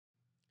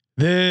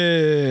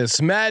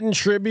This Madden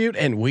Tribute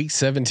and Week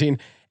 17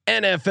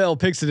 NFL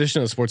Picks edition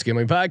of the Sports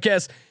Gambling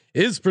Podcast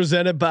is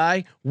presented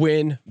by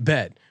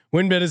WynnBET.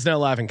 WynnBET is now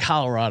live in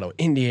Colorado,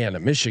 Indiana,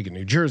 Michigan,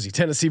 New Jersey,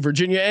 Tennessee,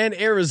 Virginia, and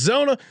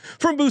Arizona.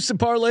 From boosted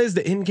parlays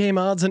to in-game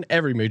odds on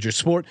every major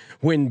sport,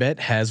 WynnBET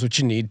has what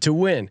you need to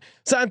win.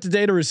 Sign up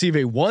today to receive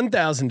a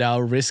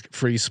 $1,000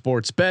 risk-free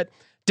sports bet.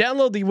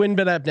 Download the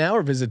WynnBET app now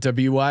or visit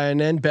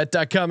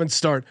wynnbet.com and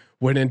start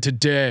winning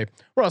today.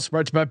 We're also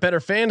brought to you by Better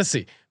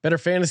Fantasy. Better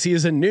Fantasy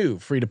is a new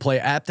free-to-play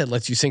app that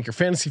lets you sync your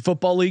fantasy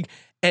football league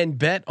and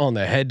bet on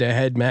the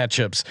head-to-head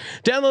matchups.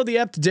 Download the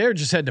app today or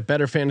just head to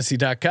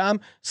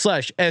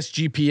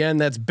betterfantasy.com/SGPN.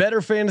 That's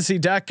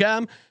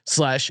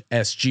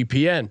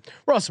betterfantasy.com/SGPN.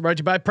 We're also brought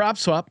to you by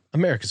PropSwap,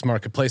 America's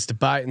marketplace to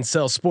buy and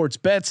sell sports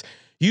bets.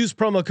 Use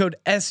promo code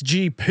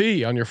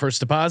SGP on your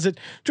first deposit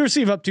to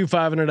receive up to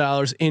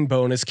 $500 in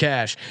bonus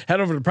cash. Head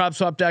over to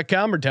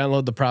PropSwap.com or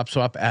download the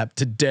PropSwap app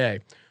today.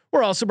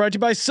 We're also brought to you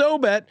by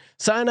SoBet.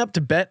 Sign up to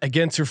bet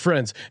against your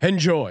friends and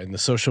join the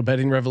social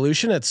betting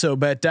revolution at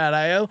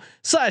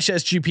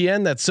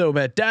SoBet.io/SGPN. That's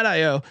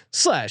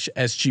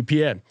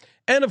SoBet.io/SGPN.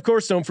 And of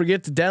course, don't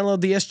forget to download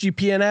the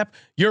SGPN app,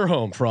 your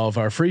home for all of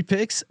our free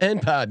picks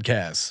and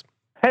podcasts.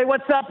 Hey,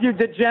 what's up, you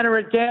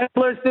degenerate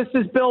gamblers? This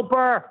is Bill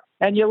Burr,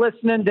 and you're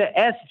listening to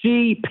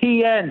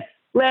SGPN.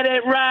 Let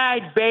it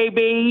ride,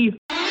 baby.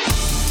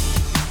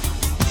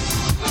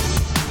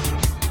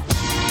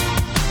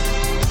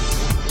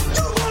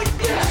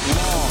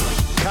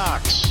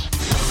 Cox.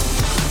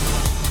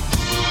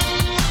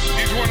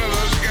 He's one of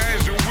those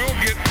guys who will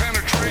get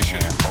penetration.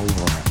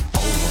 Over.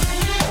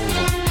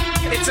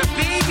 It's a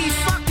baby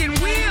fucking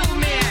wheel,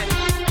 man.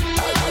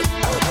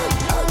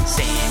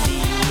 San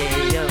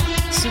Diego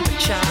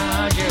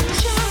Superchargers.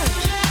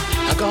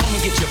 Now go home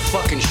and get your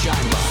fucking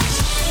shine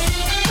box.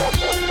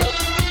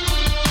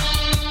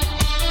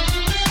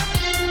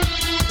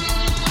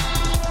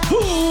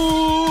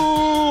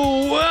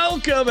 Ooh,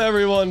 welcome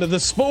everyone to the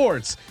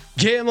Sports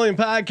Gambling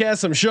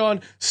Podcast. I'm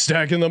Sean,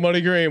 stacking the money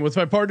green with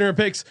my partner in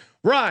picks,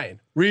 Ryan,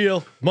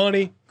 Real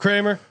Money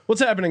Kramer. What's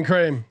happening,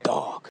 Kramer?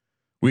 Dog.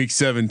 Week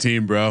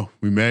 17, bro.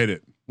 We made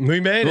it. We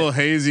made A little it.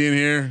 hazy in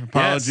here.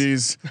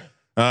 Apologies. Yes.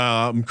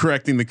 I'm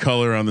correcting the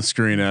color on the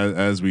screen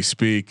as we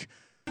speak.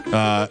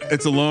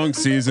 It's a long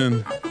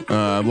season.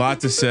 A lot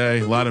to say,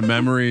 a lot of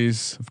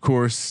memories, of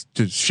course,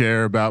 to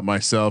share about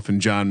myself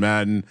and John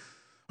Madden.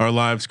 Our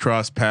lives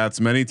crossed paths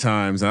many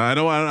times. I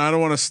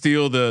don't want to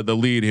steal the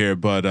lead here,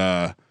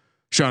 but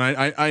Sean,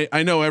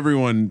 I know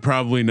everyone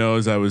probably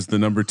knows I was the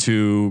number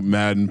 2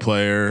 Madden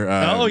player.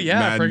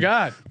 I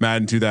forgot.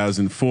 Madden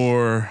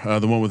 2004,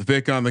 the one with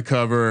Vic on the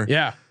cover.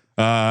 Yeah.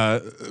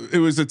 It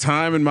was a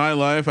time in my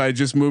life. I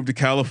just moved to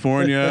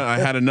California. I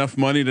had enough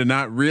money to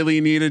not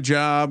really need a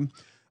job.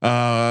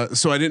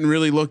 So I didn't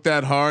really look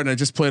that hard, and I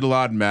just played a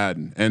lot in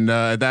Madden. And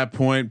at that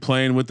point,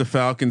 playing with the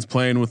Falcons,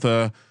 playing with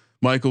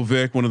Michael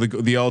Vick, one of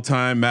the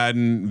all-time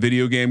Madden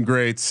video game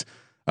greats,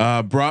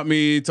 brought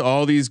me to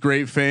all these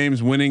great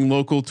fames, winning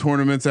local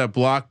tournaments at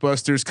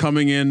Blockbusters,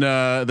 coming in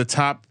the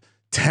top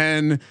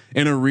 10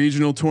 in a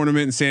regional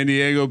tournament in San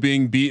Diego,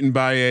 being beaten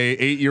by a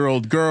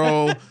 8-year-old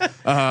girl.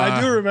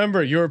 I do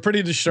remember you were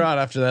pretty distraught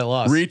after that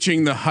loss.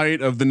 Reaching the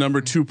height of the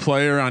number 2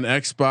 player on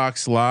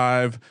Xbox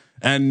Live.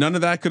 And none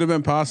of that could have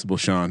been possible,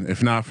 Sean,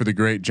 if not for the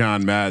great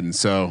John Madden.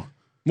 So,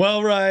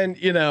 well, Ryan,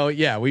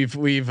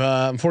 we've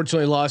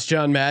unfortunately lost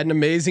John Madden,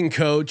 amazing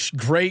coach,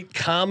 great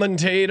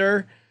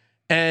commentator,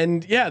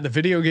 and the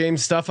video game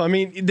stuff. I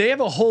mean, they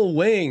have a whole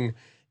wing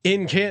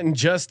in Canton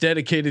just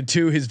dedicated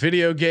to his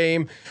video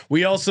game.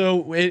 We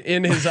also,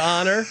 in his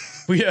honor,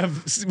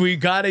 we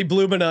got a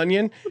Bloomin'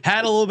 Onion,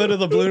 had a little bit of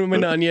the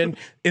Bloomin' Onion.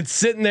 It's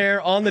sitting there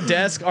on the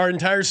desk. Our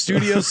entire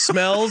studio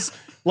smells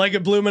like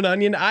a Bloomin'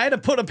 Onion. I had to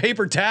put a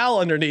paper towel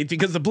underneath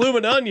because the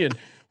Bloomin' Onion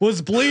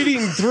was bleeding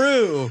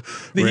through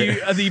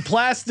the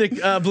plastic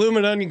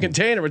Bloomin' Onion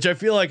container, which I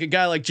feel like a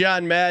guy like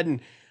John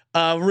Madden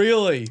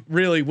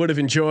really would have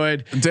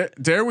enjoyed.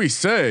 Dare we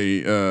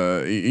say,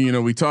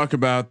 we talk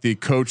about the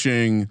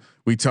coaching,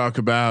 we talk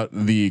about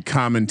the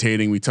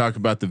commentating, we talk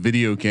about the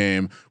video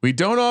game. We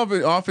don't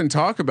often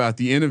talk about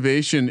the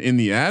innovation in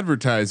the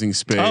advertising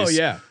space. Oh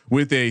yeah.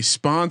 With a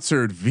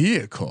sponsored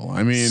vehicle.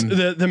 I mean,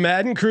 the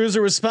Madden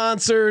Cruiser was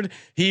sponsored.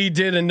 He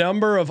did a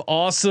number of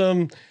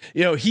awesome,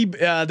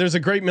 there's a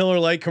great Miller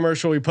Lite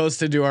commercial we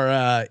posted to our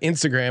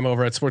Instagram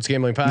over at Sports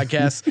Gambling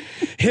Podcast.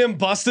 Him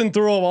busting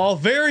through a wall,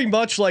 very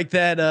much like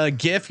that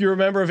GIF you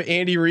remember of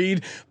Andy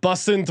Reid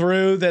busting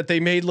through that they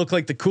made look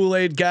like the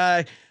Kool-Aid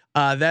guy.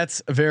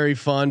 That's very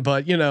fun.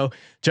 But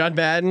John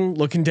Madden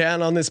looking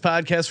down on this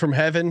podcast from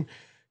heaven.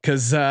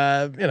 Cause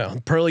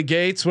pearly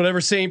gates,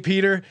 whatever St.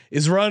 Peter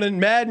is running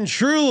Madden,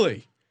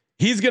 truly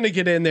he's going to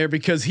get in there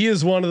because he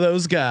is one of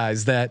those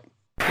guys that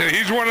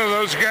He's one of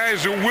those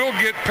guys who will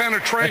get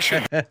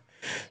penetration.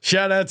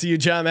 Shout out to you,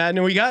 John Madden.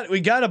 And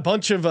we got a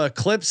bunch of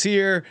clips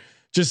here,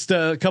 just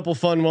a couple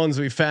fun ones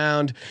we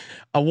found.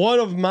 One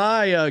of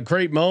my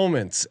great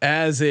moments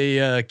as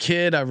a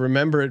kid, I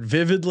remember it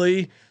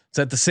vividly. It's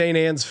at the St.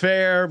 Anne's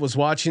Fair. Was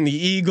watching the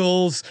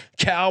Eagles,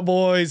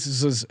 Cowboys.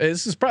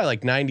 This is probably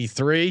like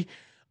 '93.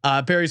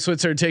 Barry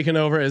Switzer taking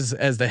over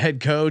as the head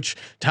coach.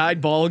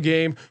 Tied ball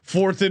game,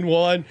 4th and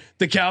 1.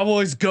 The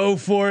Cowboys go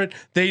for it.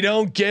 They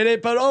don't get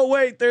it, but oh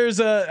wait,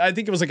 I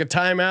think it was like a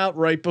timeout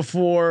right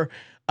before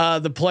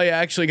the play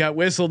actually got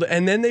whistled,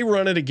 and then they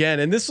run it again.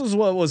 And this was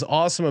what was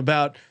awesome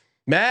about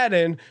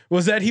Madden,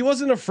 was that he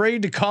wasn't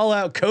afraid to call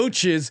out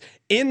coaches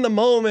in the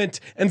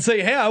moment and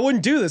say, "Hey, I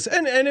wouldn't do this."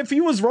 And if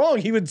he was wrong,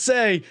 he would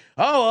say,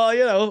 "Oh,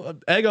 well,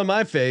 egg on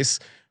my face."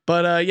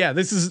 But yeah,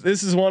 this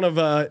is one of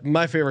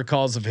my favorite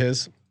calls of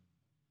his.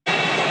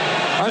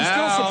 I'm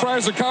still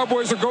surprised the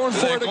Cowboys are going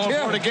for it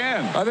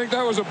again. I think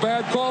that was a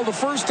bad call the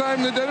first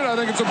time they did it. I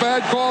think it's a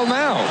bad call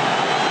now.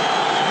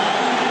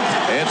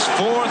 It's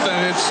 4th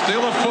and it's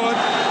still a foot.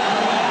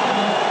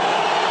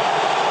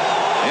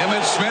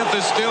 Emmitt Smith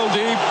is still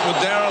deep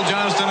with Daryl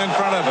Johnston in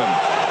front of him.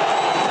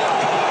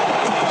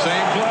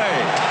 Same play.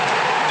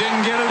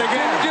 Didn't get it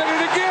again.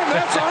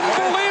 That's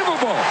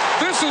unbelievable.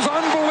 This is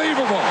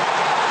unbelievable.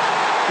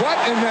 What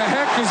in the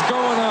heck is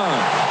going on?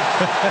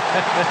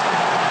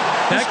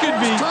 That could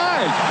be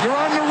tied. You're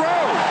on the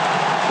road.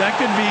 That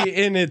could be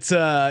in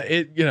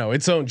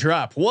its own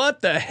drop.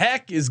 What the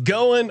heck is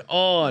going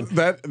on?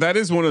 That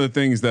is one of the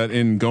things that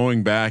in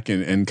going back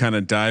and kind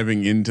of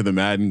diving into the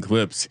Madden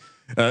clips,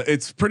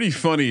 it's pretty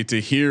funny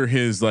to hear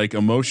his like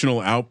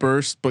emotional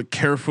outburst, but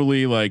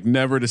carefully, like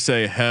never to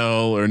say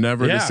hell or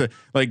never to say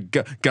like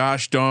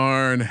gosh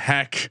darn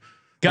heck.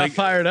 Got like,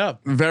 fired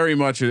up. Very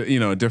much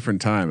a different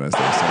time, as they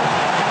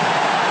say.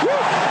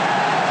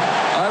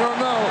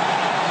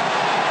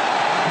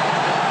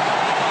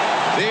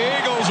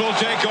 Will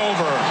take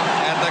over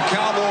at the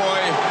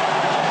Cowboy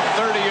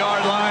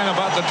 30-yard line,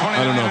 about the 29.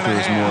 I don't know if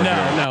there's more.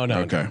 No.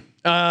 Okay.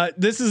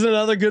 This is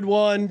another good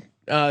one.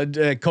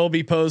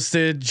 Colby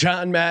posted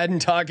John Madden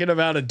talking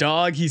about a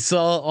dog he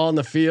saw on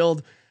the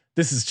field.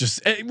 This is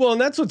just and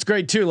that's what's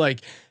great too.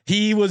 Like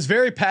he was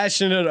very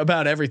passionate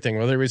about everything,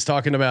 whether he was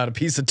talking about a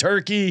piece of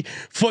turkey,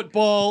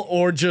 football,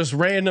 or just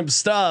random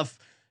stuff.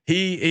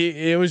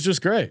 It was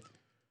just great.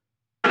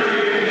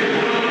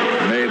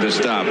 Made the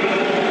stop.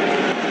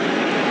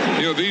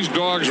 These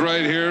dogs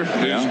right here,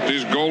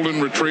 these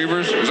golden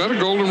retrievers. Is that a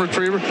golden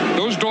retriever?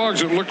 Those dogs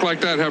that look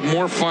like that have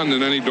more fun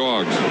than any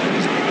dogs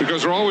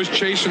because they're always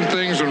chasing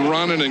things and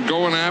running and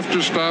going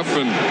after stuff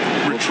and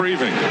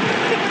retrieving.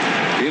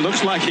 He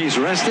looks like he's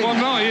resting. Well,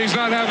 no, he's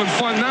not having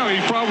fun now.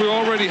 He probably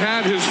already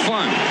had his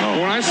fun.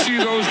 Oh. When I see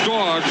those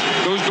dogs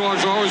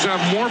always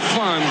have more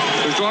fun.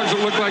 There's dogs that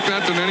look like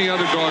that than any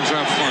other dogs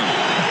have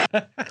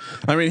fun.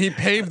 I mean, he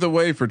paved the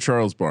way for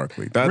Charles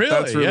Barkley.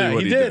 That's really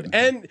what he did.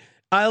 And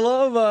I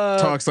love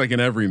talks like an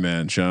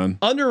everyman, Sean.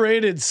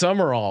 Underrated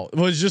Summerall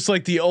was just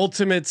like the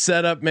ultimate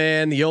setup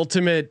man, the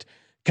ultimate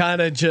kind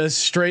of just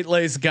straight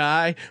laced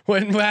guy.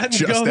 When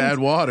Madden's add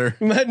water.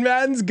 When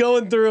Madden's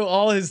going through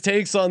all his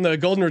takes on the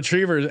golden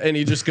retriever, and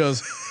he just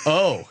goes,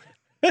 "Oh."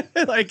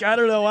 Like I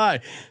don't know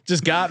why,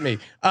 just got me.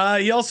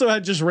 He also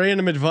had just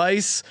random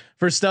advice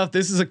for stuff.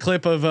 This is a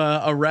clip of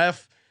a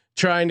ref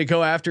trying to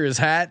go after his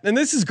hat, and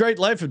this is great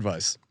life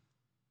advice.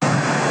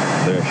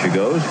 There she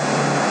goes.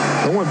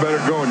 Someone better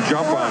go and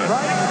jump on it.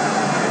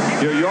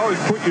 You always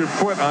put your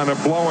foot on a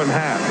blowing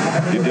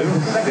hat. You do?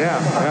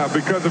 Yeah,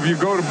 because if you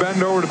go to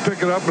bend over to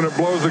pick it up and it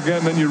blows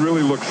again, then you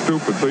really look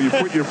stupid. So you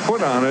put your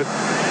foot on it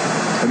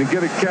and you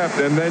get it kept,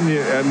 and then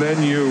you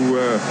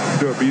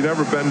do it. But you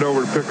never bend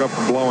over to pick up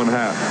a blowing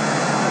hat.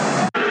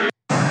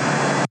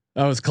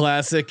 That was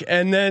classic.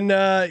 And then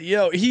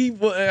he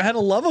had a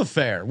love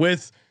affair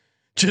with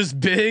just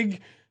big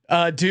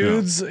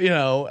dudes.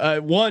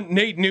 One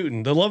Nate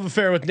Newton. The love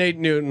affair with Nate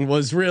Newton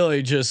was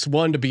really just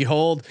one to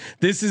behold.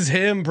 This is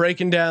him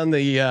breaking down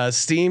the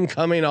steam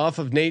coming off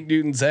of Nate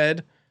Newton's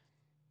head.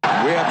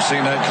 We haven't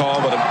seen that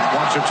call but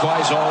once or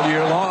twice all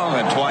year long,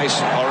 and twice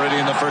already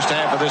in the first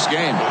half of this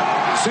game.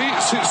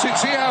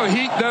 See how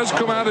heat does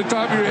come out of the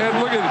top of your head?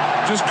 Look at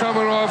it just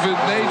coming off at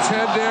Nate's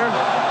head there.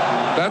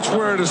 That's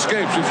where it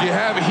escapes. If you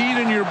have heat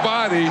in your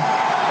body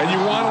and you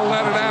want to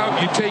let it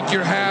out, you take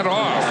your hat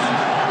off.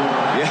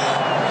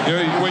 Yeah.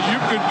 What you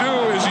could do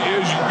is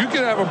you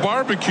could have a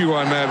barbecue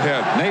on that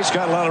head. Nate's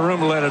got a lot of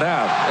room to let it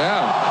out.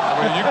 Yeah.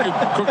 I mean, you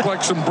could cook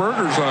like some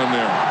burgers on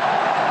there.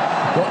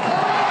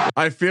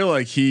 I feel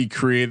like he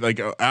created,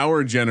 like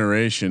our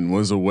generation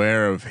was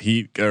aware of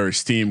heat or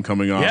steam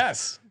coming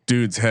off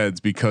dudes' heads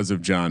because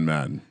of John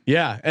Madden.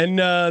 Yeah. And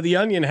the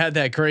Onion had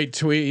that great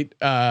tweet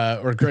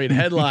or great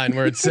headline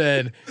where it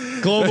said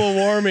global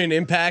warming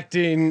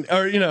impacting,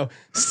 or,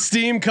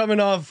 steam coming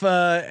off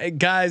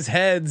guys'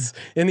 heads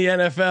in the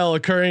NFL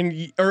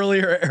occurring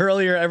earlier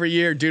every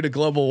year due to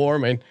global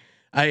warming.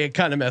 I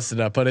kind of messed it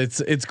up, but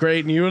it's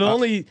great. And you would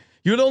only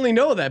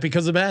know that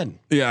because of Madden.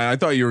 Yeah, I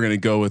thought you were going to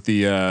go with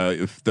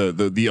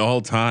the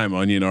all-time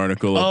Onion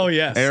article. Oh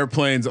yes,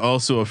 airplanes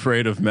also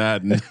afraid of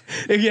Madden.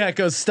 Yeah,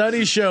 because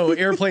studies show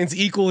airplanes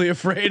equally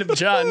afraid of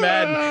John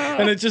Madden,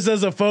 and it just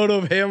has a photo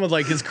of him with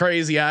like his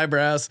crazy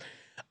eyebrows.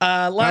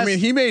 I mean,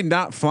 he made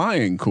not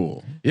flying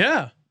cool.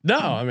 Yeah, No,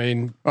 I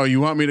mean, Oh,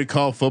 you want me to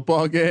call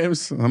football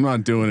games? I'm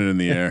not doing it in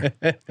the air.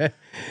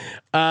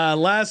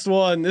 last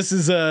one. This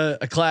is a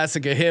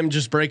classic of him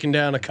just breaking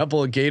down a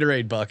couple of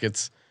Gatorade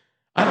buckets.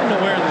 I don't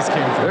know where this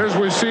came from. There's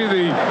we see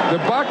the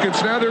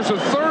buckets. Now there's a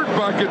third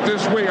bucket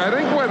this week. I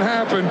think what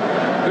happened,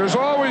 there's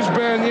always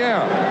been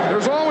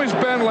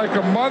like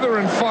a mother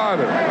and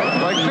father.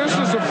 Like this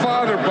is a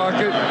father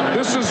bucket,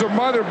 this is a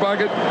mother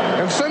bucket,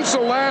 and since the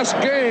last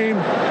game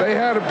they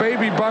had a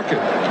baby bucket.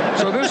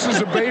 So this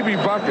is a baby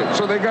bucket.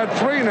 So they got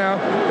 3 now.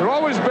 There's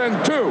always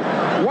been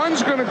 2.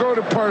 One's going to go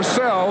to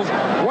Parcells,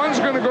 one's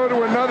going to go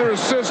to another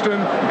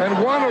assistant,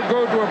 and one will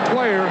go to a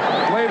player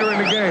later in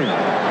the game.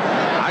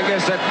 I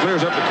guess that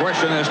clears up the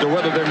question as to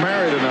whether they're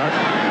married or not.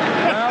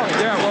 Well,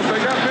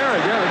 they got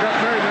married. Yeah, they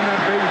got married in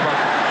that baby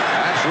bucket.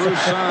 That's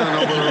Ruth's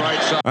son over the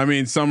right side. I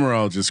mean,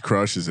 Summerall just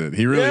crushes it.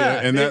 He really,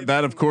 and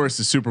that of course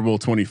is Super Bowl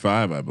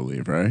 25, I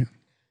believe, right?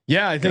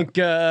 Yeah, I think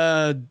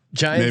Giants.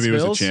 Maybe it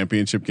was Bills. a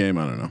championship game.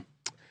 I don't know.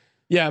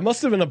 Yeah, it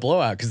must have been a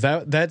blowout because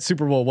that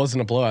Super Bowl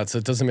wasn't a blowout, so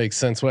it doesn't make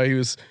sense why he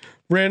was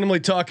randomly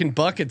talking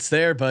buckets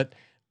there. But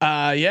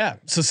yeah,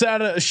 so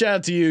shout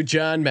out to you,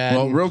 John Madden.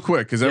 Well, real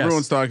quick, because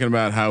everyone's talking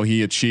about how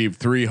he achieved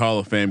 3 Hall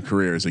of Fame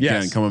careers.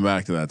 Again, coming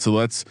back to that. So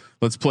let's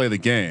play the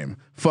game.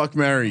 Fuck,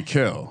 marry,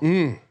 kill.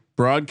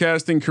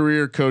 Broadcasting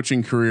career,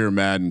 coaching career,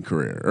 Madden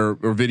career,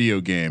 or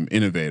video game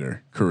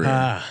innovator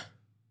career.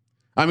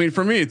 I mean,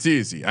 for me, it's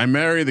easy. I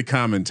marry the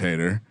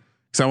commentator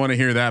because I want to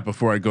hear that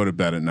before I go to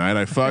bed at night.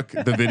 I fuck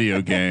the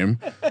video game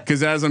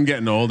because as I'm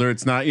getting older,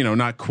 it's not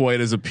not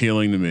quite as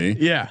appealing to me.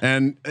 Yeah,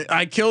 and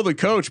I kill the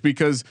coach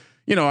because.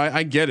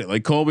 I get it.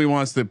 Like Colby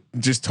wants to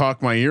just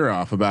talk my ear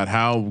off about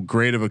how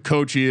great of a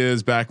coach he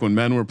is back when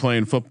men were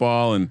playing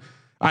football. And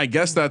I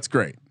guess that's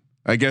great.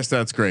 But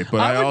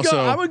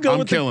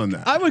I'm killing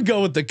that. I would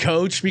go with the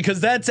coach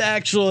because that's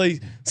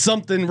actually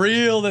something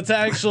real. That's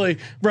actually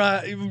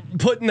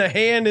putting the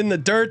hand in the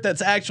dirt.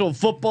 That's actual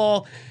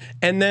football.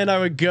 And then I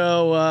would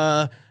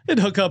go, and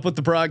hook up with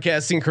the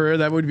broadcasting career.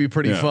 That would be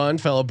pretty fun,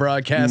 fellow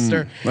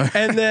broadcaster.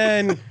 And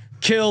then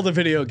kill the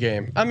video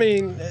game. I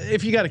mean,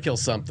 if you got to kill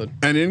something.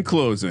 And in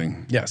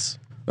closing, yes,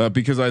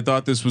 because I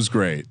thought this was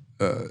great.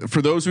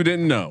 For those who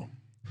didn't know,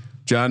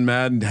 John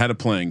Madden had a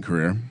playing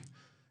career.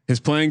 His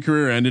playing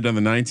career ended on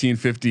the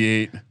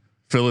 1958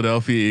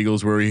 Philadelphia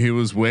Eagles, where he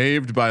was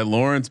waived by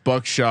Lawrence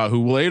Buckshaw,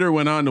 who later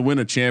went on to win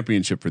a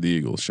championship for the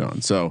Eagles.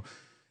 Sean, so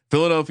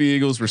Philadelphia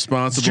Eagles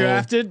responsible.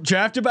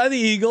 Drafted by the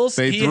Eagles.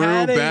 They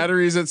threw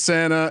batteries at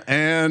Santa,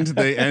 and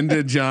they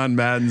ended John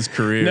Madden's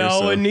career.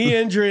 No, a knee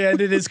injury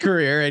ended his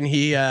career, and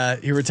he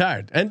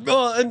retired, and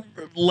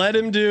let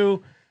him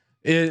do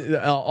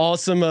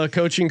awesome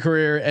coaching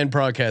career and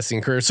broadcasting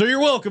career. So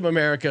you're welcome,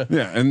 America.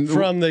 Yeah, and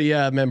from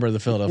the member of the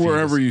Philadelphia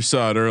wherever Eagles. You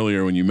saw it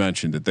earlier when you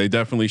mentioned it, they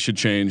definitely should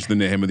change the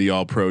name of the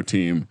All Pro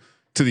team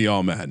to the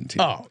All Madden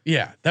team. Oh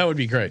yeah, that would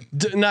be great.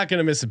 Not going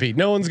to miss a beat.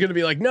 No one's going to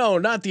be like, no,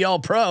 not the All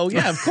Pro.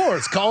 Yeah, of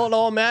course, call it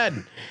All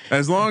Madden.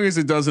 As long as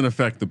it doesn't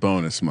affect the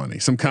bonus money.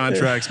 Some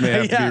contracts may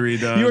have to be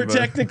redone. You were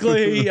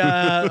technically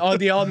on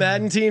the All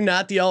Madden team,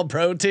 not the All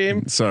Pro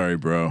team. Sorry,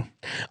 bro.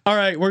 All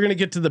right, we're gonna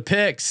get to the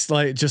picks,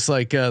 like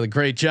the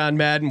great John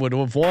Madden would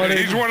have wanted.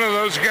 He's one of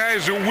those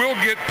guys who will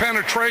get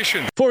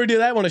penetration. Before we do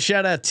that, I want to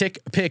shout out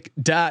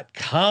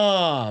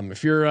TickPick.com.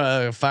 If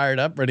you're fired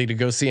up, ready to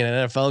go see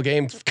an NFL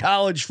game,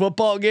 college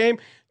football game,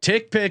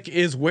 TickPick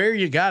is where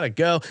you gotta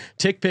go.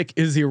 TickPick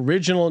is the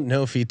original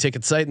no-fee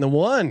ticket site and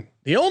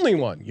the only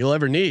one you'll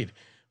ever need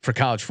for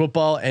college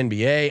football,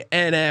 NBA,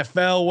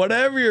 NFL,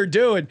 whatever you're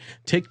doing.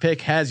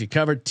 TickPick has you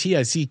covered.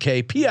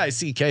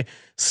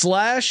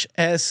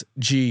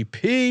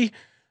 TickPick.com/SGP.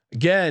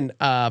 Again,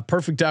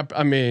 perfect up.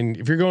 I mean,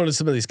 if you're going to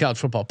some of these college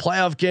football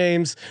playoff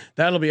games,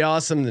 that'll be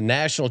awesome. The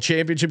national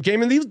championship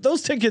game, and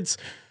those tickets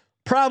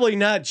probably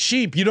not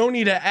cheap. You don't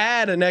need to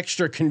add an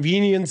extra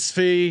convenience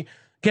fee.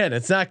 Again,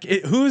 it's not.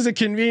 Who is it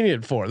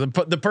convenient for?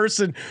 The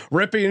person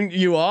ripping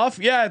you off?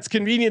 Yeah, it's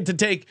convenient to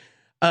take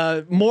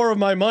more of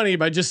my money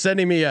by just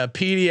sending me a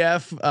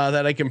PDF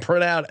that I can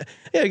print out.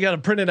 Yeah, you got to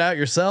print it out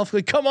yourself.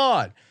 Like, come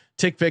on.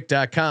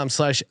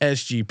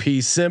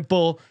 TickPick.com/SGP.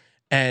 Simple.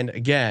 And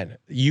again,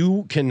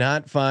 you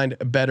cannot find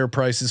better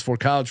prices for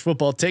college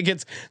football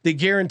tickets. They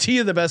guarantee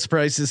you the best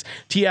prices.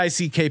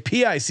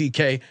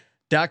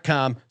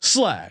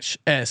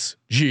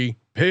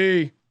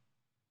 TickPick.com/SGP.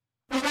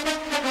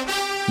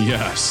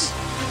 Yes.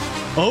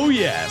 Oh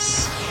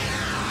yes.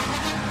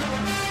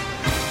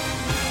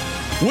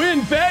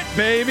 WinBet,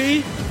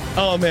 baby.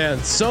 Oh man,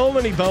 so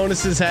many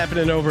bonuses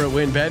happening over at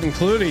WinBet,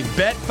 including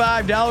bet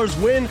 $5,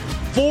 win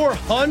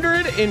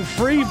 $400 in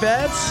free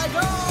bets.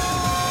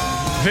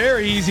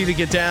 Very easy to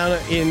get down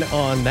in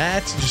on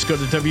that. Just go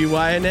to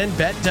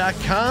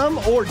WYNNBet.com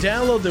or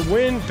download the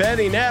Win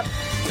Betting app.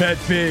 Bet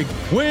big,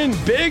 win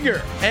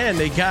bigger. And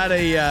they got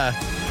a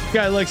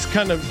guy likes to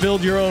kind of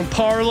build your own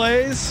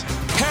parlays.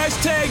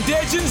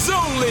 #Legends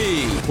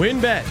only.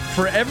 WinBet.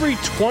 For every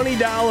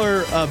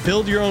 $20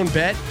 build your own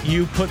bet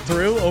you put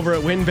through over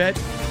at WinBet,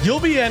 you'll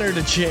be entered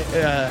a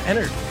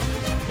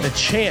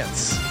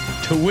chance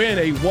to to win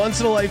a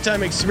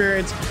once-in-a-lifetime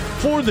experience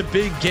for the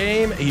big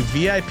game, a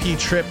VIP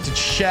trip to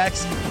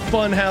Shaq's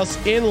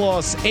Funhouse in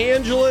Los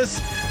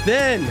Angeles,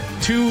 then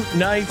 2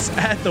 nights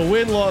at the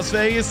Wynn Las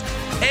Vegas,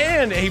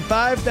 and a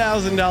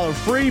 $5,000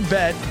 free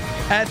bet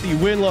at the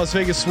Wynn Las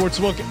Vegas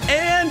Sportsbook,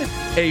 and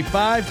a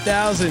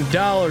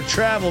 $5,000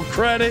 travel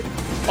credit.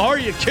 Are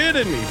you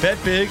kidding me? Bet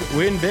big,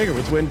 win bigger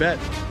with WynnBET.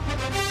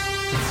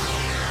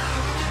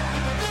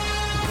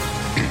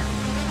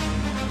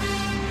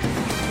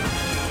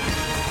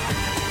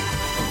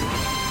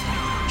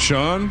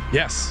 Sean,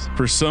 Yes.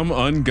 for some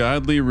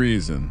ungodly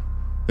reason,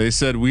 they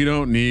said we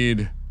don't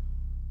need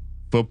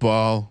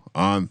football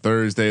on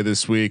Thursday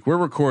this week. We're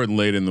recording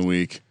late in the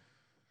week,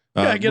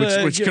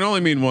 which can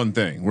only mean one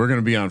thing: we're going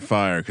to be on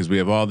fire because we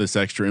have all this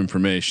extra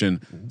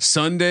information.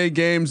 Sunday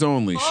games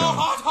only, Sean.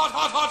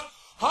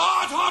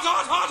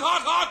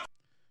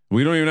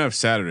 We don't even have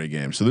Saturday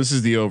games, so this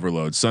is the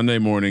overload. Sunday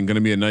morning, going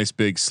to be a nice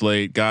big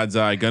slate. God's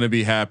eye, going to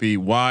be happy,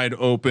 wide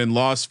open.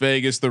 Las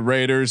Vegas, the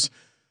Raiders.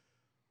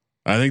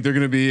 I think they're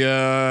going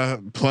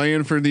to be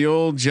playing for the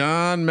old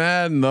John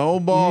Madden, the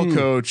old ball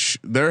coach.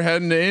 They're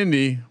heading to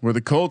Indy, where the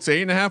Colts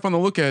 8.5 on the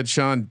look ahead,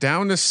 Sean,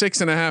 down to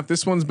 6.5.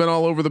 This one's been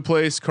all over the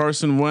place.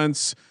 Carson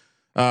Wentz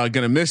going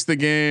to miss the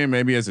game.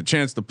 Maybe has a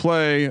chance to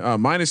play.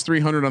 Minus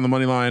 300 on the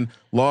money line.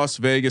 Las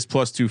Vegas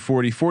plus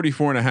 240.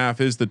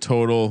 44.5 is the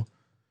total.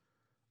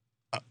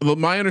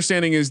 My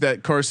understanding is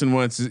that Carson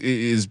Wentz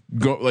is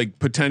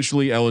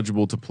potentially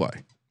eligible to play.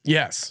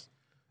 Yes.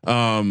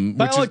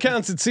 By all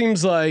accounts, it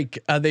seems like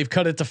they've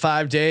cut it to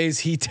 5 days.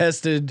 He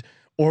tested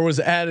or was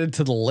added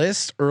to the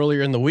list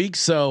earlier in the week,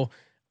 so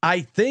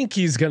I think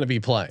he's going to be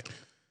playing.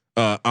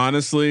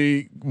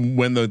 Honestly,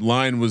 when the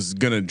line was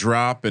going to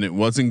drop and it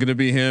wasn't going to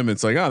be him,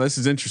 it's like, oh, this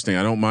is interesting.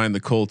 I don't mind the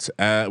Colts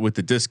with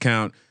the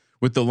discount,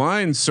 with the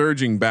line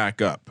surging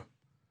back up.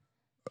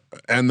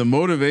 And the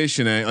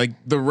motivation, like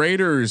the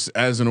Raiders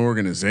as an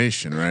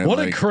organization, right? What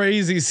a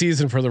crazy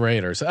season for the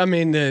Raiders. I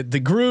mean, the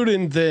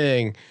Gruden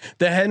thing,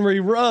 the Henry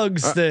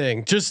Ruggs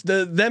thing, just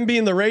them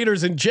being the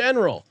Raiders in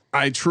general.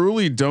 I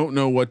truly don't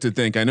know what to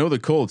think. I know the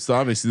Colts,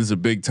 obviously this is a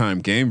big time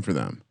game for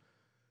them,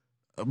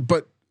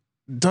 but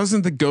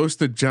doesn't the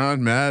ghost of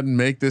John Madden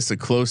make this a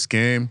close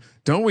game?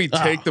 Don't we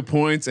take the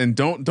points and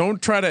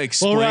don't try to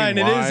explain Well, Ryan,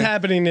 why. it is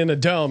happening in a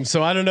dome.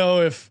 So I don't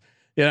know if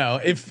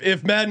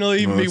Madden will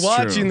even be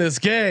watching this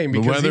game,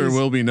 because the weather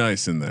will be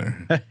nice in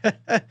there.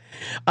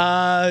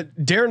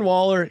 Darren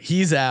Waller,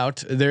 he's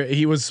out there.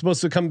 He was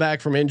supposed to come back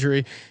from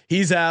injury.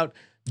 He's out.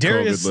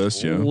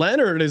 Darius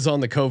Leonard is on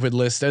the COVID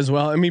list as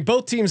well. I mean,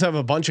 both teams have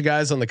a bunch of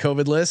guys on the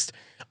COVID list.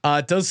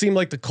 It does seem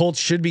like the Colts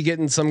should be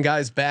getting some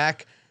guys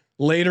back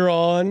later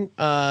on,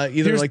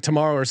 either like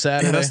tomorrow or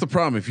Saturday. Yeah, that's the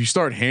problem. If you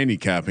start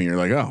handicapping, you're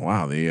like, oh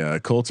wow,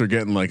 the Colts are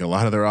getting like a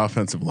lot of their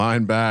offensive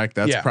line back.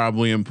 That's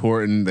probably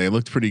important. They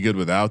looked pretty good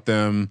without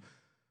them.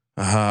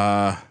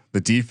 The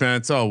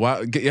defense, oh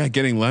wow,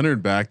 getting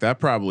Leonard back, that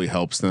probably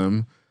helps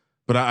them.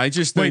 But I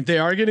just think they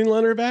are getting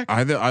Leonard back.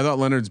 I thought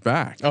Leonard's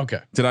back. Okay,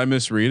 did I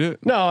misread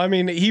it? No, I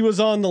mean he was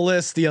on the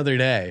list the other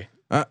day.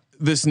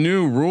 This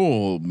new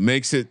rule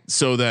makes it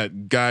so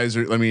that guys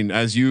are. I mean,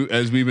 as we've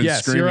been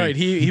screaming, you're right.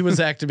 He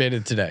was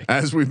activated today.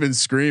 As we've been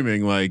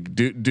screaming, like,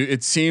 do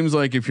it seems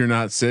like if you're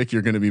not sick,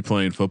 you're going to be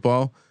playing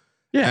football.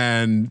 Yeah,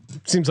 and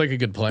seems like a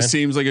good plan.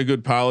 Seems like a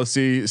good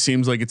policy.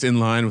 Seems like it's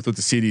in line with what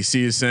the CDC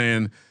is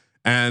saying,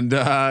 and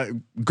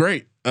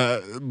great.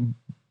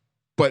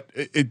 But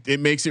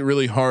it makes it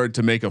really hard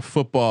to make a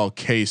football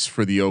case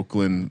for the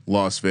Oakland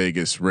Las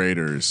Vegas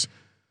Raiders.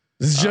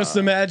 This is just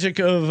the magic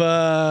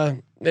of.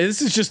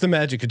 This is just the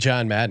magic of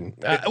John Madden.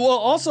 Well,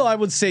 also I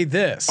would say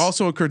this.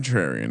 Also a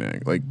contrarian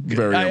egg, like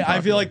very. I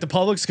feel like the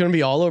public's going to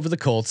be all over the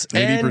Colts.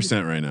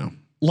 80% right now.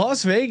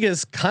 Las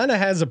Vegas kind of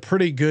has a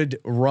pretty good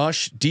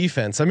rush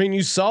defense. I mean,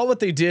 you saw what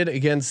they did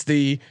against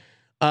the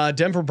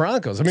Denver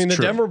Broncos. I mean, the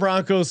Denver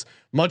Broncos,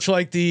 much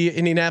like the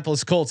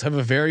Indianapolis Colts, have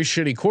a very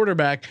shitty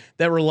quarterback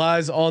that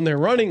relies on their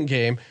running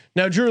game.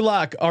 Now, Drew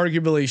Lock,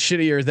 arguably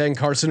shittier than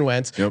Carson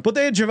Wentz, but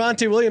they had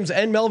Javonte Williams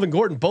and Melvin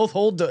Gordon both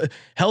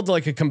held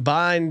like a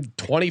combined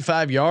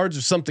 25 yards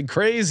or something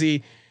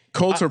crazy.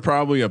 Colts are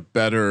probably a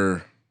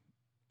better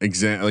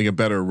like a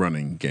better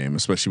running game,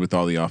 especially with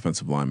all the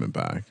offensive linemen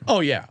back. Oh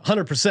yeah,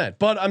 100%.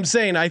 But I'm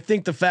saying, I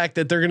think the fact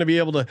that they're going to be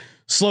able to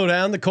slow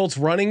down the Colts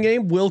running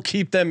game will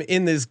keep them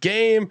in this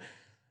game.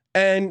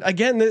 And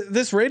again,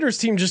 this Raiders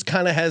team just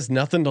kind of has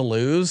nothing to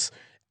lose.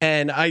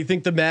 And I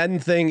think the Madden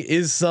thing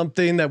is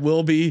something that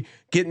will be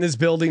getting this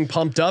building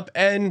pumped up.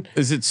 And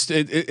is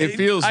it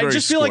feels, I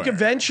just feel like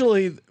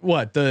eventually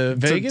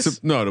Vegas,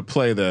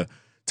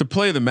 to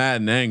play the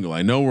Madden angle.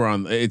 I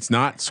know it's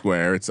not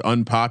square. It's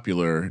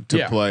unpopular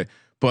to play,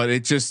 but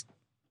it just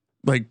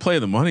like play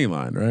the money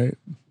line, right?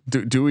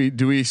 Do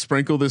we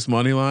sprinkle this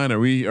money line? Are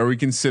we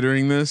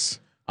considering this?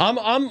 I'm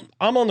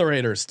on the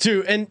Raiders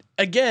too. And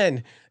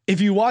again, if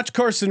you watch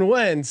Carson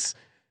Wentz,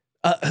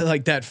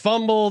 like that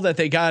fumble that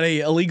they got a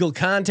illegal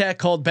contact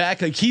called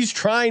back, like he's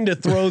trying to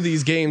throw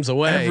these games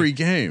away every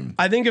game.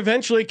 I think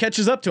eventually it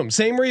catches up to him.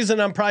 Same reason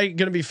I'm probably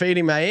going to be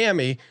fading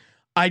Miami.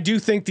 I do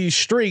think these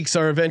streaks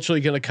are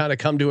eventually going to kind of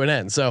come to an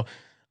end. So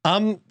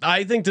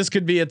I think this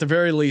could be at the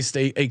very least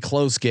a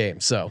close game.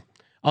 So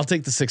I'll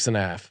take the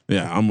 6.5.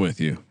 Yeah, I'm with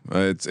you.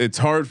 It's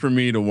hard for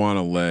me to want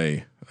to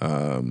lay,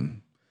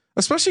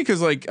 especially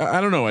because like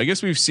I don't know. I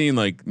guess we've seen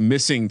like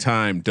missing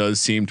time does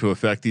seem to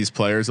affect these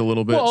players a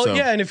little bit. Well, so.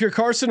 yeah, and if you're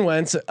Carson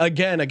Wentz,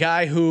 again, a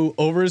guy who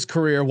over his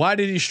career, why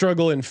did he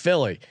struggle in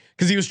Philly?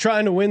 Because he was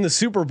trying to win the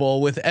Super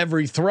Bowl with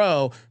every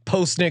throw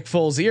post Nick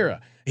Foles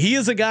era. He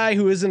is a guy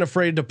who isn't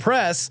afraid to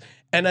press.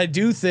 And I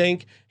do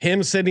think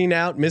him sitting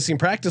out, missing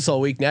practice all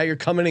week. Now you're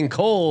coming in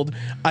cold.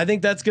 I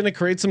think that's going to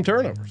create some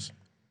turnovers.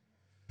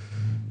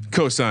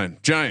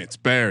 Cosign Giants,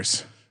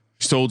 Bears,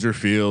 Soldier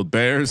Field,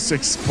 Bears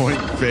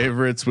 6-point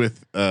favorites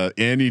with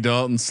Andy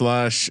Dalton /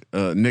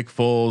 Nick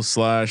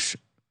Foles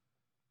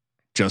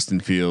 /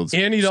 Justin Fields.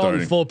 Andy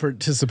Dalton full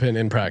participant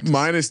in practice.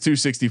 Minus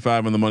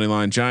 265 on the money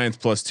line. Giants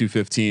plus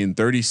 215.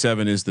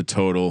 37 is the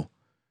total.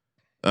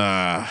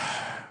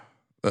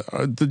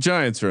 The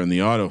Giants are in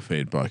the auto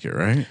fade bucket,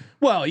 right?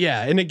 Well,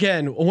 yeah. And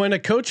again, when a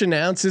coach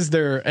announces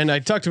and I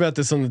talked about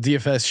this on the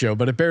DFS show,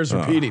 but it bears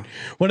repeating.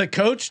 When a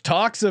coach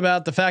talks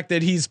about the fact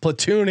that he's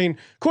platooning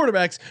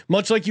quarterbacks,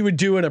 much like you would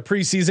do in a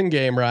preseason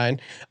game,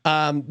 Ryan,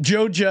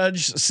 Joe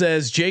Judge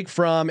says Jake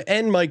Fromm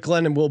and Mike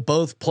Glennon will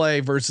both play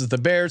versus the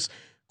Bears.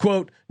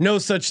 Quote, no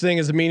such thing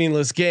as a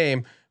meaningless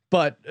game,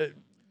 but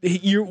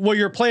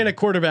you're playing a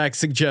quarterback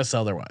suggests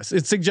otherwise.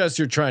 It suggests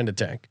you're trying to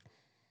tank.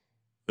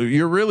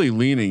 You're really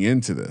leaning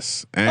into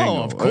this angle.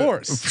 Oh, of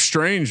course.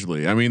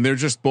 Strangely, I mean, they're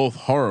just both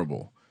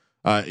horrible.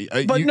 But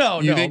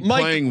you think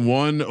Mike, playing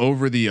one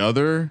over the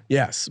other,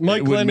 yes,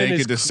 Mike would Glennon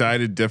make a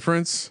decided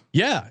difference.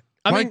 Yeah,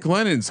 Mike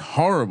Glennon's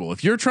horrible.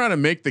 If you're trying to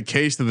make the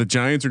case that the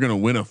Giants are going to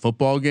win a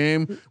football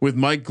game with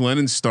Mike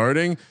Glennon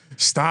starting,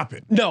 stop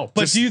it. No,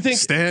 but just do you think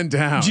stand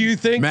down? Do you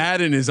think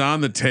Madden is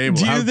on the table?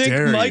 Do you How think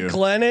dare Mike you?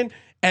 Glennon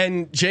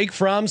and Jake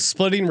Fromm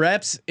splitting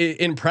reps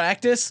in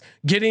practice,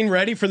 getting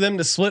ready for them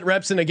to split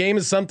reps in a game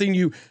is something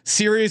you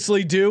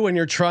seriously do when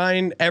you're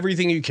trying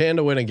everything you can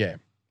to win a game?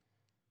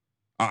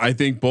 I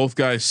think both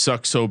guys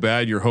suck so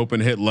bad you're hoping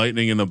to hit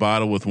lightning in the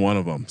bottle with one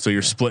of them. So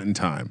you're splitting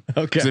time.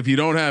 Okay. Because if you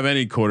don't have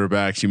any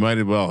quarterbacks, you might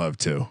as well have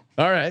two.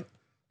 All right.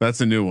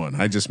 That's a new one.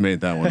 I just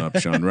made that one up,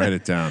 Sean. Write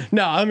it down.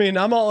 No, I mean,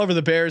 I'm all over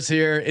the Bears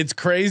here. It's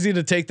crazy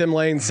to take them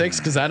laying 6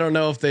 because I don't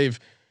know if they've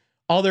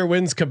all their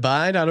wins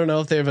combined. I don't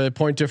know if they have a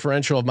point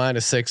differential of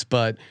 -6,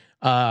 but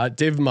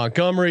David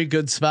Montgomery,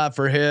 good spot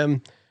for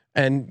him.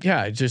 And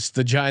yeah, just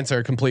the Giants are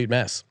a complete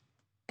mess.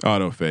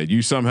 Auto fade.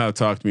 You somehow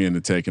talked me into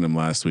taking them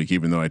last week,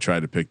 even though I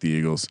tried to pick the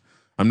Eagles.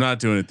 I'm not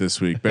doing it this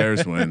week.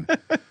 Bears win.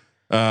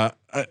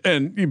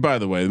 And by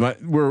the way,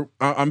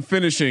 I'm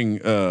finishing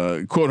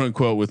quote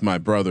unquote with my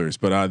brothers,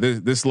 but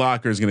this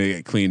locker is going to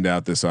get cleaned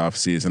out this off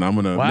season. I'm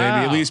going to maybe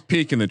at least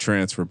peek in the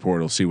transfer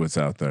portal, see what's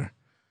out there.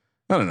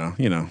 I don't know.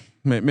 You know,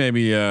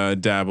 maybe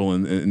dabble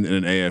in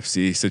an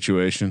AFC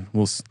situation.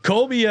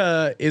 Colby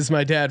is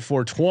my dad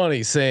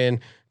 420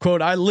 saying,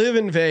 quote, I live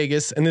in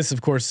Vegas. And this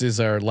of course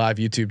is our live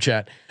YouTube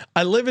chat.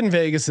 I live in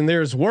Vegas and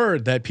there's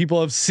word that people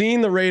have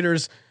seen the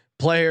Raiders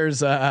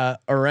players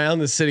around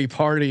the city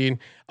partying.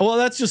 Well,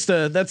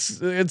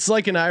 it's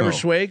like an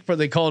Irish wake, but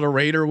they call it a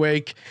Raider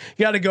wake.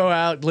 You got to go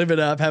out, live it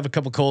up, have a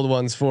couple cold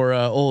ones for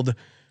old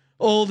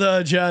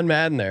John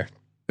Madden there.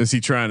 Is he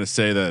trying to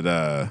say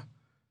that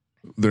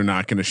they're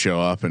not going to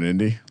show up in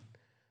Indy?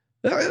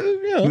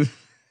 Yeah.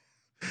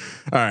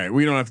 All right,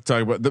 we don't have to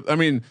talk about.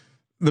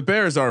 The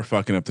Bears are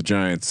fucking up the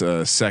Giants'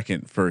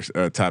 second first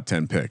top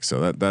 10 pick,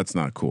 so that's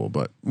not cool.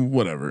 But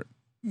whatever.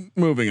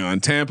 Moving on.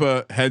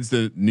 Tampa heads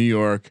to New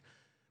York,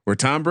 where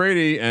Tom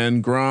Brady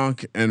and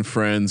Gronk and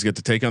friends get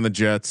to take on the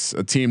Jets,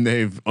 a team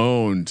they've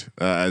owned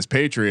as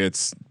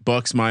Patriots.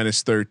 Bucks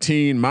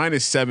 -13,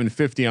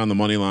 -750 on the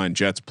money line.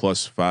 Jets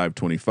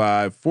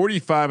 +525.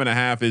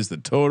 45.5 is the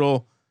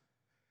total.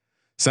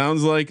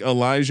 Sounds like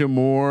Elijah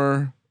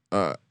Moore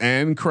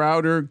and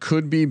Crowder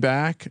could be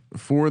back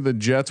for the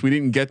Jets. We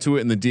didn't get to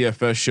it in the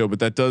DFS show, but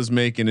that does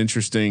make an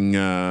interesting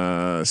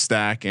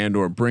stack and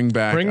or bring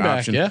back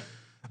option. Yeah.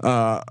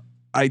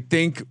 I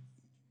think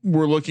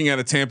we're looking at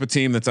a Tampa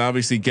team that's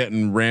obviously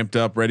getting ramped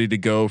up, ready to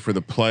go for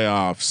the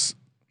playoffs.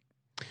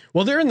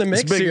 Well, they're in the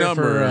mix here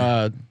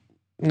for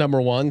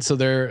number one. So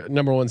they're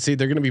number one seed.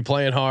 They're going to be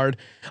playing hard.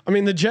 I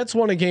mean, the Jets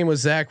won a game with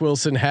Zach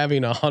Wilson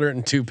having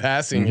 102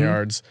 passing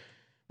yards,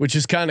 which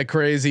is kind of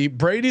crazy.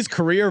 Brady's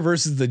career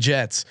versus the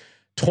Jets,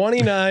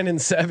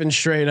 29-7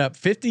 straight up,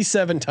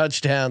 57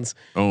 touchdowns,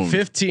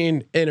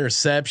 15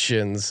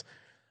 interceptions.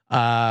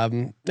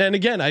 And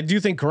again, I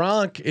do think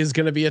Gronk is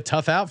going to be a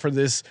tough out for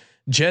this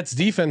Jets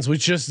defense,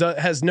 which just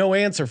has no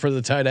answer for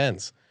the tight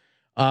ends.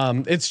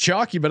 It's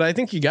chalky, but I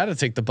think you got to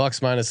take the Bucks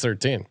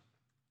 -13.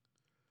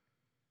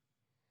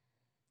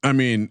 I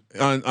mean,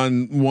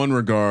 on one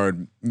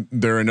regard,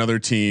 they're another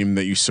team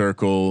that you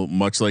circle,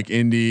 much like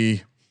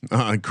Indy,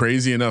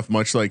 crazy enough,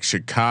 much like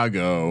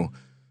Chicago,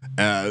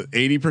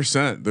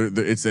 80%.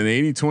 It's an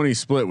 80-20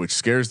 split, which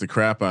scares the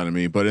crap out of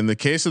me. But in the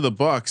case of the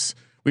Bucks,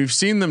 we've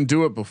seen them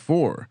do it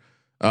before.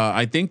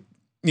 I think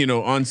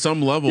on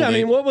some level, Yeah, I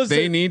mean, what was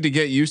they need to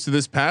get used to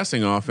this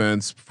passing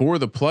offense for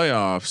the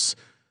playoffs.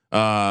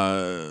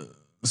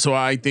 So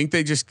I think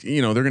they just,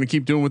 they're going to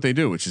keep doing what they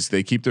do, which is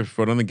they keep their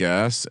foot on the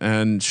gas.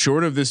 And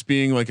short of this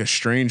being like a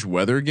strange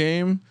weather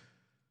game,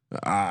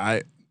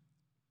 the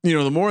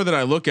more that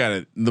I look at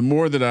it, the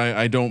more that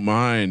I don't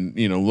mind,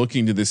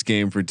 looking to this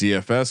game for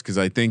DFS. Cause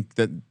I think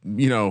that,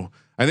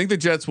 I think the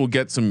Jets will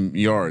get some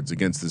yards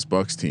against this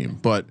Bucks team,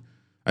 but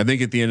I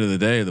think at the end of the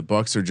day, the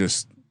Bucks are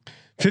just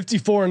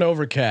 54 and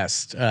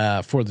overcast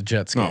for the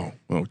Jets game.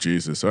 Oh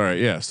Jesus. All right.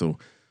 Yeah. So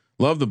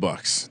love the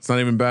Bucks. It's not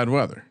even bad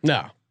weather.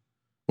 No.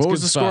 What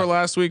was the score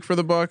last week for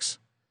the Bucks?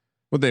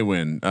 What'd they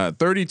win?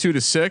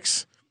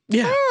 32-6.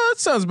 Yeah. That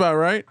sounds about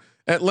right.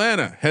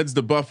 Atlanta heads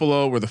to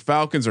Buffalo, where the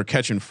Falcons are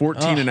catching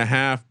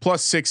 14.5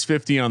 plus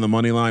 650 on the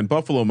money line.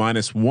 Buffalo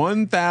minus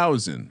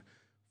 1,000.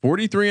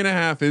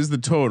 43.5 is the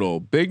total.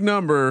 Big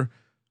number,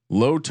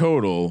 low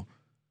total.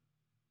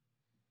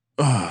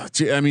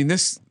 I mean,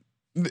 this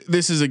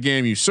is a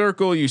game you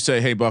circle. You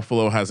say, hey,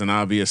 Buffalo has an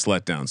obvious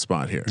letdown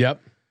spot here. Yep.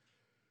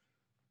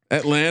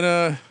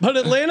 Atlanta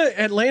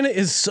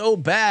is so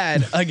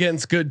bad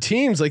against good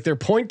teams. Like their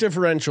point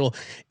differential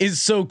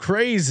is so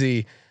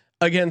crazy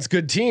against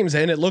good teams,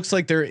 and it looks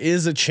like there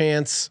is a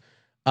chance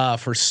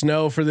for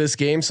snow for this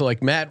game. So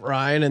like Matt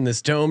Ryan and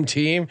this dome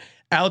team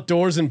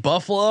outdoors in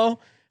Buffalo.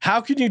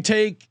 How can you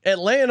take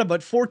Atlanta but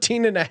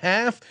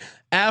 14.5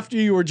 after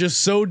you were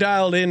just so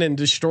dialed in and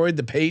destroyed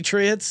the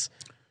Patriots?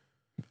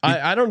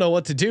 I don't know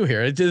what to do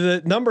here.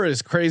 The number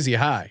is crazy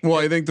high. Well,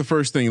 I think the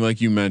first thing, like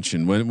you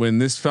mentioned, when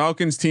this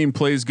Falcons team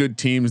plays good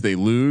teams, they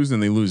lose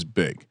and they lose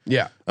big.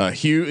 Yeah.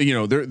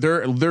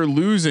 They're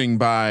losing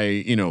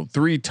by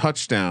 3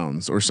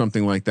 touchdowns or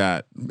something like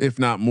that, if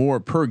not more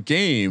per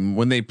game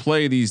when they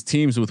play these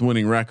teams with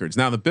winning records.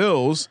 Now the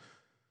Bills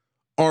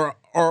are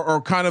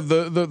kind of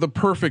the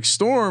perfect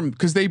storm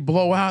because they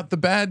blow out the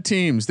bad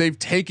teams. They've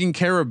taken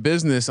care of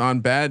business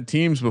on bad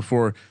teams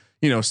before.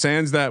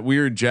 Sans that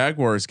weird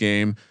Jaguars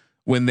game,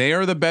 when they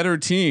are the better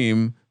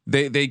team,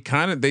 they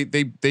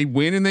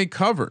win and they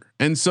cover.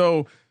 And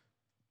so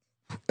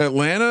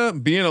Atlanta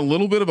being a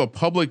little bit of a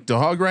public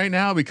dog right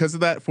now because of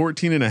that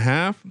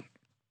 14.5.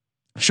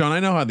 Sean, I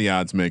know how the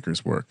odds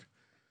makers work.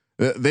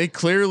 They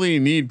clearly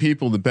need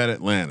people to bet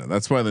Atlanta.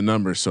 That's why the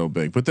number is so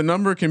big, but the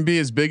number can be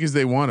as big as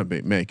they want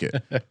to make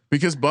it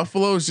because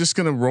Buffalo is just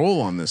going to roll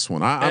on this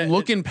one. I'm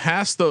looking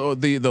past the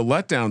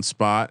letdown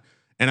spot.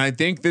 And I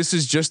think this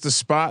is just the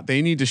spot they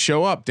need to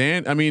show up.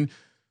 Dan, I mean,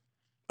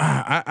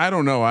 I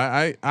don't know.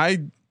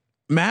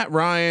 Matt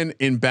Ryan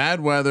in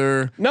bad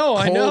weather,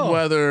 cold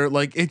weather,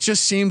 like it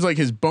just seems like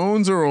his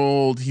bones are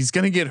old. He's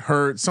going to get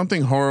hurt.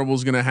 Something horrible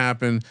is going to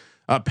happen.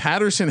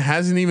 Patterson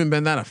hasn't even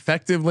been that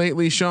effective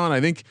lately, Sean. I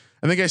think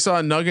I saw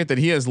a nugget that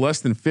he has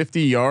less than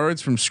 50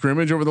 yards from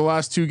scrimmage over the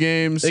last 2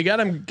 games. They got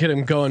him, get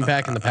him going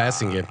back in the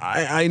passing game.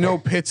 I know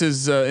Pitts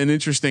is an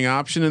interesting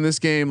option in this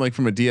game, like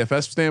from a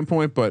DFS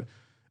standpoint, but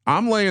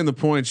I'm laying the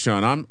points,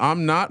 Sean.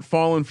 I'm not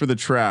falling for the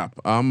trap.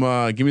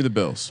 Give me the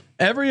Bills.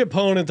 Every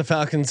opponent the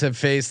Falcons have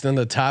faced in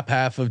the top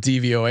half of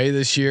DVOA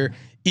this year,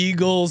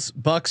 Eagles,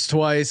 Bucks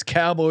twice,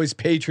 Cowboys,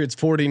 Patriots,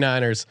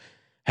 49ers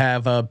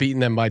have beaten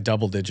them by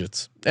double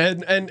digits.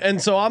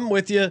 And so I'm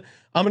with you.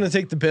 I'm going to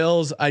take the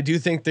Bills. I do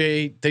think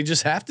they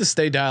just have to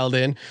stay dialed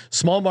in.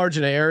 Small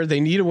margin of error. They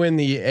need to win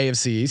the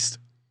AFC East.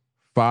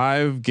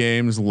 5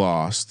 games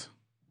lost.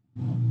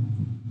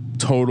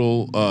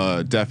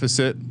 Total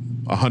deficit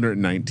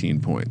 119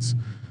 points.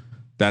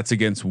 That's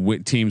against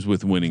teams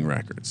with winning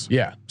records.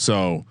 Yeah.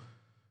 So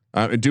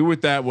do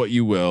with that what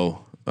you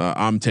will.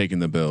 I'm taking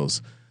the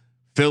Bills.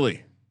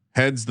 Philly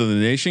heads to the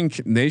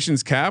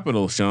nation's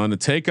capital, Sean, to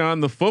take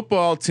on the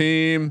football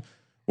team.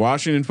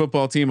 Washington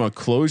football team, a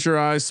close your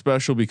eyes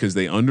special because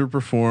they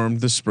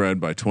underperformed the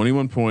spread by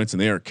 21 points and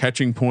they are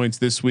catching points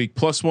this week.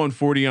 Plus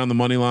 140 on the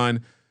money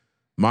line.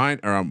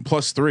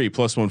 Plus 3,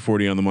 plus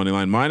 140 on the money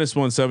line. Minus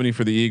 170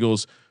 for the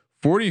Eagles.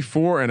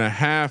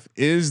 44.5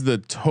 is the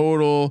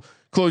total.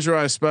 Close your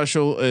eyes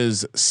special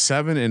is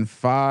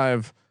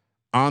 7-5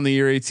 on the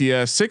year ATS,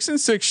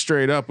 6-6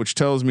 straight up, which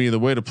tells me the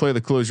way to play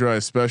the close your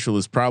eyes special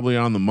is probably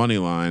on the money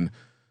line.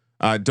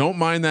 Don't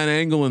mind that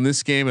angle in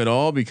this game at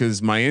all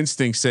because my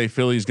instincts say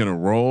Philly's going to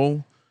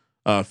roll.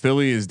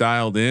 Philly is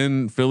dialed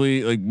in.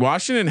 Philly, like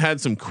Washington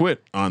had some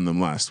quit on them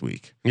last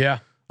week. Yeah.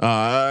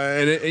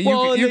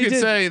 You could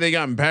say they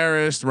got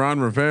embarrassed.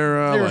 Ron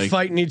Rivera, they were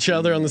fighting each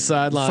other on the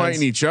sidelines.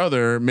 Fighting each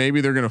other. Maybe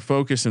they're going to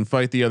focus and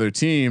fight the other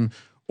team,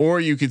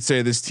 or you could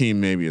say this team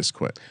maybe has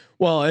quit.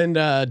 Well, and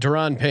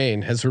Daron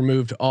Payne has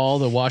removed all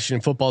the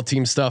Washington football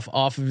team stuff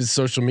off of his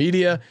social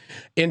media.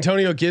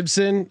 Antonio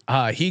Gibson,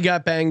 he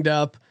got banged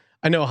up.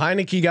 I know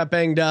Heineke got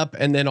banged up,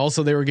 and then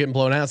also they were getting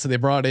blown out, so they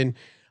brought in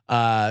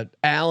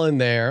Allen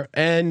there.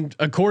 And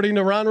according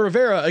to Ron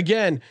Rivera,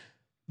 again,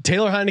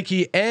 Taylor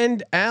Heineke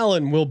and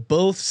Allen will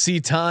both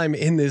see time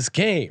in this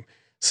game.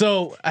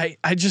 So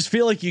I just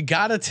feel like you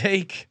got to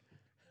take,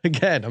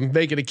 again, I'm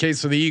making a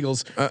case for the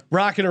Eagles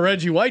rocking a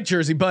Reggie White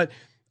jersey, but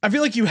I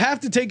feel like you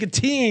have to take a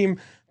team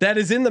that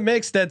is in the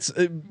mix that's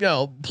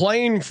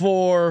playing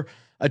for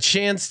a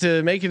chance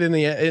to make it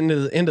into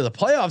the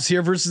playoffs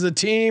here versus a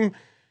team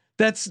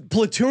that's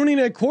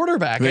platooning at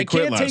quarterback. I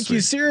can't take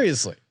you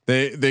seriously.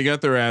 They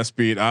got their ass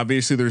beat.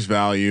 Obviously, there's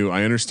value.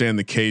 I understand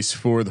the case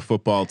for the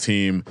football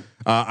team.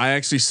 I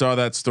actually saw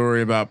that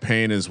story about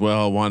Payne as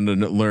well. Wanted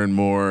to learn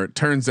more.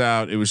 Turns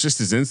out it was just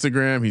his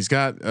Instagram. He's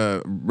got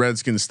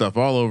Redskins stuff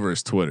all over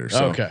his Twitter.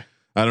 So okay.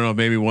 I don't know.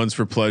 Maybe one's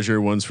for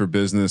pleasure, one's for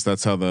business.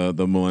 That's how the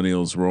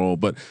millennials roll.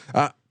 But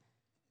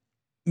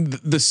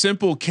the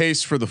simple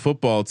case for the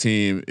football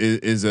team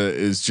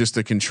is just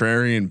a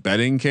contrarian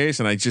betting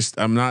case, and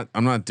I'm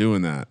not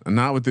doing that. I'm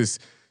not with this.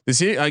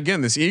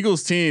 This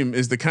Eagles team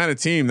is the kind of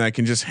team that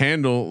can just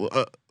handle.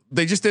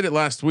 They just did it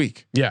last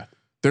week. Yeah,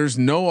 there's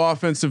no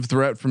offensive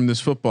threat from this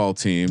football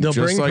team,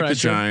 just like the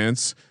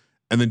Giants,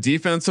 and the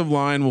defensive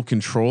line will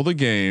control the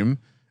game,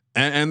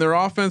 and their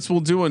offense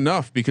will do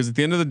enough because at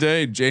the end of the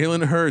day,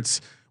 Jalen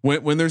Hurts,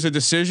 when there's a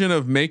decision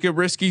of make a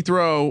risky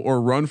throw or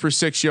run for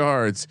 6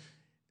 yards.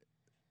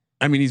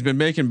 I mean, he's been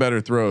making better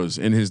throws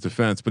in his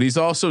defense, but he's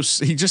also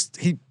just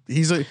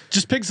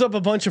picks up a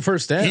bunch of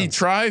first downs. He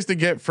tries to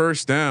get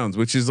first downs,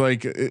 which is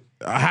like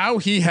how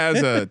he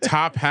has a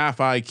top half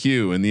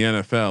IQ in the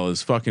NFL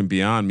is fucking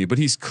beyond me. But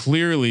he's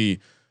clearly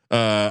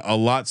a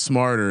lot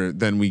smarter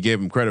than we gave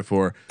him credit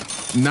for.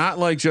 Not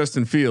like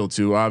Justin Fields,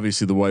 who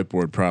obviously the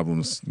whiteboard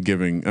problems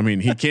giving. I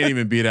mean, he can't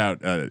even beat out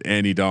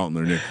Andy Dalton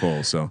or Nick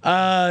Foles. So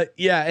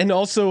yeah, and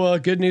also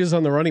good news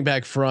on the running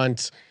back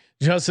front.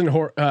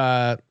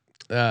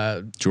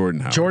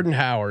 Jordan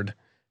Howard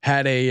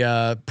had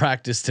a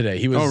practice today.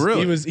 He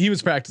was he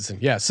was practicing.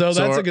 Yeah, so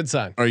that's a good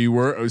sign.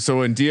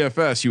 So in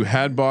DFS you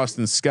had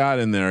Boston Scott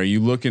in there. Are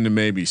you looking to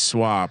maybe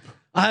swap?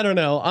 I don't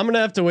know. I'm gonna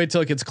have to wait till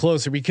it gets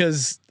closer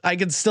because I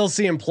could still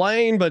see him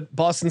playing, but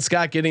Boston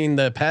Scott getting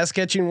the pass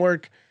catching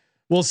work.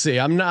 We'll see.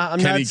 I'm not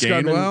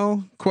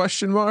Gainwell?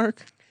 Question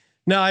mark.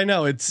 No, I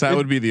know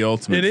would be the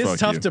ultimate. It is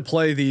tough to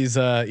play these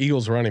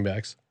Eagles running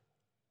backs.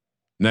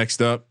 Next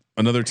up.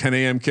 Another 10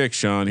 a.m. kick,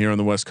 Sean, here on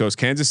the West Coast.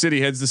 Kansas City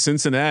heads to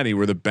Cincinnati,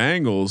 where the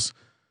Bengals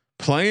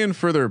playing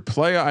for their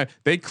play.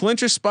 They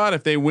clinch a spot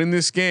if they win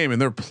this game, and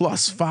they're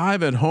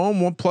 +5 at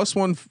home, plus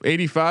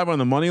 185 on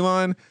the money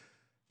line,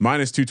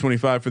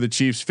 -225 for the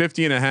Chiefs.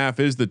 50.5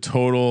 is the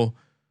total.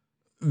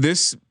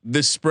 This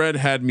spread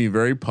had me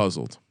very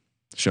puzzled,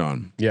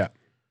 Sean. Yeah,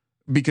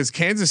 because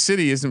Kansas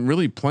City isn't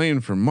really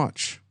playing for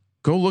much.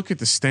 Go look at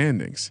the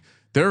standings.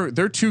 They're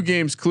 2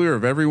 games clear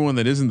of everyone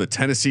that isn't the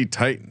Tennessee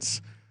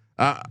Titans.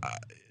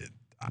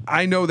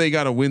 I know they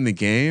got to win the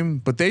game,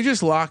 but they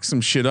just locked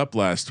some shit up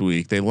last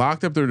week. They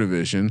locked up their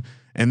division,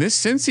 and this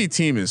Cincy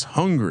team is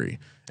hungry.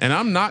 And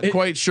I'm not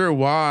quite sure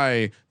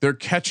why they're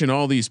catching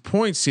all these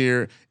points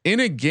here in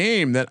a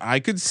game that I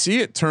could see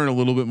it turn a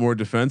little bit more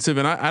defensive.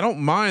 And I don't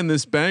mind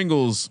this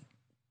Bengals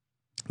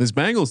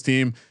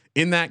team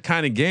in that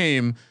kind of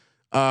game.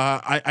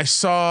 I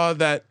saw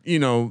that,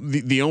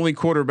 the only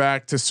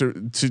quarterback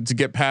to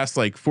get past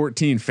like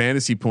 14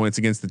 fantasy points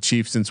against the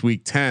Chiefs since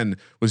week 10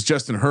 was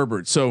Justin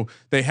Herbert. So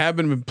they have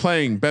been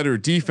playing better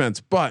defense,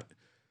 but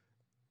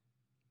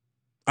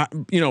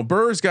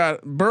Burrow's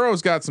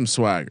got some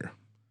swagger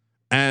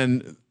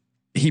and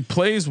he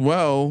plays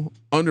well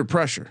under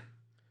pressure.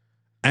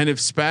 And if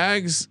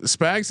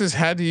Spags has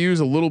had to use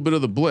a little bit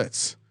of the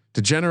blitz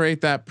to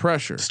generate that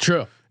pressure, it's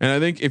true. And I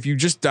think if you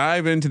just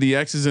dive into the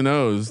X's and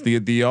O's,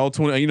 the all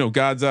 20,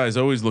 God's eye is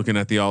always looking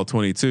at the all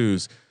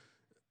 22s.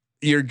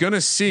 You're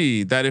gonna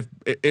see that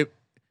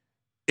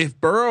if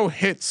Burrow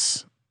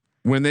hits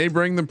when they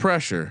bring the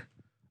pressure,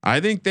 I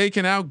think they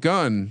can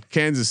outgun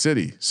Kansas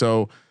City.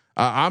 So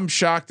I'm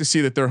shocked to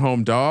see that they're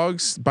home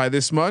dogs by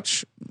this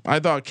much. I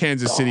thought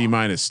Kansas City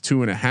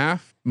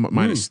 -2.5,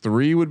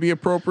 -3 would be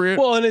appropriate.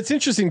 Well, and it's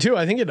interesting too.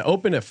 I think it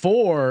opened at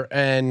 4,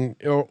 and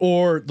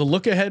or the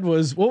look ahead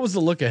was, what was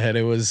the look ahead?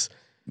 It was.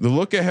 The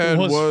look ahead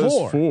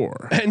was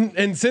 4.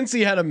 And since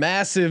he had a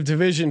massive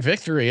division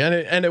victory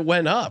and it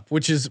went up,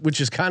 which is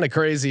kind of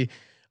crazy.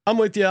 I'm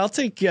with you. I'll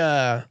take.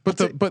 But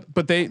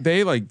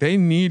they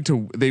need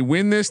to. They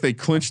win this, they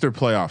clinch their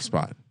playoff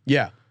spot.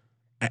 Yeah.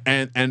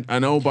 And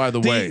oh, by the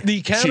way,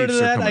 the counter to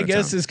that, I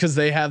guess, is because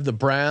they have the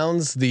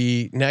Browns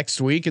the next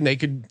week, and they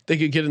could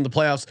get in the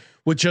playoffs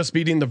with just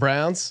beating the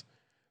Browns.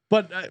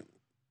 But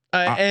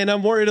and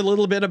I'm worried a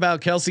little bit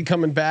about Kelsey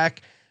coming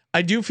back.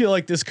 I do feel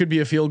like this could be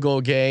a field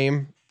goal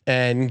game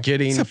and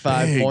getting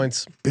 5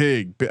 points.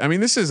 Big. I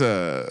mean, this is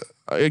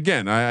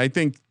again, I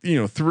think,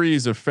 3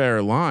 is a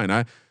fair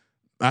line.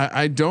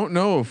 I don't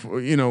know if,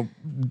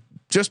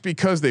 just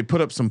because they put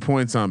up some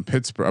points on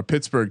a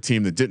Pittsburgh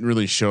team that didn't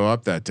really show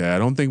up that day, I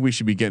don't think we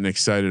should be getting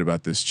excited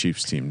about this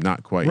Chiefs team.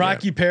 Not quite.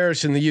 Rocky yet.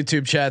 Parrish in the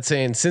YouTube chat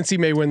saying, since he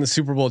may win the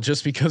Super Bowl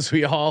just because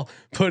we all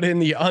put in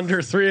the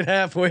under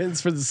 3.5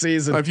 wins for the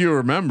season. If you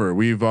remember,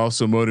 we've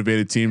also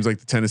motivated teams like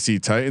the Tennessee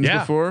Titans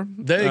before.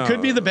 It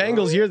could be the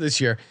Bengals year this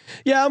year.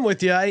 Yeah, I'm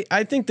with you.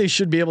 I think they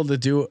should be able to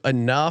do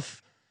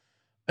enough.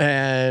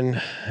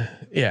 And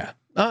yeah.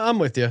 I'm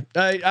with you.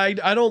 I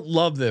don't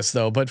love this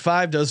though, but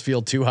 5 does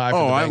feel too high. For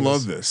the Bengals. I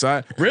love this.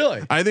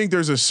 Really? I think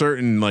there's a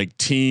certain like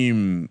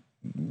team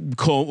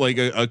like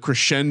a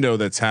crescendo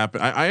that's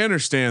happened. I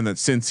understand that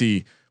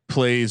Cincy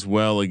plays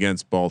well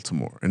against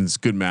Baltimore and it's a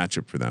good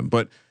matchup for them,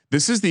 but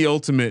this is the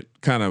ultimate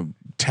kind of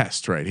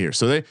test right here.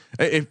 So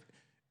if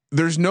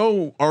there's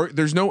no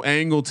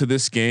angle to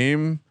this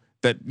game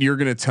that you're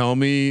going to tell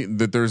me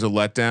that there's a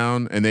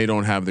letdown and they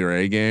don't have their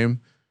A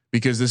game,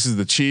 because this is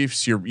the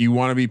Chiefs. You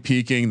want to be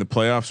peaking. The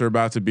playoffs are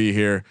about to be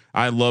here.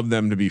 I love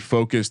them to be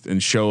focused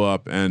and show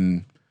up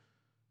and,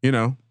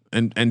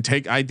 and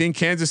take, I think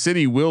Kansas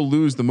City will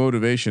lose the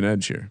motivation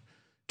edge here.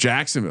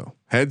 Jacksonville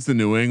heads to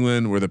New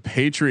England, where the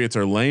Patriots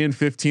are laying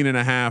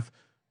 15.5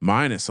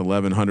 minus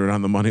 1100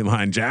 on the money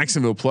line.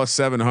 Jacksonville plus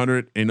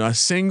 700 in a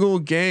single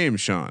game,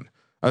 Sean,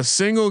 a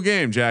single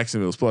game.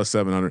 Jacksonville's plus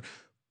 700.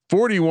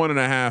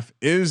 41.5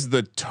 is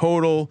the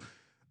total.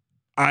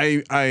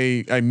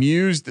 I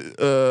mused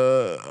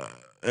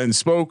and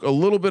spoke a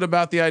little bit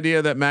about the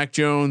idea that Mac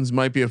Jones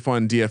might be a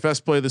fun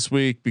DFS play this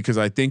week, because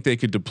I think they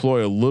could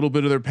deploy a little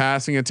bit of their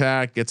passing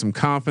attack, get some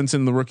confidence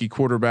in the rookie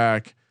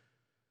quarterback.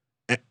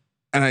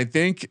 And I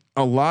think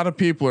a lot of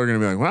people are going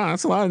to be like, wow,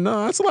 that's a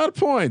lot of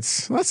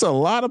points. That's a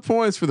lot of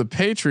points for the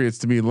Patriots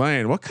to be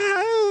laying. What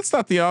kind? That's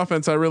not the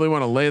offense I really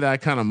want to lay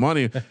that kind of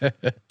money.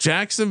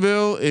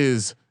 Jacksonville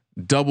is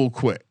double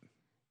quit.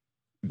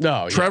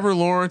 No, Trevor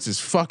Lawrence is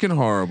fucking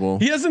horrible.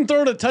 He hasn't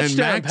thrown a touchdown. And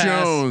Mac pass.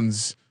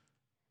 Jones,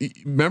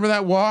 remember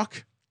that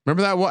walk?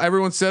 Remember that walk?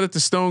 Everyone said it to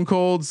Stone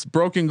Cold's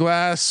broken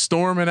glass,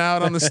 storming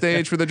out on the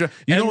stage for the draft.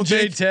 You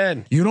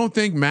don't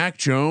think Mac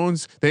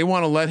Jones? They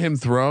want to let him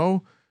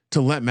throw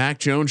to let Mac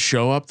Jones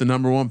show up the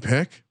number 1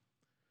 pick.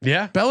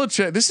 Yeah,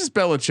 Belichick. This is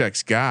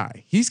Belichick's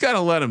guy. He's got to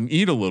let him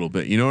eat a little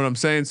bit. You know what I'm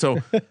saying?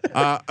 So,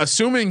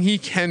 assuming he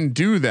can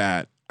do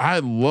that. I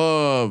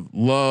love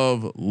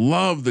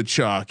the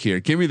chalk here.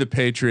 Give me the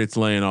Patriots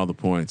laying all the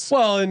points.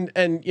 Well, and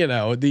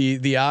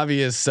the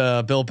obvious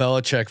Bill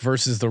Belichick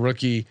versus the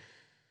rookie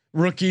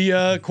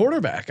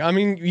quarterback. I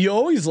mean, you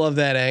always love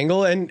that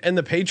angle, and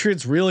the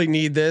Patriots really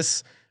need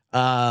this.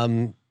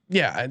 They're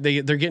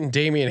getting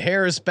Damian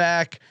Harris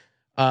back.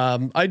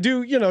 I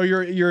do,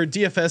 your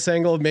DFS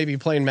angle of maybe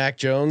playing Mac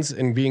Jones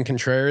and being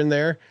contrarian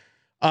there.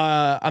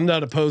 I'm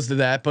not opposed to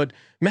that, but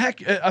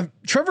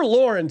Trevor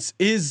Lawrence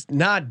is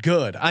not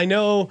good. I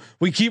know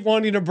we keep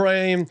wanting to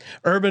blame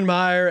Urban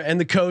Meyer and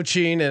the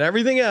coaching and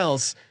everything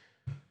else,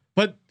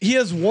 but he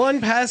has 1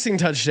 passing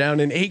touchdown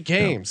in 8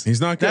 games. No, he's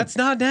not good. That's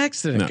not an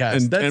accident,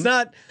 guys.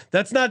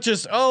 That's not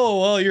just,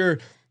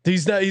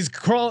 he's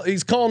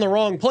calling the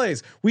wrong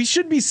plays. We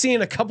should be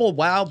seeing a couple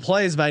wild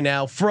plays by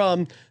now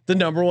from the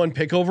number 1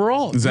 pick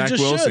overall. Zach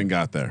Wilson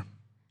got there.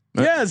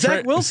 Yeah,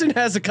 Zach Wilson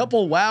has a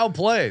couple wild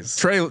plays.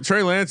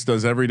 Trey Lance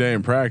does every day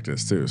in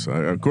practice too. So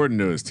according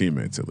to his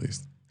teammates, at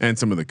least, and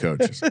some of the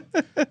coaches.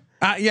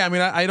 I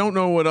mean, I don't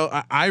know what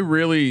else. I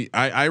really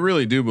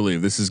do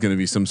believe this is going to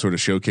be some sort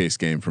of showcase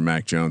game for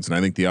Mac Jones, and I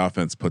think the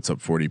offense puts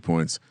up 40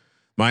 points.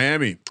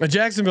 Miami,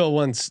 Jacksonville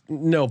wants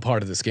no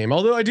part of this game.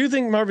 Although I do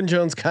think Marvin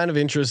Jones kind of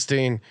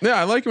interesting. Yeah,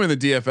 I like him in the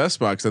DFS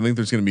box. I think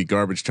there's going to be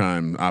garbage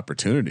time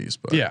opportunities,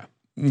 but yeah,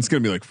 it's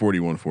going to be like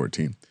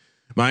 41-14.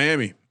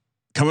 Miami.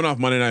 Coming off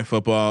Monday Night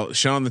Football,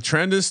 Sean, the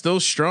trend is still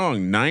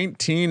strong.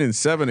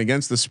 19-7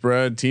 against the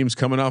spread. Teams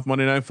coming off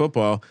Monday Night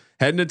Football,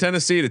 heading to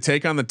Tennessee to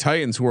take on the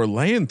Titans, who are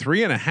laying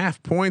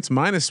 3.5 points,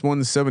 minus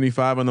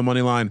 175 on the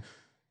money line.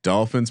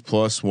 Dolphins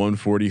plus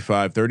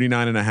 145.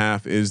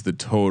 39.5 is the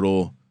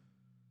total.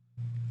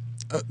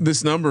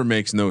 This number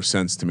makes no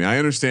sense to me. I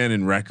understand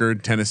in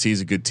record,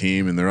 Tennessee's a good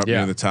team, and they're up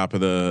near the top of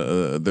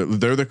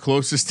they're the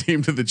closest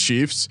team to the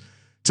Chiefs,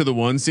 to the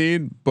 1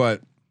 seed,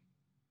 but.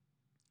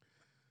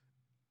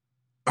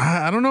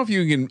 I don't know if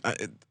you can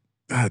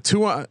it's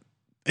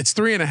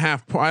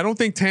 3.5. I don't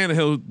think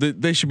Tannehill,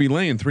 they should be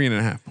laying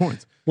 3.5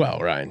 points. Well,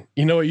 Ryan,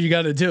 you know what you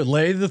got to do?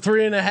 Lay the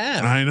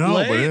 3.5. I know,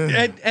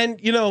 and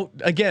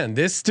again,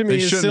 this to me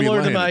is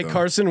similar to my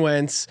Carson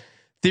Wentz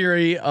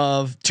theory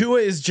of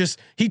Tua is just,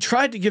 he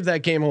tried to give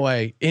that game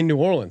away in New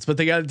Orleans, but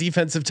they got a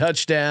defensive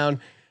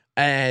touchdown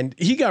and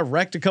he got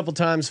wrecked a couple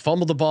times,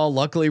 fumbled the ball,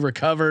 luckily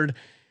recovered.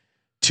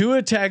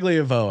 Tua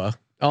Tagliavoa.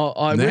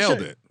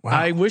 Nailed it. Wow.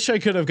 I wish I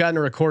could have gotten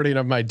a recording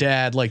of my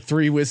dad, like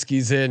 3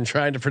 whiskeys in,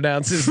 trying to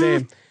pronounce his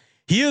name.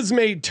 He has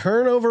made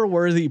turnover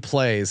worthy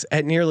plays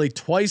at nearly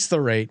twice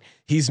the rate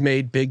he's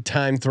made big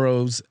time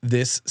throws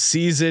this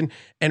season,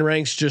 and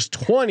ranks just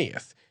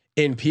 20th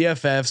in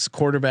PFF's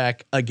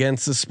quarterback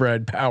against the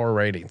spread power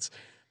ratings.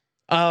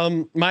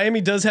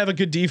 Miami does have a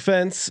good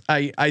defense.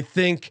 I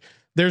think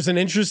there's an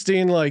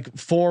interesting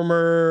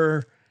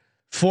former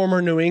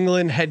New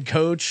England head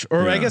coach,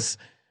 or I guess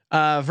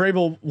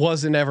Vrabel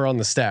wasn't ever on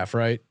the staff,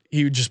 right?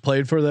 He just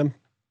played for them.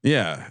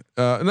 Yeah.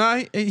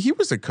 No, he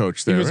was a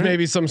coach there. He was right?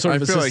 maybe some sort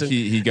of assistant. I feel like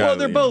he got. Well,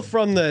 they're both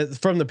from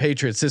the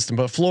Patriot system,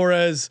 but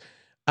Flores,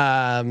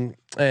 I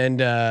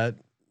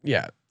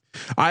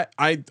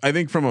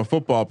think from a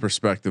football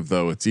perspective,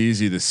 though, it's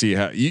easy to see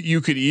how you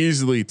could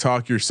easily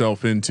talk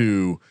yourself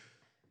into,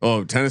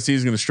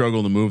 Tennessee's going to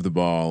struggle to move the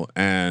ball,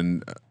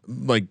 and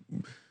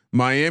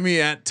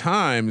Miami at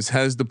times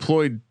has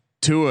deployed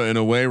Tua in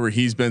a way where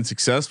he's been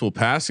successful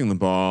passing the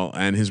ball,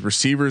 and his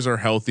receivers are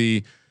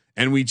healthy.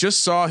 And we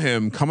just saw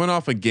him coming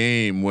off a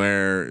game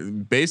where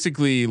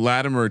basically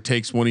Latimer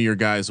takes one of your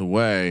guys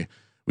away.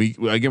 We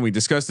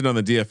discussed it on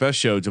the DFS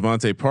show,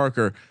 Devontae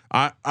Parker.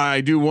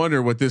 I do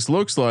wonder what this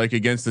looks like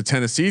against the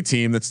Tennessee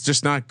team that's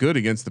just not good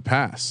against the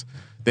pass.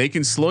 They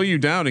can slow you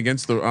down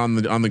against on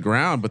the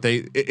ground, but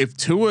if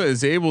Tua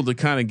is able to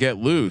kind of get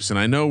loose, and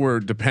I know we're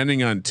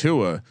depending on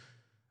Tua,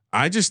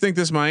 I just think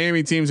this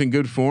Miami team's in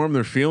good form.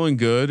 They're feeling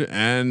good,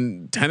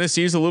 and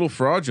Tennessee's a little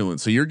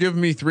fraudulent. So you're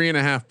giving me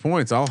 3.5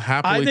 points. I'll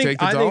happily take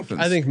the Dolphins.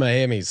 I think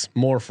Miami's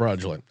more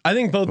fraudulent. I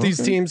think both these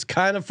teams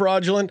kind of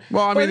fraudulent.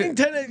 Well, I think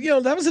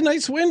that was a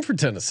nice win for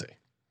Tennessee.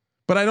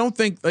 But I don't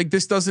think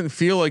this doesn't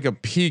feel like a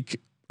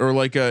peak or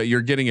like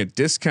you're getting a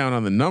discount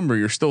on the number.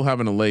 You're still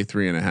having to lay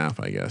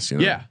 3.5, I guess.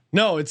 Yeah,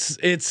 no, it's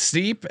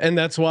steep, and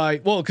that's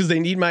why. Well, because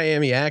they need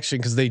Miami action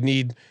because they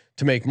need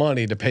to make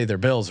money to pay their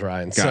bills,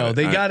 Ryan.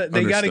 They got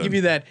to give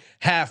you that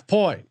half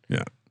point.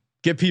 Yeah,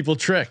 get people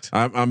tricked.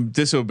 I'm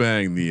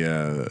disobeying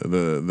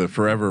the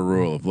forever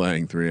rule of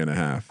laying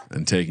 3.5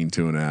 and taking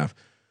 2.5.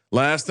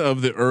 Last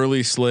of the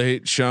early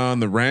slate, Sean,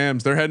 the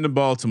Rams, they're heading to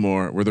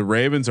Baltimore, where the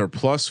Ravens are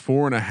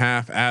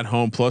 +4.5 at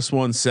home,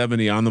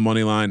 +170 on the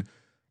money line,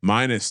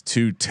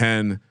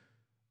 -210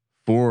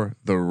 for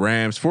the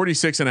Rams.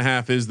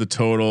 46.5 is the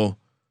total.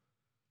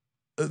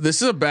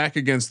 This is a back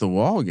against the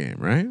wall game,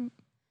 right?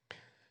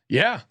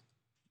 Yeah.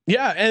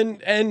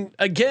 And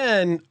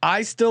again,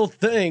 I still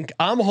think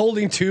I'm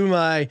holding to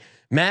my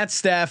Matt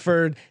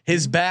Stafford.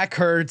 His back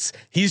hurts.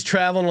 He's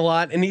traveling a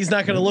lot, and he's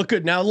not going to look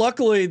good. Now,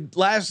 luckily,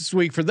 last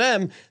week for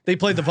them, they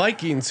played the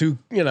Vikings, who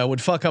would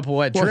fuck up a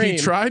wet dream. He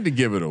tried to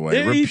give it away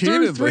repeatedly. He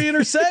threw 3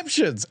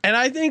 interceptions, and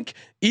I think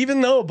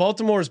even though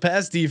Baltimore's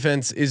pass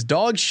defense is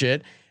dog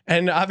shit,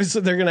 and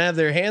obviously they're going to have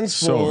their hands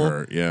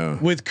full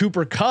with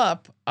Cooper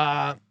Kupp.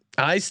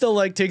 I still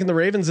like taking the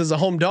Ravens as a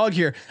home dog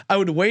here. I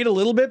would wait a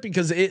little bit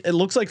because it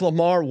looks like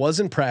Lamar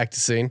wasn't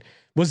practicing.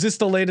 Was this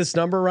the latest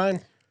number, Ryan?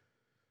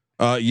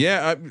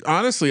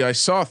 Honestly, I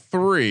saw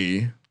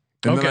 3,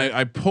 and then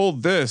I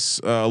pulled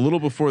this a little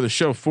before the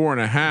show,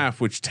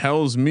 4.5, which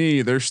tells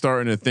me they're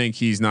starting to think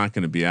he's not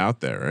going to be out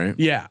there, right?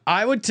 Yeah,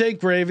 I would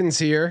take Ravens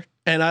here,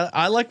 and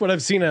I like what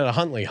I've seen out of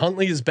Huntley.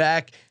 Huntley is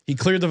back. He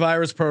cleared the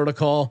virus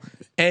protocol,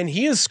 and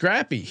he is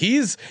scrappy.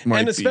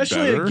 And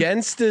especially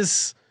against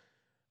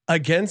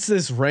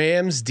this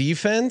Rams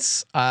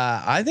defense,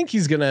 I think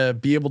he's gonna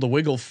be able to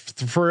wiggle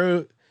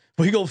free.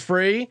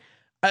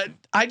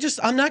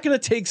 I'm not gonna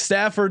take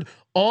Stafford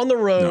on the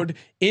road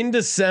in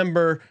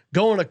December,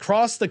 going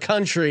across the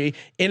country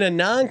in a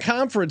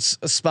non-conference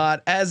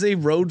spot as a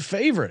road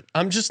favorite.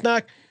 I'm just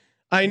not.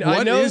 I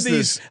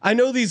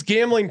know these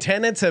gambling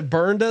tenants have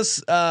burned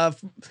us.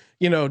 Not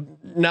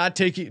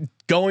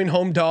going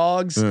home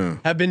dogs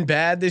have been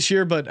bad this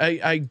year, but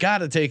I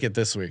gotta take it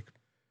this week.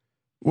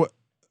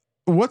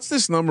 What's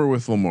this number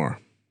with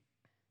Lamar?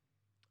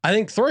 I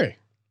think 3,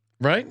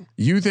 right?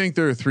 You think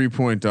they're a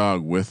 3-point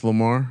dog with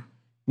Lamar?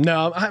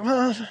 No.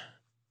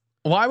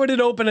 Why would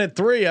it open at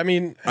 3? I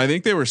mean, I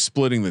think they were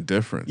splitting the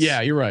difference. Yeah,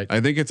 you're right. I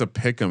think it's a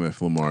pick 'em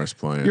if Lamar's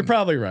playing. You're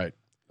probably right.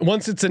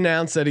 Once it's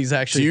announced that he's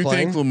actually playing. Do you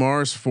think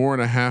Lamar's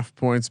 4.5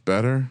 points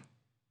better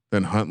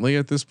than Huntley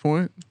at this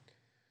point?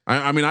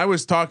 I mean, I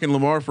was talking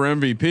Lamar for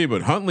MVP,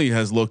 but Huntley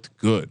has looked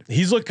good.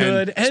 He's looked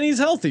good, and he's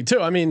healthy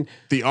too. I mean,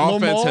 the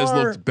offense has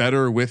looked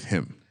better with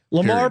him.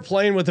 Lamar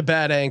playing with a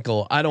bad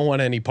ankle, I don't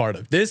want any part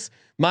of this.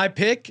 My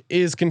pick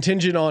is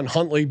contingent on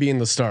Huntley being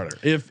the starter.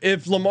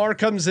 If Lamar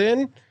comes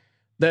in,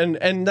 then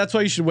and that's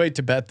why you should wait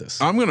to bet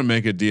this. I'm going to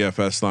make a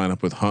DFS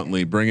lineup with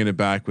Huntley, bringing it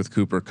back with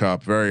Cooper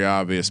Kupp. Very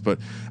obvious, but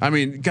I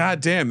mean,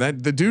 goddamn,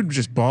 that the dude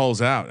just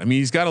balls out. I mean,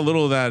 he's got a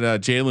little of that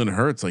Jalen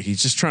Hurts. Like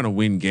he's just trying to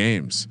win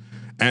games,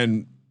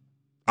 and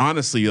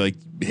honestly, like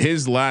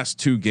his last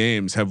 2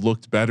 games have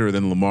looked better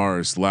than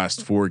Lamar's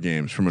last 4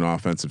 games from an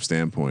offensive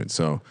standpoint.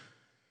 So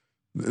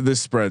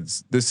this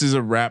is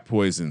a rat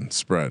poison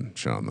spread,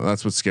 Sean.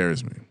 That's what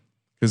scares me.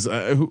 Because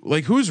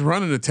who's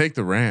running to take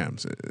the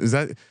Rams? Is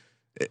that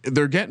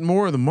they're getting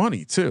more of the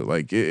money too?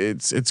 Like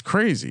it's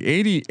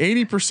crazy.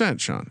 80%,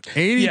 Sean.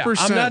 80%. Yeah,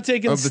 I'm not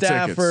taking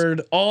Stafford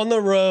tickets on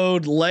the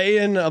road,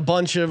 laying a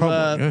bunch of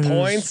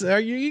points.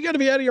 You got to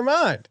be out of your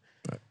mind.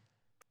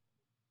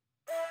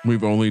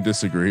 We've only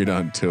disagreed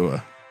on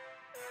Tua.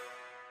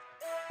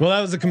 Well, that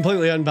was a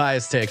completely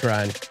unbiased take,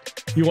 Ryan.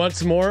 You want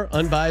some more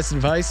unbiased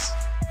advice?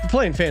 You're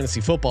playing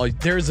fantasy football.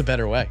 There is a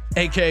better way,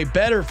 aka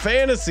Better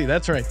Fantasy.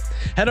 That's right.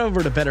 Head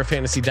over to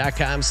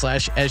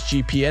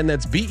betterfantasy.com/SGPN.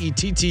 That's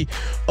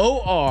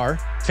BETTOR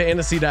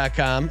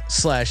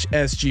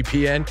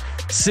fantasy.com/SGPN.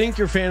 Sync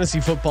your fantasy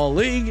football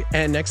league.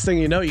 And next thing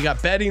you know, you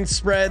got betting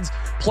spreads,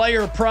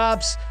 player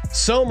props,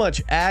 so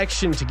much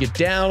action to get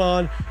down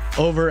on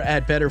over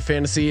at Better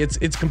Fantasy.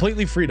 It's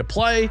completely free to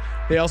play.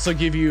 They also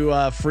give you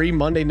free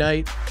Monday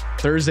night,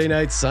 Thursday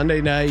night,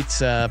 Sunday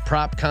night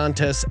prop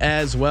contests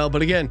as well.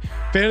 But again,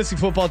 fantasy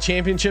football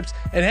championships.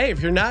 And hey,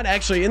 if you're not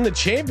actually in the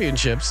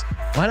championships,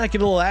 why not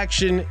get a little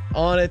action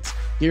on it?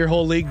 Get your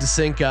whole league to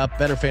sync up.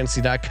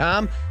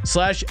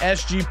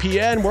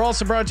 BetterFantasy.com/SGPN. We're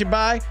also brought to you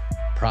by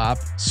Prop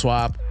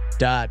Swap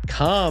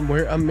PropSwap.com,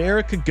 where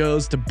America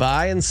goes to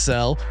buy and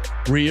sell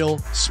real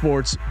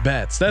sports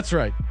bets. That's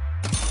right.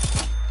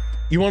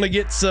 You want to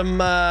get some,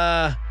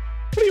 what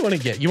do you want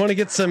to get? You want to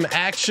get some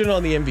action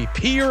on the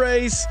MVP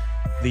race,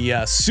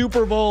 the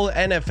Super Bowl,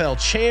 NFL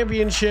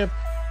championship.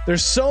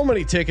 There's so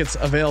many tickets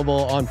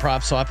available on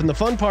PropSwap. And the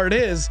fun part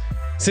is,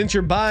 since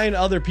you're buying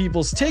other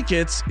people's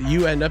tickets,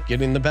 you end up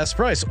getting the best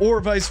price, or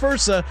vice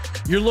versa.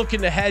 You're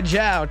looking to hedge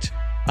out.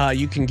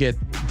 You can get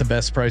the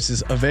best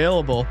prices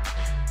available.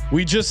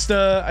 I just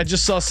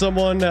saw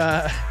someone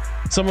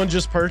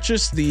just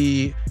purchased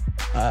the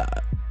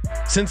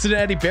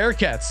Cincinnati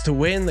Bearcats to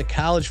win the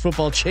college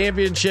football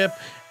championship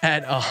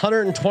at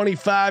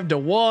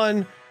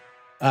 125-1.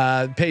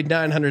 Paid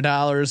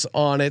 $900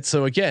 on it.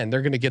 So again,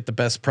 they're going to get the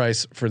best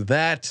price for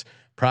that.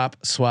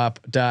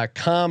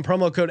 PropSwap.com,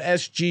 promo code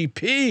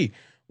SGP,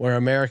 where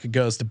America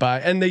goes to buy,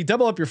 and they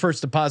double up your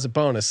first deposit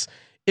bonus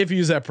if you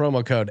use that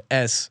promo code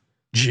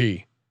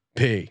SGP.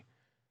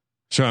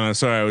 Sean, I'm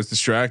sorry, I was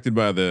distracted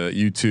by the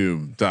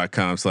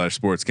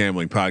youtube.com/sports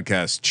gambling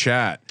podcast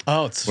chat.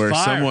 Oh, it's where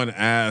fire. Someone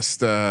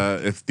asked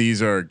if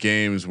these are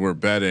games we're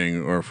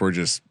betting or if we're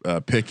just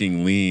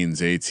picking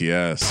leans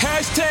ATS.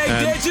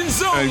 Hashtag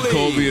Legends Only. And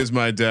Colby is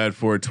my dad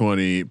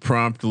 420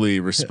 promptly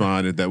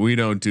responded that we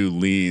don't do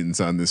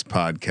leans on this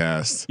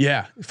podcast.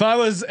 Yeah. If I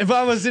was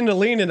into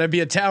leaning, I'd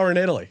be a tower in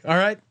Italy. All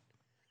right.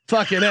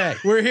 Fucking A.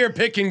 We're here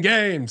picking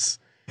games.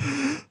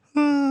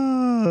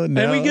 No.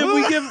 And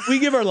we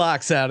give our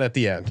locks out at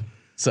the end.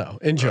 So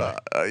enjoy.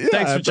 Yeah,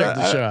 Thanks for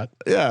checking the shot.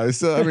 Yeah.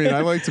 So, I mean,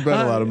 I like to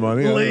bet a lot of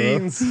money.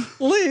 Leans.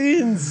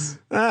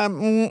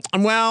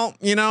 Well,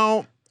 you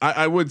know,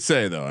 I would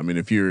say though, I mean,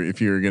 if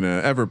you're going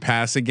to ever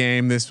pass a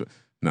game,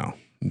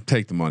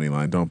 take the money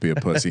line. Don't be a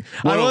pussy.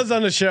 I was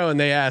on the show and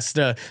they asked,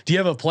 do you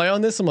have a play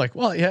on this? I'm like,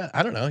 well, yeah,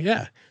 I don't know.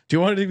 Yeah. Do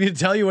you want me to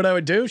tell you what I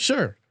would do?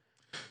 Sure.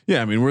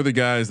 Yeah. I mean, we're the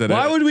guys that.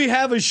 Why would we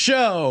have a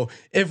show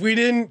if we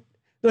didn't?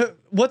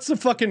 What's the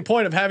fucking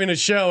point of having a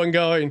show and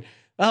going,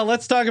 oh,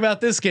 let's talk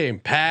about this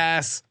game?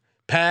 Pass.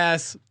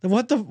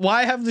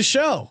 Why have the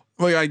show?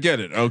 Well, I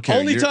get it. Okay.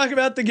 Only talk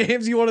about the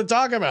games you want to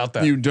talk about.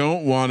 Then you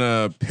don't want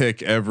to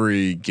pick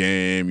every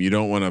game. You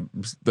don't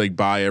want to like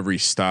buy every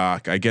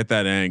stock. I get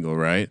that angle,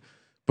 right?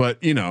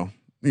 But you know,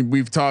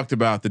 we've talked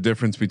about the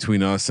difference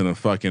between us and a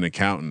fucking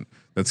accountant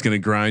that's going to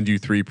grind you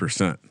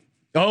 3%.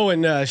 Oh,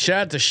 and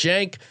shout out to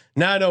Shank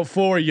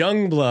 904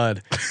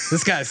 Youngblood.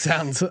 This guy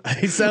sounds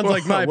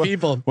like my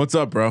people. What's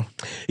up, bro?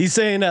 He's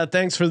saying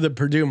thanks for the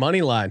Purdue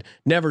money line.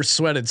 Never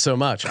sweated so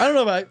much. I don't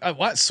know about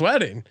what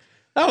sweating.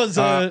 That was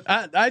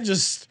I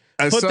just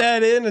put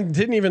that in and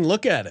didn't even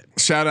look at it.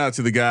 Shout out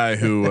to the guy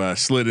who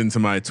slid into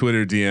my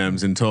Twitter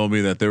DMs and told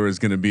me that there was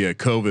going to be a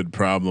COVID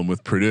problem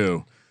with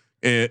Purdue,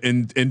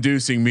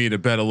 inducing me to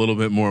bet a little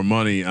bit more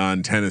money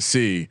on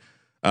Tennessee.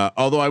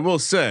 Although I will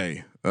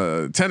say,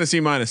 Tennessee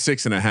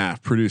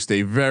 -6.5 produced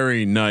a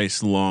very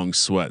nice long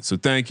sweat. So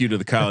thank you to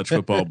the college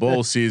football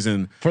bowl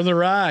season for the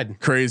ride.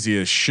 Crazy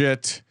as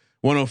shit.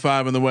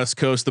 105 on the West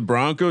Coast. The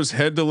Broncos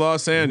head to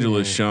Los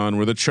Angeles, Sean,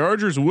 where the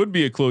Chargers would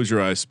be a close your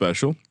eyes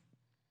special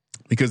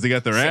because they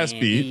got their ass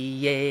beat.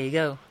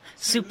 Diego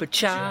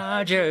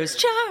Superchargers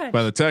charge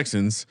by the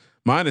Texans.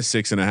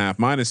 -6.5,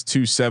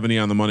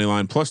 -270 on the money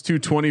line,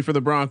 +220 for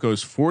the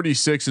Broncos.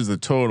 46 is the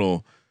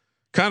total.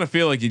 Kind of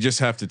feel like you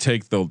just have to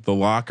take the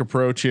lock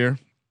approach here.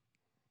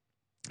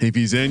 If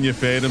he's in, you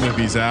fade him. If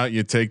he's out,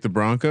 you take the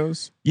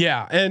Broncos.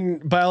 Yeah,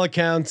 and by all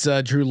accounts,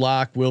 Drew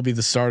Lock will be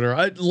the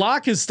starter.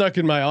 Lock is stuck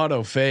in my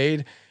auto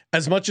fade.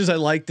 As much as I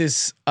like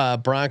this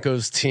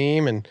Broncos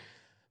team, and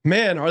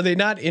man, are they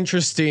not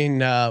interesting?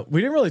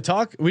 We didn't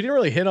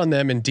really hit on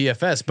them in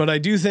DFS, but I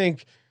do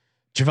think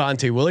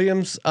Javonte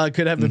Williams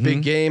could have a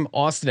big game.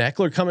 Austin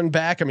Eckler coming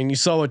back. I mean, you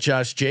saw what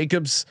Josh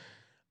Jacobs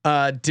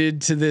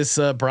did to this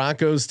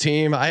Broncos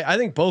team. I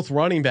think both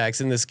running backs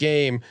in this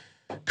game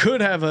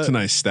could have it's a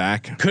nice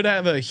stack. Could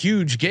have a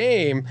huge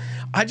game.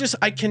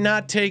 I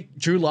cannot take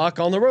Drew Lock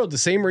on the road. The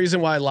same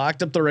reason why I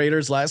locked up the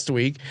Raiders last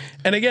week.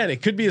 And again,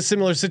 it could be a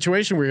similar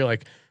situation where you're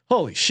like,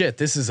 holy shit,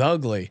 this is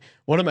ugly.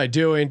 What am I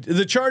doing?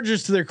 The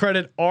Chargers, to their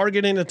credit, are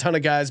getting a ton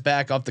of guys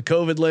back off the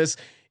COVID list,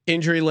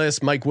 injury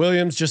list. Mike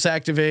Williams just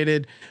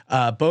activated.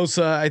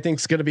 Bosa, I think,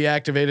 is going to be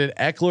activated.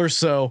 Eckler.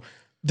 So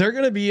they're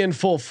going to be in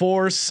full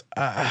force.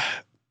 They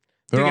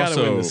got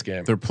to win this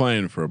game. They're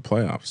playing for a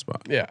playoff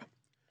spot. Yeah.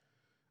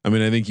 I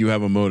mean, I think you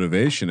have a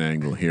motivation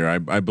angle here.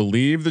 I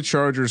believe the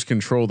Chargers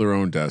control their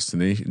own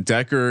destiny.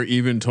 Decker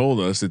even told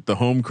us that the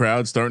home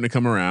crowd's starting to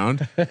come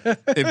around.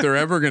 If they're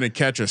ever going to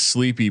catch a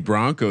sleepy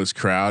Broncos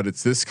crowd,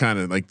 it's this kind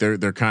of like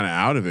they're kind of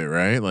out of it,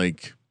 right?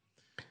 Like,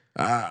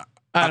 I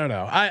don't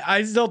know.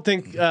 I still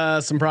think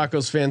some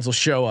Broncos fans will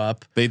show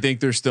up. They think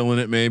they're still in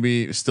it,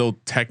 maybe still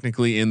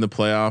technically in the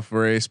playoff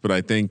race, but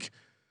I think.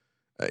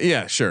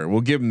 Yeah, sure.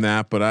 We'll give them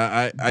that, but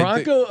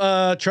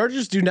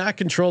Chargers do not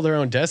control their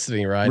own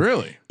destiny, right?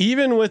 Really?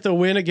 Even with a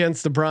win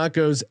against the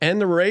Broncos and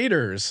the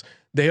Raiders,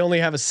 they only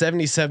have a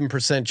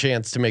 77%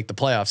 chance to make the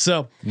playoffs.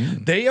 So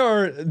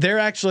they're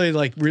actually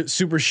like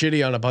super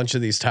shitty on a bunch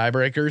of these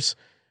tiebreakers.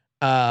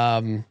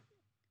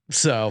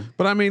 So,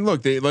 but I mean,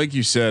 look, they, like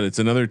you said, it's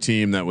another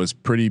team that was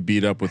pretty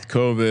beat up with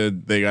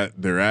COVID. They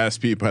got their ass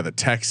beat by the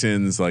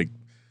Texans. Like,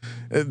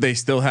 they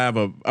still have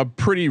a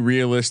pretty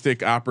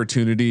realistic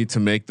opportunity to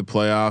make the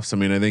playoffs. I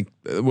mean, I think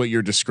what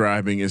you're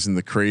describing isn't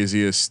the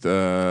craziest.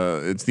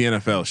 It's the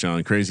NFL,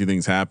 Sean. Crazy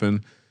things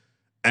happen.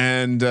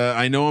 And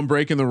I know I'm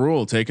breaking the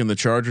rule, taking the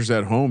Chargers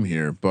at home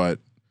here, but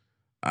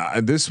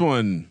this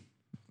one,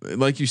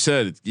 like you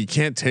said, you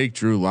can't take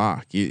Drew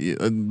Lock.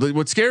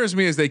 What scares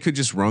me is they could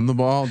just run the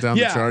ball down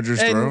the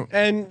Chargers' throat.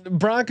 And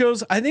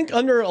Broncos, I think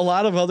under a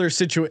lot of other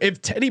situations,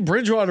 if Teddy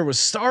Bridgewater was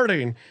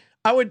starting,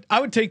 I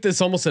would take this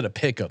almost at a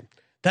pick'em.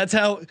 That's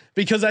how,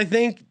 because I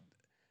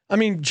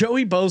mean,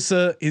 Joey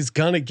Bosa is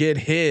gonna get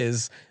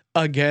his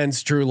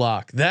against Drew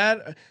Lock.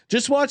 That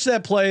just watch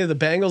that play of the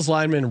Bengals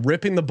lineman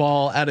ripping the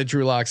ball out of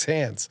Drew Lock's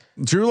hands.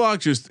 Drew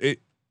Lock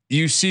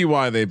you see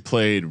why they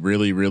played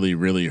really, really,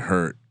 really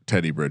hurt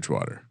Teddy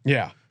Bridgewater.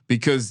 Yeah,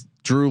 because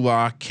Drew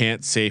Lock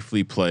can't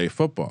safely play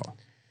football.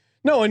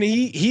 No, and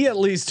he at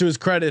least, to his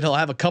credit, he'll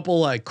have a couple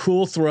like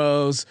cool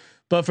throws,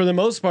 but for the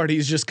most part,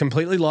 he's just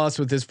completely lost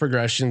with his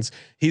progressions.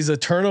 He's a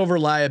turnover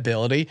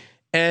liability.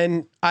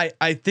 And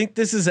I think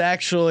this is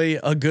actually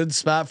a good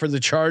spot for the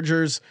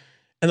Chargers,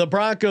 and the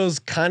Broncos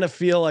kind of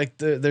feel like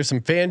there's some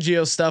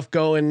Fangio stuff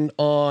going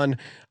on.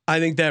 I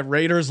think that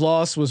Raiders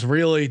loss was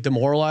really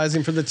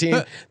demoralizing for the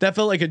team. That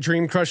felt like a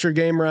dream crusher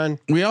game run.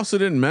 We also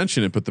didn't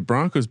mention it, but the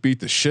Broncos beat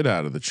the shit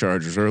out of the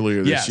Chargers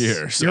earlier this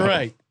year. So. You're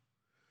right.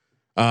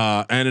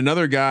 And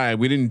another guy,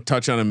 we didn't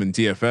touch on him in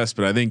DFS,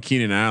 but I think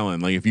Keenan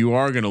Allen, like if you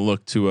are going to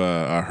look to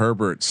a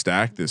Herbert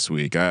stack this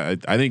week, I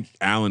think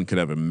Allen could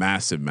have a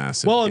massive.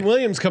 Well, and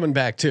Williams coming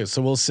back too,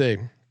 so we'll see.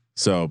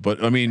 So,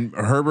 but I mean,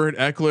 Herbert,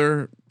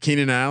 Eckler,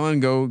 Keenan Allen,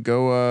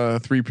 go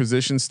 3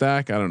 position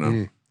stack. I don't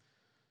know.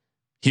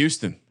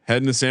 Houston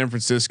heading to San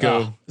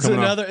Francisco.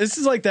 This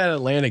is like that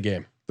Atlanta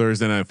game.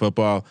 Thursday Night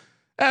Football.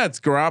 It's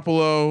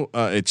Garoppolo.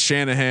 It's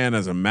Shanahan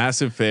as a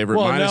massive favorite.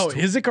 Well,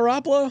 is it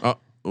Garoppolo?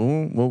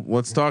 Well,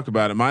 let's talk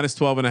about it.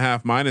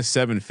 -12.5,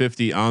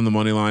 -750 on the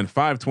money line,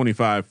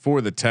 525 for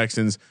the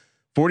Texans,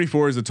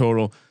 44 is the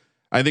total.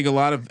 I think a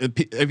lot of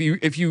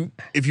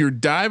if you're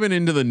diving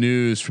into the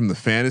news from the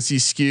fantasy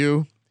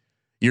skew,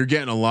 you're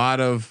getting a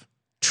lot of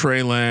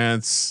Trey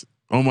Lance.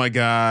 Oh my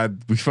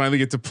God, we finally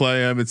get to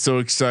play him. It's so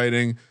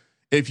exciting.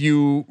 If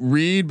you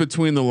read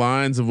between the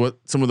lines of what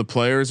some of the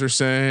players are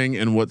saying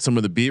and what some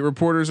of the beat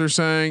reporters are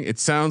saying, it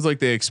sounds like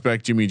they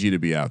expect Jimmy G to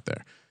be out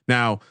there.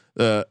 Now,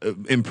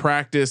 in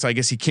practice, I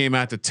guess he came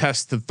out to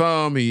test the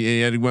thumb.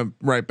 He went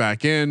right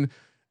back in.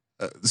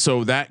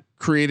 So that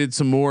created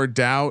some more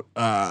doubt.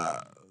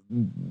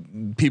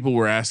 People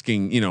were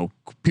asking,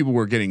 people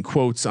were getting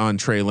quotes on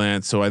Trey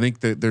Lance. So I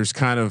think that there's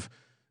kind of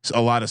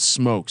a lot of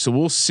smoke. So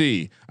we'll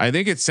see. I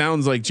think it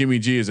sounds like Jimmy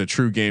G is a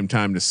true game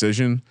time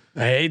decision.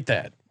 I hate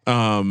that.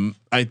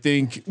 I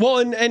think. Well,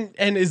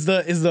 and is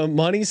the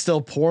money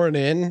still pouring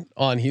in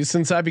on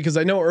Houston's side? Because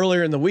I know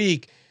earlier in the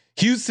week,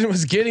 Houston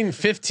was getting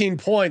 15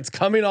 points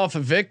coming off a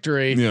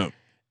victory,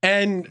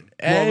 and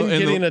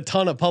getting a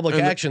ton of public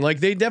action. Like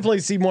they definitely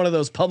seem one of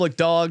those public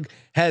dog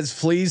has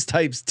fleas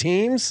types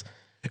teams.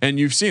 And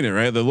you've seen it,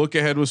 right? The look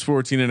ahead was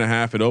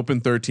 14.5. It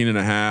opened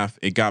 13.5.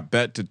 It got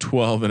bet to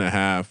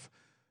 12.5.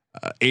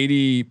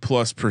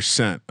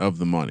 80+% of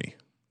the money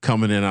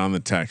coming in on the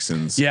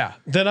Texans. Yeah.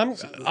 Then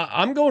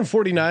I'm going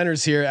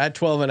 49ers here at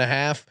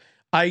 12.5.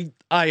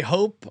 I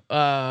hope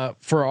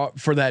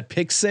for that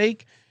pick's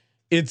sake,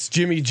 it's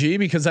Jimmy G,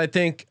 because I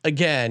think,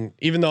 again,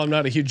 even though I'm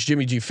not a huge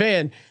Jimmy G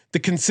fan, the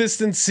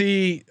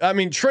consistency, I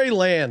mean, Trey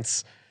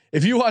Lance,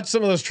 if you watch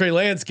some of those Trey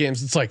Lance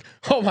games, it's like,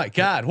 oh my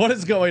God, what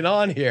is going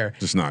on here?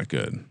 Just not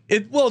good.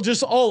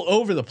 Just all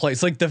over the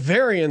place. Like the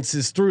variance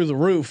is through the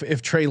roof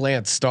if Trey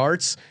Lance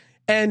starts.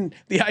 And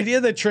the idea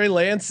that Trey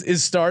Lance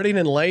is starting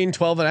and laying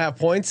 12.5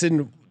 points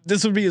and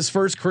this would be his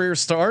first career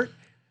start,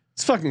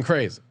 it's fucking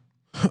crazy.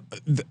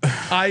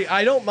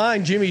 I don't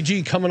mind Jimmy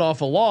G coming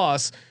off a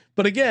loss.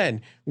 But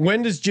again,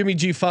 when does Jimmy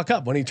G fuck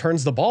up? When he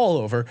turns the ball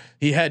over.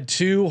 He had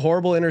 2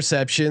 horrible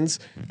interceptions.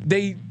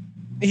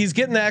 He's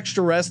getting the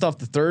extra rest off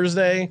the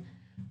Thursday.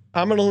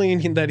 I'm going to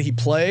lean that he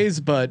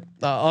plays, but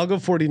I'll go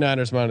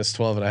 49ers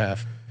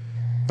 -12.5.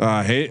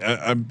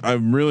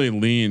 I'm really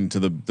lean to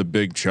the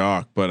big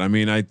chalk, but I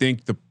mean, I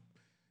think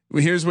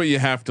here's what you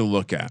have to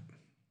look at.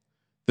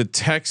 The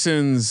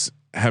Texans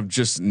have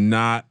just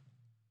not,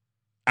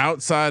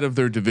 outside of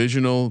their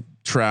divisional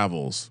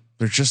travels,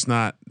 they're just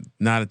not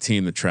a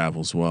team that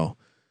travels well.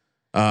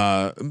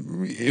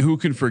 Who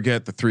can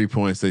forget the 3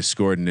 points they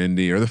scored in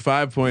Indy or the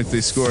 5 points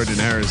they scored in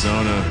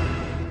Arizona?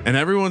 And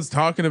everyone's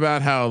talking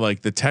about how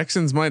like the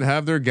Texans might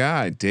have their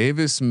guy,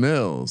 Davis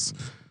Mills.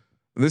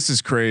 This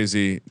is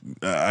crazy.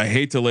 I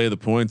hate to lay the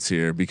points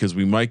here because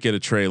we might get a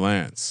Trey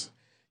Lance.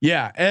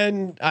 Yeah.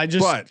 And I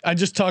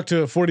just talked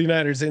to a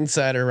 49ers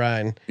insider,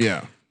 Ryan.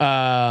 Yeah.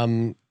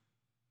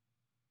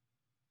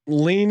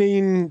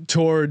 Leaning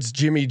towards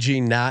Jimmy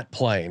G not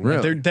playing.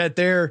 Really?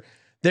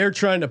 They're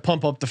trying to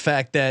pump up the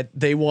fact that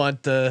they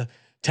want the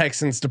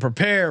Texans to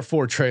prepare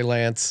for Trey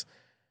Lance.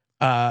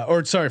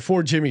 or sorry,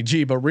 for Jimmy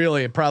G, but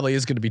really it probably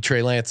is going to be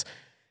Trey Lance.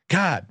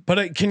 God,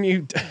 but can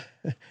you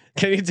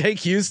take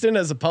Houston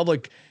as a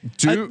public?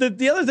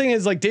 The other thing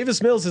is like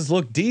Davis Mills has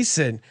looked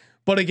decent,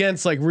 but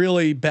against like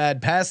really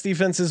bad pass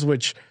defenses,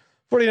 which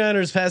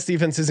 49ers pass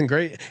defense isn't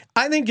great.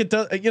 I think it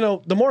does.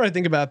 The more I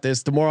think about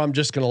this, the more I'm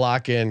just going to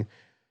lock in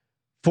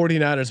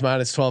 49ers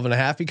minus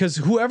 12.5 because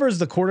whoever's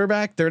the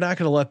quarterback, they're not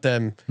going to let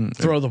them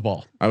throw the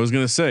ball. I was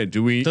going to say,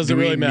 do we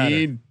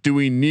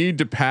need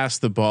to pass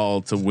the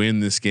ball to win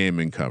this game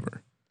and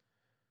cover?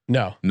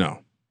 No.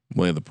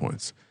 Lay the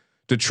points.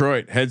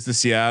 Detroit heads to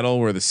Seattle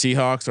where the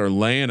Seahawks are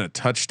laying a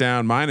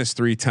touchdown minus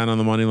 310 on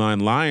the money line.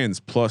 Lions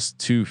plus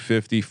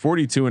 250,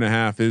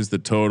 42.5 is the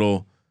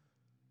total.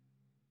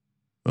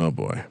 Oh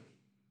boy.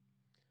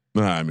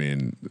 I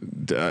mean,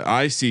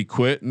 I see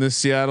quit in this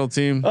Seattle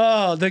team.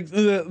 Oh,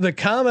 the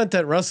comment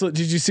that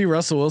did you see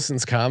Russell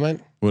Wilson's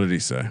comment? What did he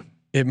say?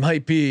 It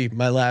might be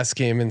my last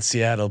game in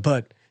Seattle,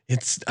 but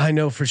I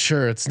know for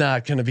sure it's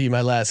not going to be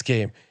my last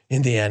game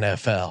in the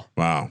NFL.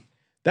 Wow.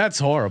 That's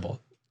horrible.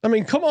 I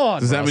mean, come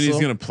on. Does that mean he's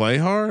going to play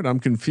hard? I'm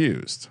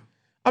confused.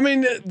 I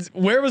mean,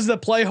 where was the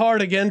play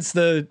hard against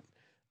the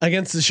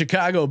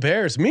Chicago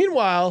Bears?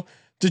 Meanwhile,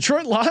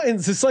 Detroit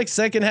Lions, this like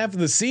second half of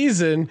the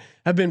season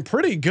have been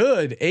pretty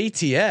good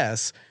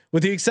ATS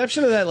with the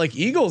exception of that like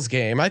Eagles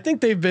game. I think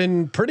they've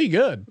been pretty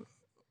good.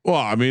 Well,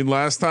 I mean,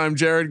 last time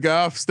Jared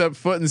Goff stepped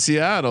foot in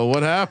Seattle,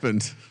 what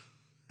happened?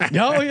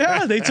 Oh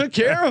yeah, they took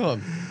care of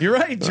him. You're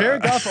right.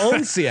 Jared Goff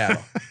owns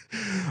Seattle.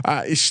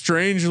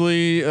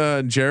 Strangely,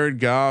 Jared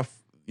Goff,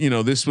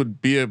 this would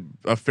be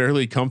a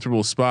fairly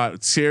comfortable spot.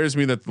 It scares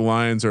me that the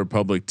Lions are a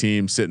public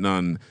team sitting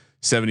on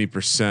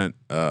 70%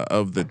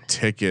 of the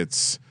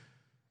tickets,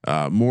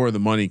 more of the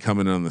money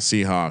coming in on the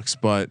Seahawks.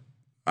 But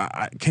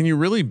can you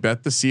really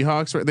bet the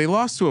Seahawks? Right? They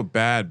lost to a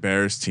bad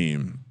Bears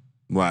team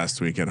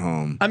last week at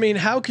home. I mean,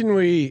 how can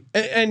we?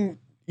 And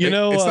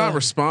it's not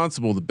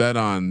responsible to bet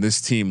on this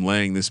team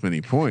laying this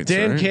many points.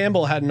 Dan right?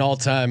 Campbell had an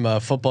all-time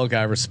football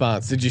guy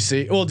response. Did you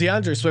see? Well,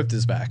 DeAndre Swift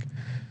is back,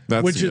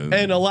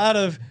 and a lot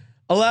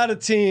of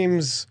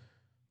teams.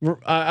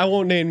 I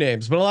won't name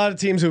names, but a lot of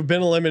teams who've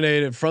been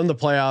eliminated from the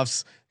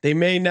playoffs, they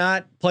may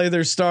not play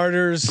their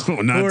starters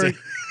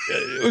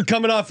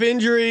coming off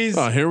injuries.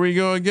 Oh, here we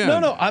go again.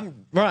 No,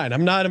 I'm right.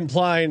 I'm not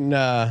implying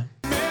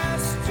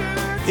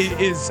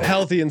is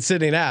healthy and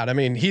sitting out. I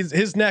mean,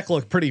 his neck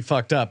looked pretty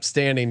fucked up,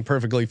 standing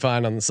perfectly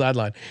fine on the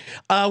sideline.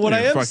 What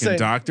I am fucking saying,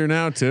 doctor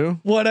now too.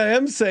 What I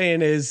am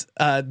saying is,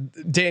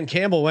 Dan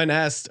Campbell, when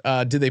asked,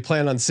 "Do they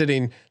plan on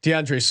sitting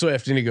DeAndre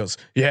Swift?" and he goes,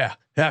 "Yeah,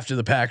 after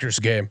the Packers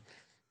game,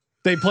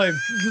 they play.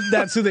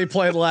 That's who they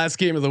play the last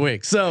game of the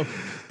week." So,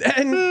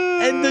 and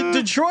the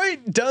Detroit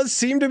does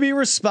seem to be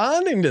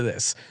responding to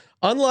this.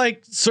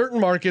 Unlike certain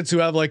markets who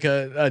have like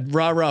a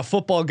rah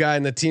football guy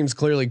and the team's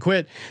clearly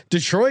quit,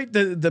 Detroit,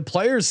 the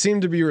players seem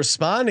to be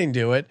responding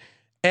to it.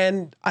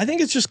 And I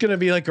think it's just going to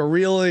be like a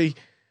really,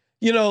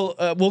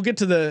 we'll get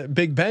to the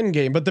Big Ben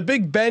game, but the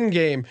Big Ben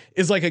game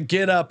is like a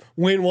get up,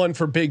 win one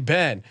for Big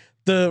Ben.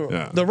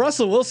 The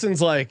Russell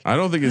Wilson's like, I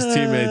don't think his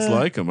teammates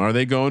like him. Are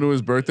they going to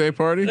his birthday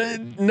party?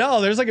 No,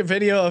 there's like a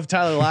video of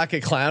Tyler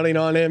Lockett clowning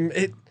on him.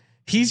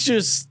 He's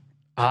just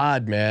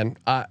odd, man.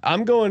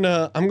 I'm going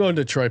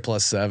Detroit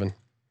plus 7.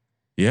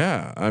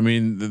 Yeah, I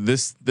mean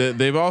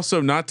they've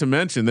also, not to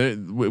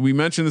mention, we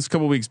mentioned this a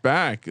couple weeks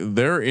back.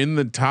 They're in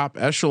the top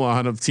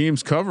echelon of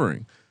teams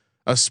covering,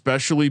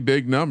 especially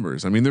big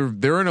numbers. I mean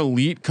they're an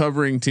elite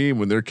covering team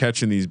when they're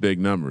catching these big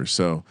numbers.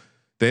 So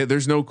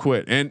there's no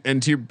quit. And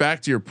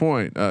back to your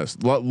point,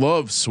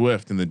 love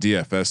Swift in the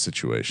DFS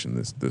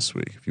situation this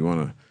week. If you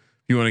want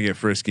to get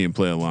frisky and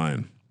play a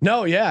line.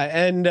 No, yeah,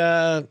 and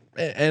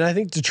I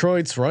think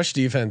Detroit's rush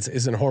defense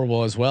isn't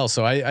horrible as well.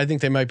 So I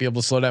think they might be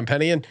able to slow down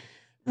Penny and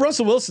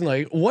Russell Wilson.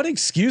 Like, what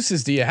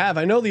excuses do you have?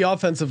 I know the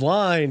offensive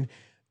line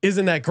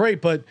isn't that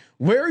great, but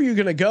where are you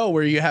going to go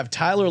where you have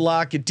Tyler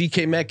Lockett,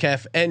 DK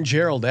Metcalf, and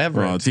Gerald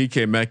Everett? Well,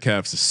 DK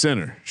Metcalf's a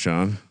sinner,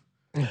 Sean.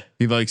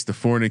 He likes to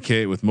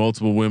fornicate with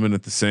multiple women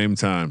at the same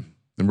time.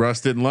 And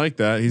Russ didn't like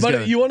that.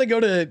 You want to go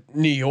to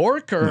New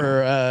York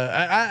or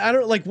I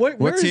don't like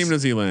what team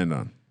does he land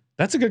on?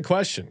 That's a good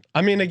question.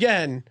 I mean,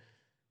 again,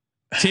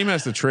 team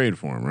has to trade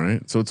for him,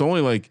 right? So it's only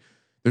like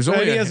he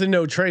has a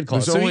no trade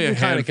clause. There's so only a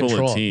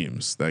handful of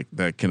teams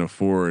that can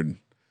afford.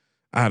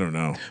 I don't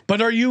know.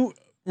 But are you,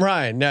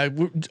 Ryan? Now,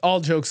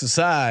 all jokes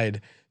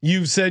aside,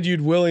 you said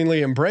you'd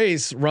willingly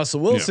embrace Russell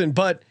Wilson,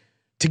 but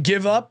to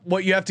give up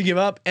what you have to give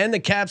up and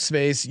the cap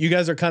space, you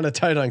guys are kind of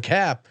tight on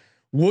cap.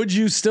 Would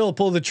you still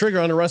pull the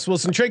trigger on a Russell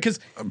Wilson trade? Because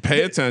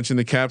pay attention,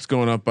 the cap's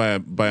going up by a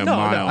mile. No,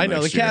 I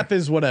know the cap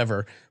is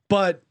whatever,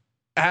 but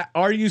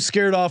are you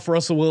scared off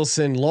Russell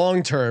Wilson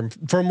long term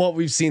from what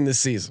we've seen this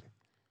season?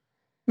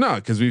 No,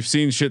 because we've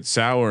seen shit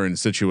sour in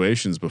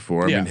situations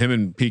before. I mean, him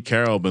and Pete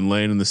Carroll have been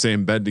laying in the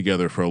same bed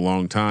together for a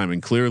long time,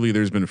 and clearly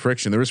there's been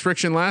friction. There was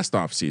friction last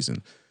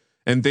offseason,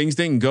 and things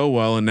didn't go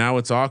well, and now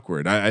it's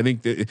awkward. I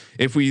think that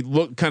if we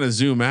look kind of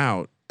zoom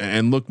out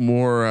and look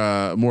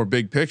more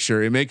big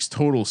picture, it makes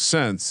total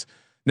sense.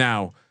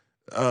 Now,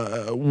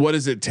 what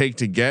does it take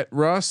to get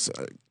Russ?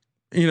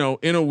 you know,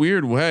 in a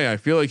weird way, I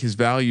feel like his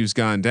value's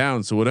gone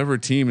down. So whatever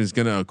team is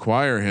going to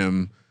acquire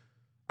him,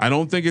 I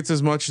don't think it's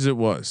as much as it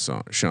was,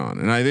 Sean.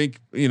 And I think,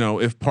 you know,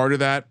 if part of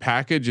that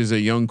package is a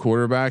young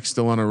quarterback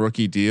still on a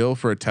rookie deal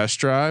for a test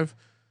drive,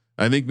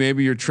 I think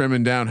maybe you're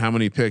trimming down how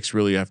many picks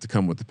really have to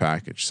come with the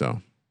package.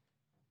 So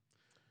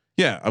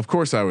yeah, of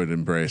course I would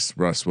embrace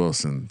Russ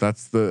Wilson.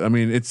 I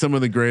mean, it's some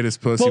of the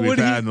greatest pussy we've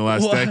had in the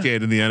last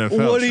decade in the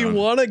NFL. What do you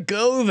want to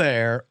go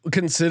there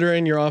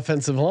considering your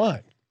offensive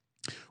line?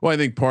 Well, I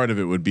think part of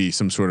it would be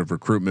some sort of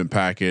recruitment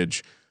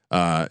package.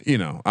 You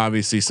know,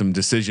 obviously some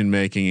decision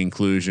making,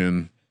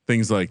 inclusion,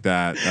 things like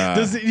that.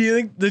 Do you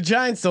think the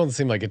Giants don't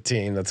seem like a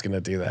team that's going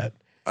to do that?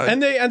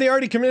 And they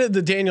already committed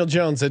to Daniel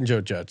Jones and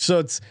Joe Judge, so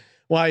it's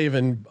why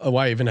even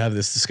have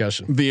this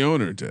discussion? The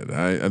owner did.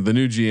 The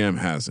new GM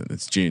hasn't.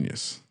 It's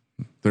genius.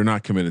 They're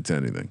not committed to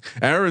anything.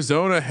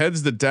 Arizona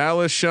heads to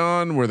Dallas,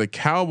 Sean, where the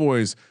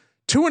Cowboys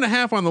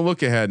 2.5 on the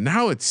look ahead.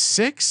 Now it's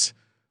 6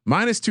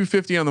 minus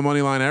 250 on the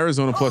money line.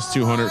 Arizona plus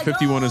 200.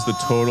 51 is the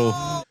total.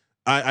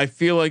 I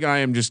feel like I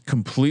am just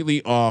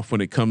completely off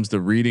when it comes to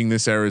reading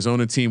this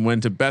Arizona team,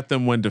 when to bet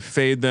them, when to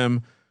fade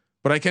them.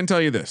 But I can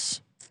tell you this: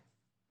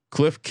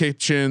 Cliff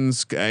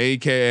Kitchens,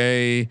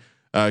 AKA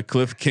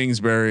Cliff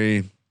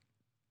Kingsbury,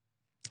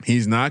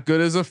 he's not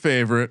good as a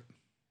favorite.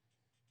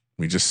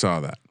 We just saw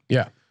that.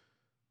 Yeah.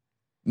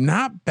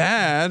 Not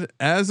bad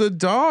as a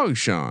dog,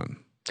 Sean.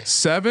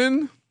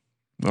 7.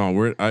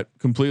 Oh, I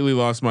completely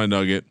lost my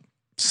nugget.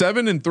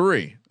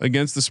 7-3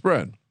 against the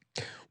spread.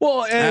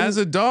 Well, as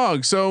a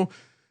dog. So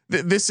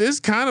this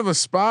is kind of a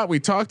spot we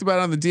talked about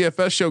on the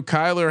DFS show.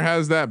 Kyler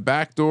has that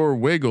backdoor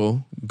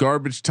wiggle,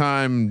 garbage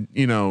time,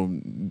 you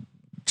know,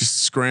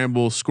 just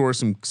scramble, score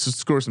some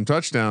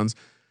touchdowns.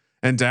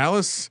 And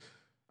Dallas,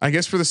 I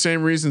guess for the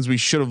same reasons we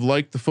should have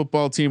liked the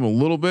football team a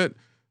little bit.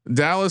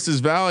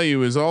 Dallas's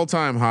value is all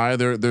time high.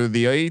 They're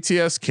the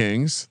ATS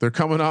Kings. They're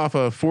coming off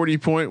a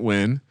 40-point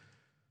win.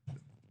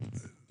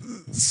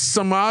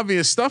 Some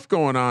obvious stuff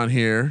going on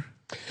here.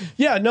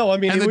 Yeah, no, I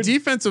mean, and the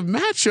defensive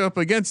matchup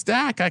against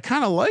Dak, I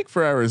kind of like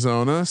for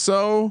Arizona.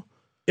 So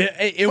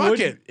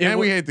and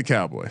we hate the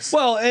Cowboys.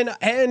 Well,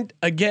 and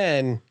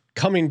again,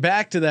 coming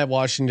back to that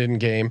Washington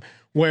game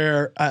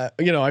where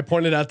you know, I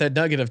pointed out that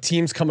nugget of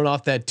teams coming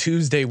off that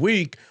Tuesday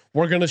week,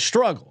 we're going to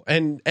struggle.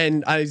 And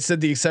I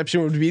said the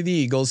exception would be the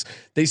Eagles.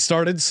 They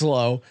started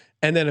slow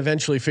and then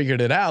eventually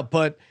figured it out.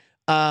 But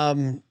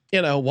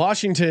you know,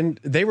 Washington,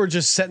 they were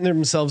just setting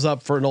themselves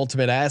up for an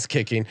ultimate ass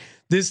kicking.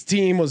 This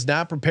team was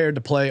not prepared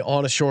to play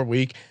on a short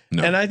week.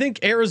 No. And I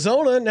think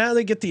Arizona, now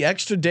they get the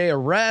extra day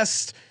of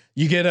rest.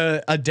 You get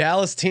a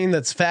Dallas team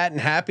that's fat and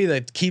happy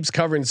that keeps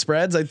covering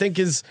spreads. I think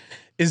is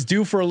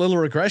due for a little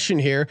regression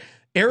here.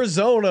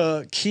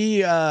 Arizona,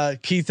 key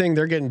thing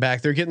they're getting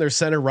back. They're getting their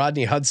center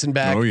Rodney Hudson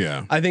back. Oh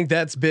yeah, I think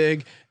that's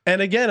big.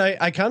 And again,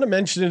 I kind of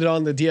mentioned it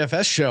on the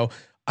DFS show.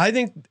 I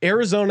think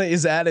Arizona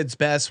is at its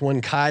best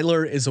when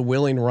Kyler is a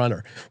willing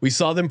runner. We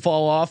saw them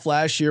fall off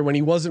last year when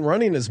he wasn't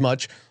running as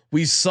much.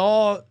 We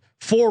saw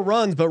 4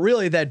 runs, but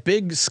really that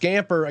big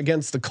scamper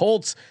against the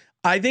Colts.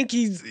 I think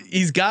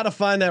he's got to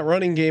find that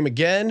running game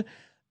again,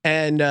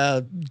 and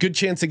good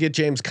chance to get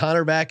James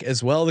Conner back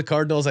as well. The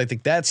Cardinals, I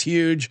think that's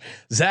huge.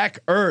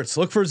 Zach Ertz,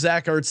 look for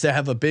Zach Ertz to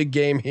have a big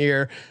game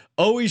here.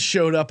 Always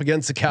showed up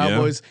against the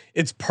Cowboys.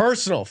 Yeah. It's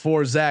personal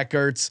for Zach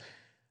Ertz.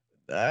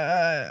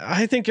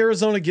 I think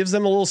Arizona gives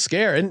them a little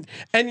scare,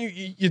 and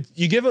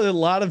you give a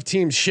lot of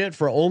teams shit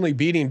for only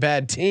beating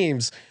bad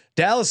teams.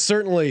 Dallas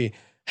certainly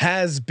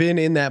has been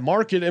in that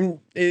market, and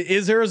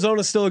is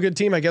Arizona still a good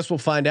team? I guess we'll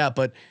find out,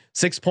 but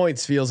 6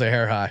 points feels a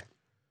hair high.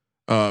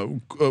 A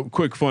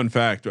quick fun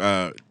fact: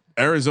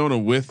 Arizona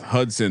with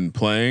Hudson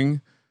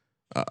playing,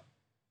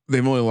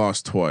 they've only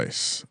lost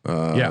twice.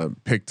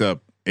 Picked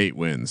up 8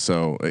 wins,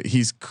 so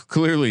he's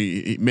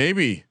clearly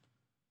maybe.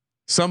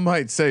 Some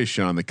might say,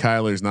 Sean, that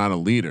Kyler's not a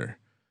leader.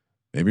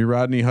 Maybe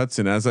Rodney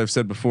Hudson, as I've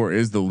said before,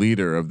 is the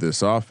leader of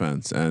this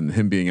offense, and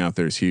him being out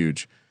there is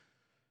huge.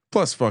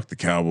 Plus, fuck the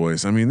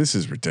Cowboys. I mean, this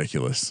is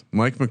ridiculous.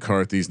 Mike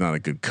McCarthy's not a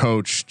good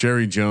coach.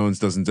 Jerry Jones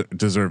doesn't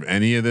deserve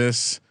any of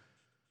this.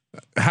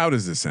 How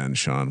does this end,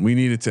 Sean? We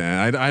need it to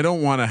end. I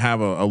don't want to have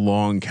a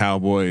long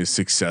Cowboys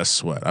success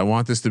sweat. I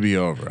want this to be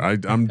over.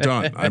 I'm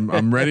done.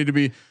 I'm ready to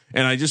be.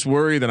 And I just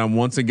worry that I'm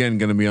once again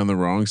going to be on the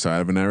wrong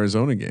side of an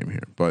Arizona game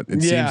here. But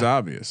it seems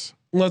obvious.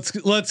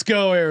 Let's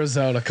go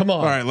Arizona. Come on.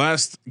 All right,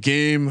 last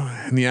game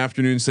in the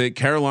afternoon slate.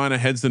 Carolina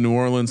heads to New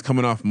Orleans,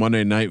 coming off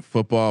Monday Night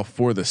Football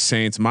for the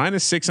Saints.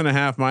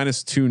 -6.5,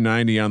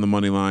 -290 on the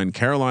money line.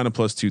 Carolina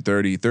plus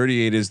 230.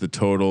 38 is the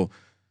total.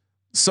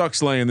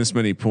 Sucks laying this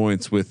many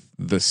points with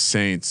the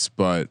Saints,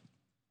 but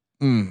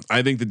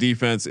I think the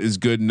defense is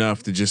good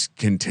enough to just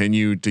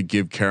continue to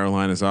give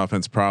Carolina's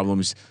offense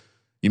problems.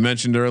 You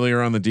mentioned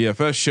earlier on the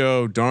DFS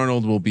show,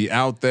 Darnold will be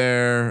out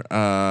there.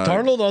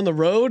 Darnold on the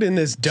road in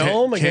this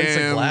dome against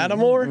a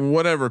Lattimore.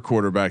 Whatever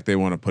quarterback they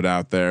want to put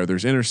out there.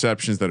 There's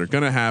interceptions that are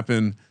going to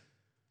happen.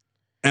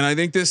 And I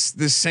think this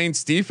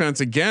Saints defense,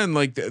 again,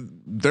 like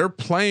they're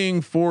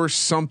playing for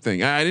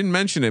something. I didn't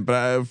mention it,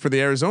 but for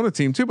the Arizona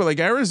team too, but like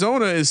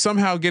Arizona is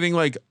somehow getting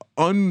like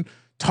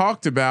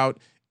talked about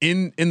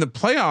in the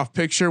playoff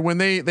picture when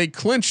they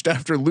clinched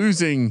after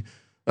losing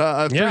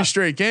 3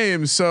 straight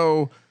games.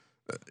 So,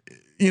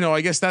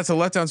 I guess that's a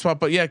letdown spot.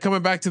 But yeah,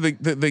 coming back to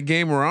the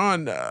game we're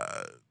on,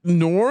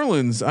 New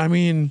Orleans. I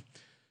mean,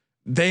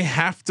 they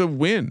have to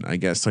win. I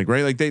guess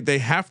they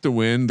have to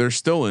win. They're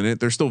still in it.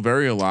 They're still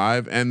very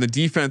alive. And the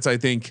defense, I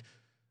think,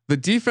 the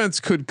defense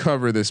could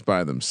cover this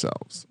by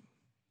themselves.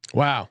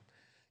 Wow.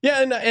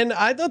 Yeah, and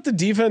I thought the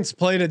defense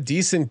played a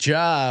decent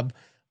job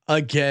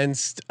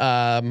against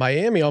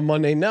Miami on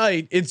Monday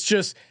night. It's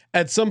just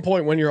at some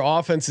point when your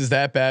offense is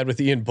that bad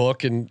with Ian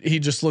Book and he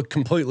just looked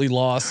completely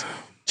lost,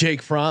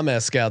 Jake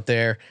Fromm-esque out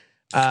there.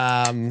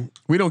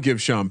 We don't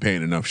give Sean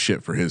Payton enough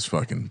shit for his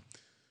fucking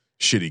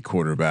shitty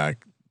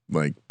quarterback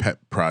pet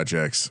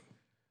projects.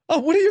 Oh,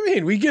 what do you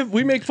mean?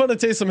 We make fun of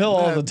Taysom Hill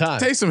all the time.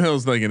 Taysom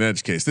Hill's like an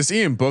edge case. This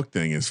Ian Book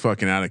thing is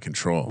fucking out of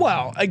control.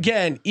 Well,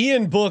 again,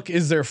 Ian Book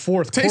is their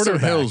fourth quarterback. Taysom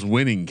Hill's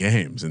winning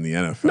games in the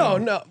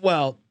NFL. No.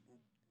 Well,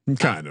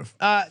 kind of.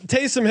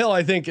 Taysom Hill,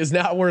 I think, is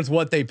not worth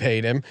what they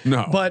paid him.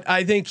 No, but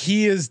I think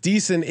he is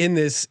decent in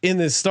this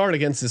start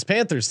against this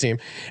Panthers team.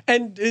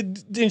 And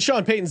in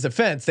Sean Payton's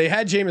defense, they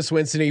had Jameis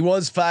Winston. He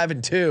was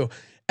 5-2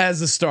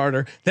 as a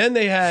starter. Then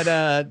they had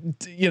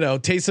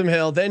Taysom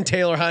Hill, then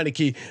Taylor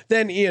Heineke,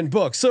 then Ian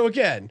Book. So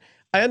again,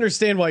 I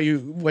understand why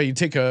you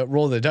take a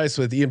roll of the dice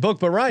with Ian Book,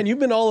 but Ryan, you've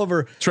been all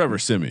over Trevor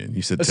Siemian.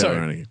 You said Taylor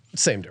Heineke.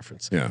 Same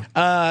difference.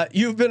 Yeah.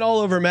 You've been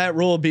all over Matt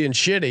Rule being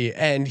shitty,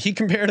 and he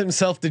compared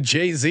himself to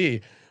Jay-Z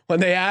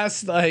when they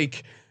asked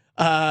Jay-Z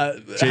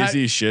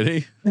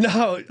shitty.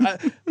 No,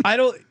 I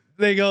don't.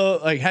 They go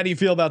how do you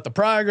feel about the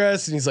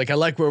progress? And he's like, I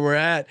like where we're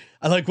at.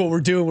 I like what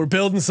we're doing. We're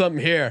building something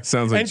here.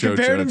 Sounds like and Joe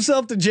compared Judge.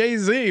 himself to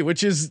Jay-Z,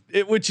 which is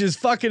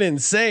fucking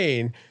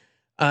insane.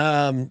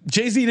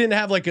 Jay-Z didn't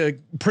have a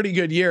pretty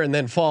good year and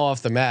then fall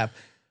off the map.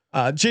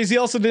 Jay-Z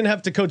also didn't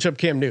have to coach up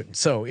Cam Newton.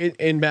 So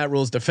in Matt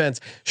Rule's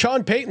defense,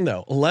 Sean Payton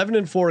though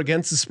 11-4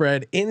 against the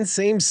spread in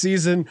same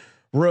season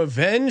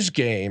revenge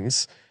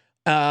games.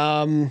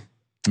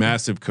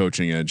 Massive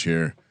coaching edge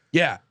here.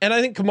 Yeah, and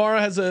I think Kamara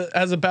has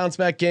a bounce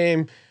back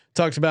game.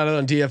 Talked about it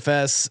on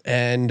DFS,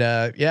 and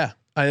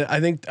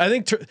I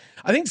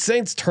think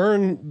Saints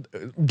turn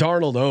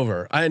Darnold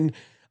over. And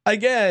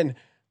again,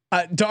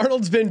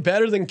 Darnold's been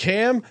better than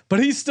Cam, but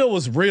he still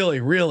was really,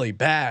 really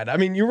bad. I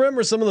mean, you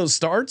remember some of those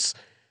starts?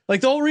 The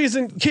whole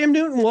reason Cam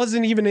Newton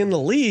wasn't even in the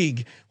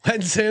league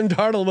when Sam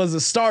Darnold was a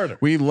starter.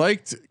 We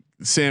liked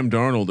Sam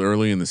Darnold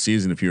early in the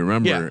season, if you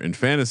remember, in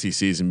fantasy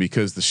season,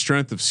 because the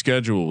strength of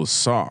schedule was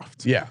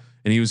soft. Yeah,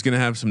 and he was going to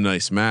have some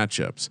nice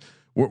matchups.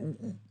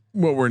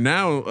 What we're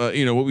now,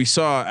 what we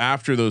saw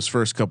after those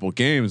first couple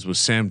games was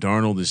Sam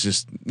Darnold is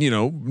just,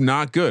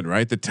 not good,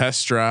 right? The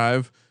test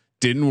drive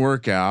didn't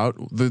work out.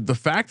 The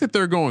fact that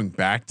they're going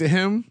back to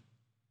him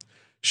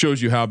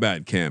shows you how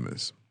bad Cam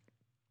is.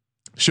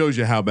 Shows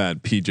you how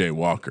bad PJ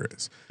Walker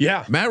is.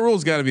 Yeah. Matt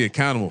Rule's got to be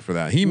accountable for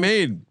that. He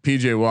made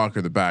PJ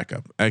Walker the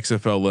backup.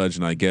 XFL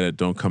legend. I get it.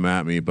 Don't come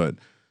at me, but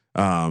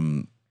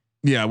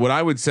what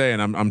I would say,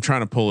 and I'm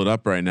trying to pull it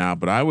up right now,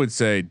 but I would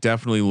say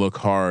definitely look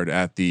hard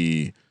at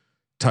the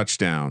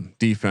touchdown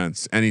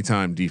defense,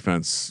 anytime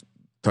defense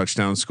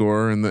touchdown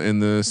score in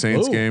the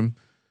Saints game.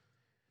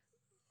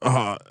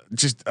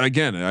 Just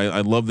again,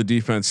 I love the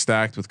defense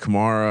stacked with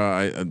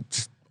Kamara. I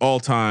just all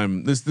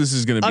time. This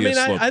is going to be.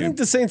 I think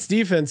the Saints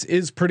defense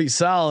is pretty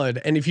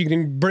solid, and if you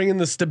can bring in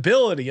the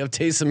stability of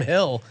Taysom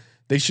Hill,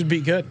 they should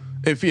be good.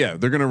 They're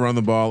going to run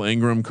the ball,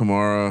 Ingram,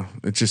 Kamara.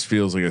 It just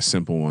feels like a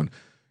simple one.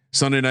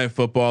 Sunday Night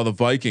Football, the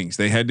Vikings,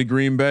 they head to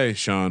Green Bay,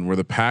 Sean, where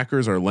the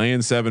Packers are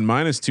laying 7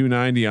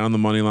 -290 on the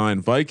money line.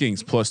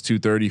 Vikings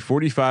 +230,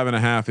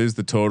 45.5 is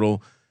the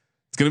total.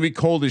 It's going to be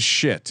cold as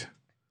shit.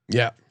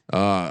 Yeah.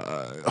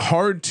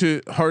 Hard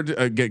to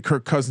get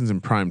Kirk Cousins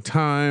in prime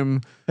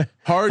time.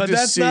 Hard but to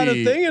that's see. Not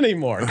a thing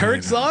anymore.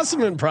 Kirk's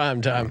awesome in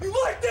prime time. You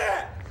like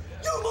that?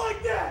 You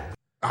like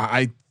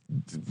that?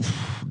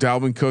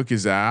 Dalvin Cook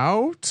is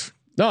out.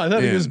 No, I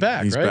thought he was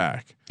back. He's right?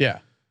 back. Yeah.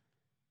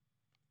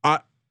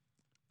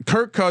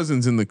 Kirk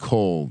Cousins in the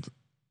cold.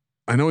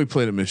 I know he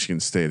played at Michigan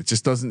State. It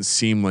just doesn't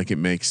seem like it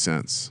makes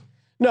sense.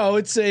 No,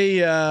 it's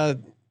a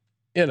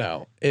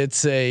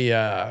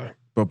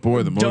but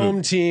boy, the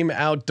dome team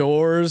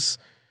outdoors.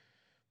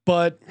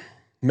 But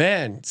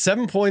man,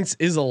 7 points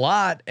is a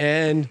lot.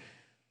 And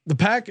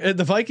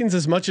the Vikings,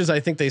 as much as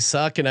I think they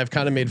suck, and I've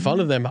kind of made fun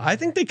of them, I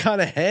think they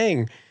kind of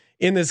hang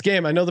in this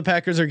game. I know the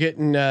Packers are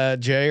getting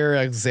Jair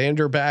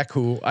Alexander back,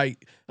 who I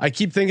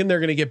keep thinking they're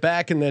going to get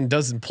back and then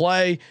doesn't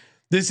play.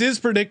 This is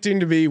predicting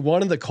to be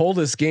one of the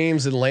coldest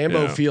games in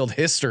Lambeau Field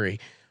history.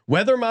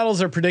 Weather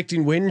models are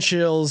predicting wind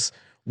chills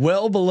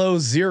well below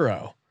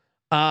 0.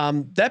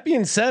 That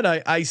being said,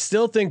 I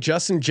still think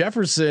Justin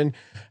Jefferson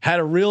had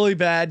a really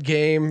bad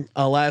game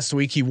last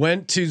week. He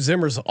went to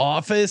Zimmer's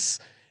office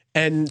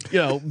and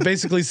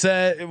basically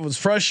said it was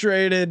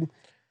frustrated.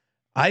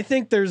 I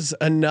think there's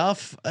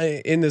enough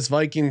in this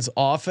Vikings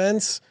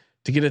offense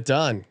to get it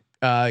done.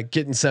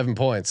 Getting 7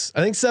 points.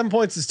 I think 7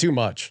 points is too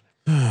much.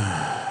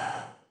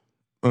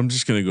 I'm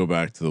just going to go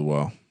back to the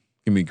well.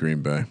 Give me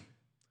Green Bay.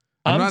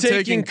 I'm not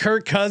taking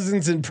Kirk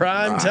Cousins in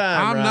prime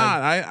time. I'm Ryan.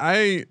 not.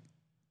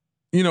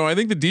 I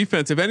think the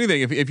defense, if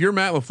anything, if you're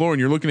Matt LaFleur and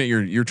you're looking at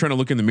you're trying to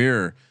look in the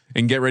mirror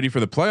and get ready for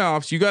the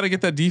playoffs, you got to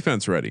get that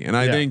defense ready. And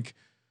I think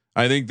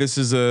this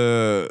is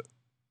a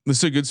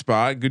good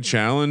spot, good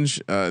challenge.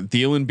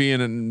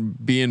 Thielen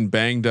being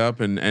banged up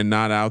and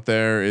not out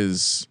there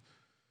is,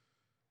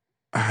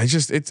 I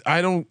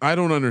don't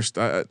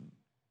understand.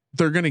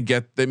 They're going to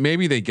get that.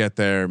 Maybe they get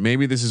there.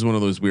 Maybe this is one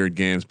of those weird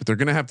games, but they're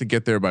going to have to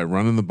get there by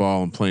running the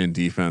ball and playing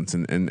defense.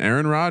 And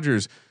Aaron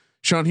Rodgers,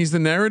 Sean, he's the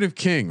narrative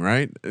king,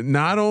 right?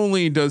 Not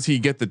only does he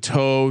get the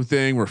toe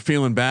thing we're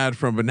feeling bad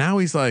from, but now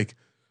he's like,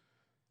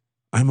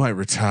 I might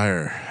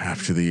retire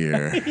after the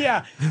year.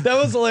 Yeah, that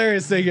was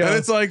hilarious. And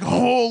it's like,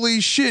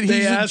 holy shit,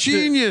 he's a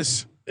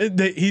genius.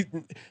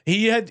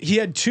 He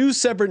had two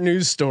separate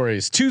news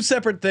stories, two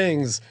separate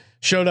things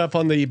showed up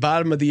on the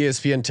bottom of the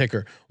ESPN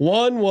ticker.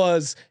 One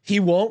was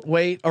he won't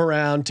wait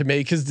around to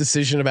make his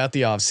decision about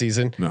the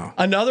offseason. No.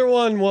 Another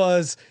one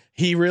was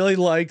he really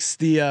likes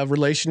the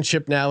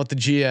relationship now with the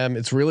GM.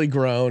 It's really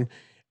grown.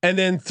 And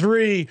then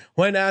 3,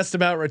 when asked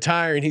about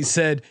retiring, he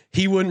said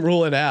he wouldn't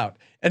rule it out.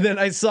 And then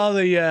I saw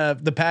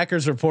the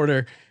Packers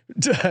reporter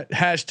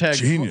hashtag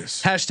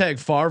genius, hashtag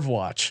Favre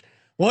watch.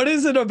 What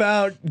is it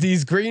about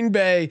these Green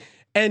Bay?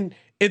 And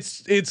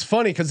it's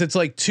funny because it's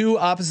like two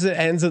opposite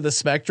ends of the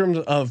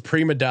spectrum of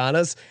prima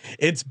donnas.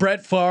 It's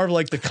Brett Favre,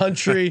 like the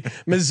country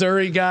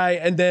Missouri guy,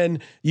 and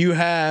then you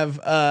have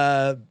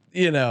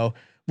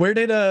where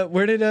did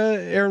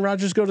Aaron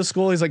Rodgers go to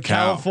school? He's like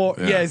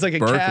California. Yeah, he's like a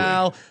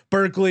Berkeley.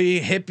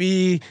 Berkeley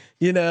hippie.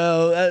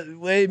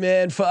 Hey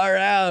man, far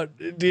out,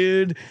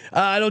 dude.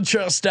 I don't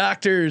trust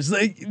doctors.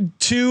 Like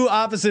two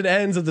opposite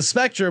ends of the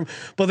spectrum,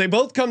 but they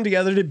both come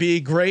together to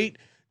be great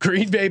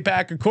Green Bay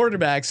Packer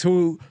quarterbacks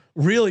who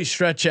really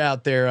stretch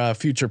out their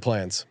future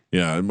plans.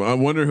 Yeah, I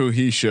wonder who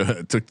he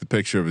took the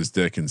picture of his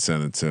dick and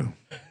sent it to.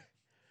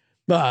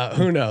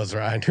 Who knows,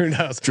 Ryan? Who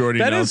knows? Jordy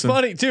That Nelson. is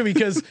funny too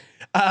because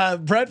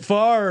Brett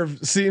Favre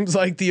seems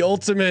like the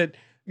ultimate.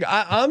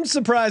 I'm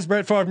surprised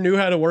Brett Favre knew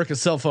how to work a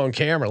cell phone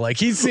camera. Like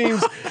he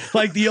seems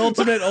like the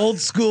ultimate old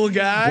school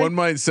guy. One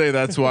might say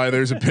that's why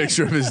there's a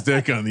picture of his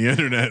dick on the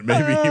internet.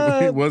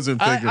 Maybe he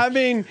wasn't thinking. I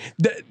mean,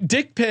 the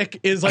dick pic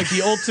is like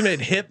the ultimate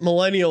hip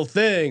millennial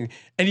thing,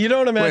 and you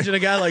don't imagine a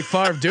guy like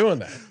Favre doing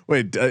that.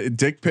 Wait,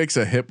 dick pic's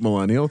a hip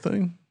millennial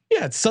thing?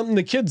 Yeah, it's something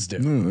the kids do.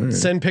 Right.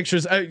 Send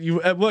pictures.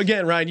 Well,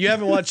 again, Ryan, you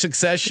haven't watched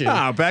Succession.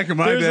 Back in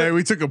my day,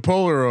 we took a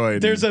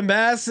Polaroid. There's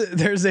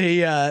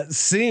a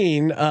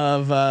scene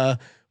of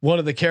one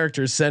of the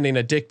characters sending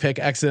a dick pic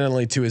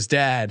accidentally to his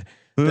dad.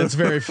 That's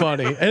very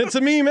funny, and it's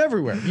a meme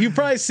everywhere. You've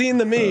probably seen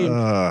the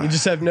meme. You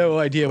just have no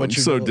idea what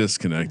you're. So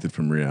disconnected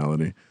from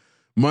reality.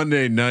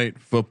 Monday Night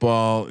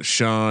Football.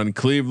 Sean,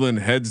 Cleveland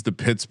heads to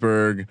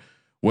Pittsburgh,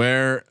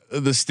 where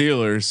the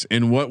Steelers,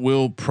 in what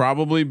will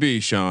probably be,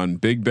 Sean,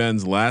 Big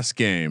Ben's last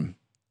game.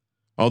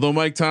 Although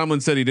Mike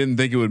Tomlin said he didn't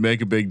think it would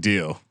make a big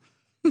deal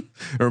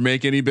or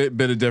make any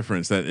bit of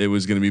difference that it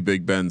was going to be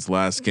Big Ben's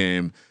last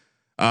game.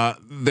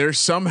 They're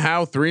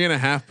somehow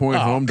 3.5 point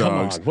home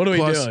dogs. On. What are we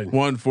plus doing?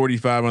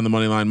 145 on the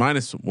money line,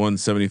 minus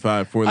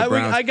 175 for the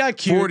Browns. I got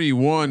cute.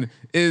 41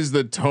 is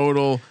the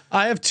total.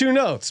 I have 2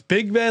 notes: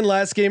 Big Ben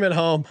last game at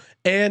home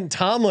and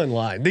Tomlin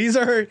line. These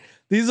are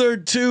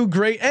 2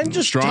 great, and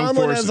just strong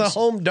Tomlin forces. as a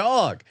home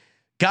dog.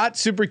 Got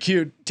super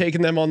cute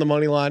taking them on the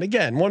money line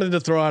again. Wanted to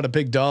throw out a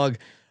big dog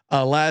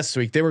last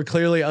week. They were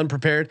clearly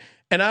unprepared,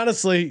 and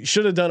honestly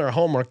should have done our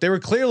homework. They were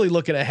clearly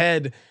looking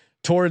ahead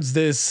towards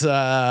this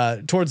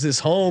home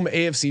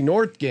AFC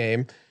North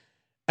game,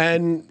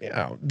 and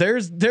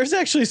there's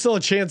actually still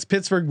a chance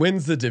Pittsburgh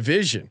wins the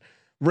division.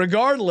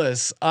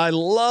 Regardless, I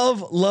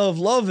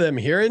love them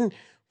here, and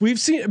we've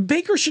seen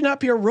Baker should not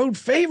be a road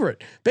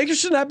favorite. Baker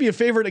should not be a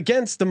favorite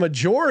against the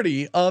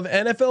majority of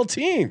NFL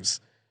teams.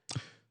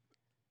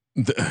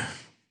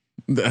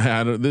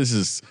 This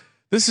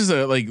is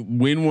a like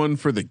win one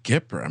for the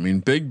Gipper. I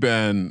mean, Big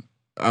Ben,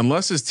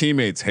 unless his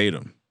teammates hate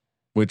him,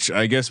 which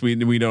I guess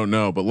we don't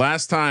know. But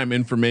last time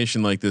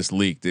information like this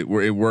leaked, it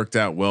worked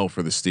out well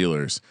for the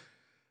Steelers.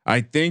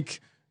 I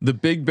think the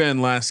Big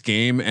Ben last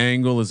game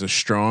angle is a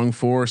strong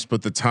force,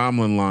 but the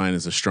Tomlin line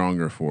is a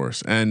stronger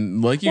force.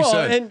 And like you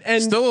said,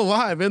 and still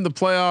alive in the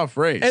playoff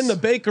race. And the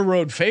Baker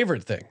Road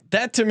favorite thing,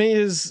 that to me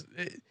it's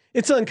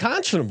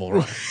unconscionable.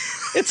 Right?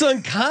 It's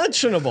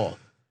unconscionable.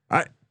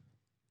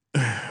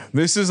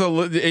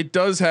 It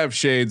does have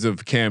shades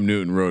of Cam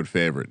Newton road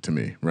favorite to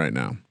me right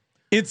now.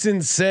 It's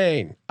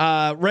insane.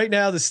 Right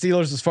now, the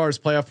Steelers, as far as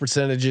playoff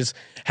percentages,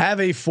 have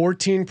a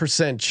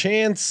 14%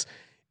 chance.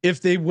 If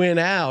they win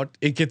out,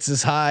 it gets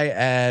as high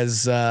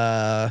as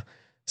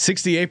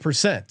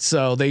 68%.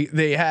 So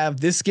they have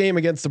this game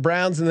against the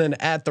Browns and then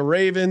at the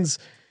Ravens.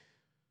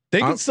 They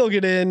can still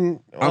get in.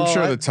 I'm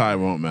sure the tie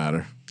won't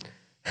matter.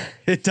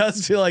 It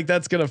does feel like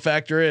that's going to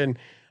factor in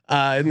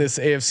this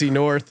AFC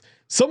North.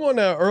 Someone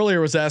earlier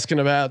was asking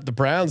about the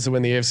Browns to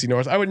win the AFC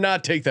North. I would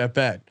not take that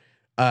bet.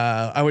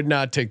 I would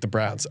not take the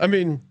Browns. I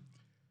mean,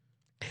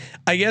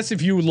 I guess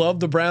if you love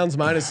the Browns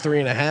minus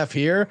 3.5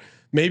 here,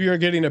 maybe you're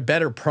getting a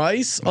better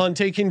price on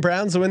taking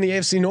Browns to win the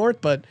AFC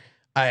North, but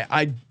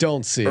I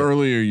don't see it.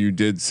 Earlier, you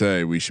did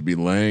say we should be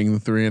laying the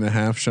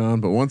 3.5,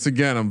 Sean. But once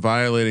again, I'm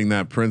violating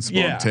that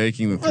principle. I'm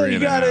taking the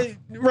 3.5.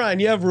 Ryan,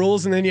 you have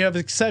rules and then you have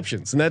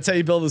exceptions, and that's how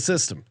you build a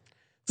system.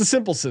 It's a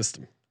simple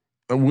system.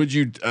 Would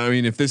you? I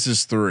mean, if this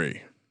is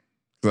 3,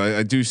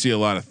 I do see a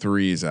lot of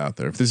 3s out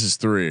there. If this is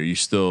 3, are you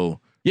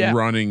still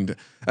running?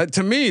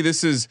 To me,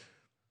 this is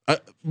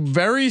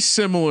very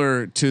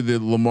similar to the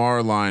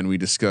Lamar line we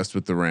discussed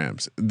with the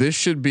Rams. This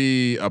should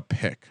be a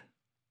pick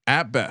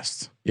at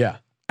best. Yeah.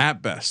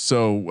 At best.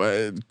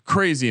 So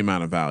crazy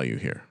amount of value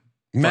here.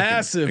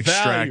 Massive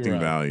extracting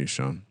value,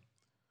 Sean.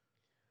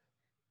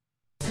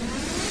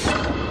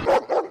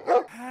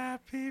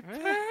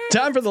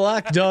 Time for the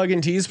Lock, Dog,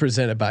 and Tease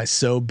presented by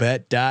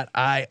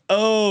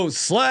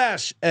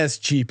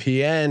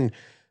SoBet.io/SGPN.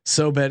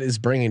 SoBet is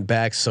bringing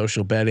back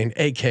social betting,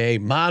 aka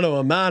mano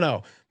a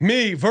mano,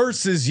 me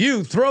versus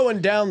you, throwing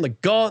down the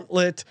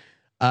gauntlet,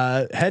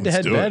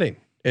 head-to-head betting.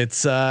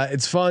 It's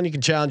fun. You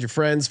can challenge your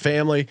friends,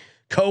 family,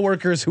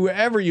 coworkers,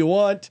 whoever you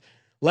want.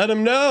 Let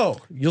them know.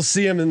 You'll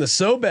see them in the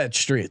SoBet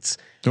streets.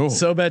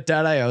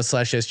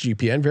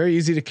 SoBet.io/SGPN. Very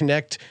easy to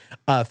connect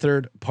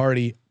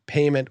third-party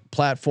payment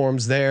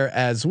platforms there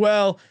as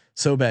well.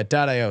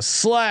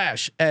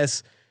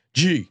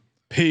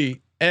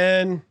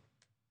 SoBet.io/SGPN.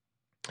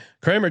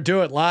 Kramer,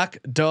 do it. Lock,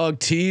 dog,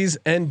 tease,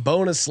 and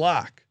bonus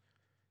lock.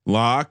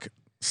 Lock,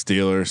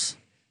 Steelers.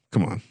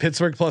 Come on.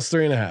 Pittsburgh plus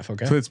 3.5.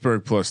 Okay.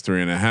 Pittsburgh plus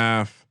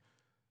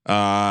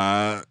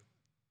 3.5.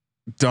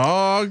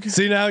 Dog.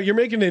 See, now you're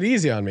making it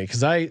easy on me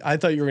because I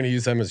thought you were going to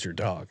use them as your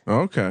dog.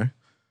 Okay.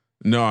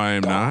 No, I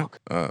am not.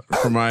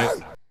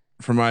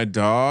 For my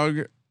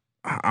dog,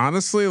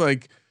 honestly,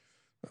 like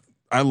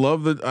I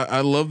love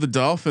the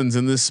Dolphins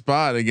in this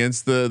spot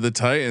against the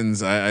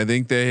Titans. I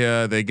think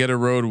they get a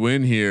road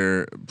win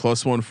here,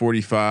 plus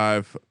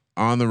 145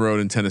 on the road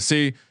in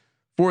Tennessee.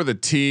 For the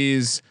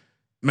tees,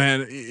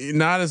 man,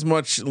 not as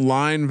much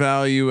line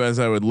value as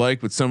I would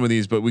like with some of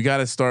these, but we got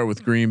to start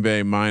with Green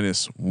Bay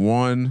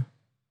 -1.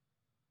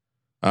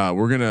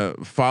 We're gonna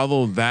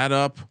follow that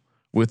up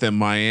with a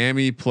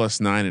Miami plus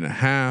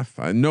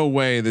 9.5. No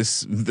way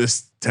this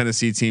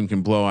Tennessee team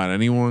can blow out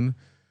anyone.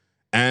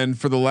 And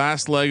for the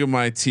last leg of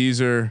my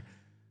teaser,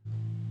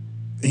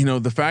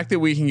 the fact that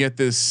we can get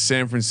this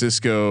San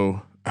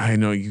Francisco, I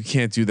know you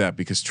can't do that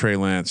because Trey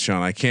Lance,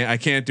 Sean. I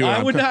can't do it.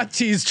 I would not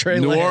tease Trey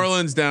New Lance. New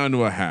Orleans down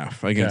to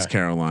 0.5 against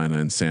Carolina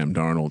and Sam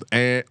Darnold,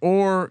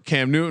 or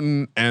Cam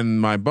Newton. And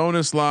my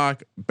bonus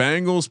lock,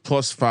 Bengals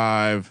plus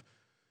 5.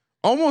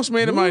 Almost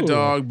made it my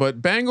dog,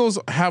 but Bengals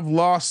have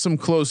lost some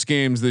close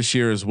games this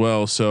year as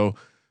well. So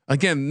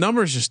again,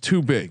 numbers just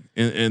too big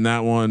in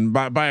that one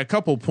by a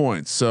couple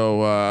points.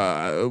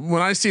 So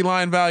when I see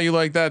line value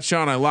like that,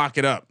 Sean, I lock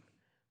it up.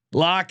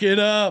 Lock it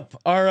up.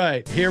 All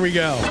right, here we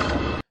go.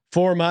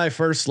 For my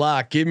first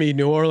lock, give me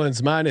New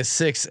Orleans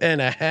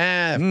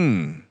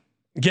 -6.5.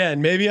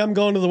 Again, maybe I'm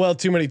going to the well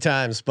too many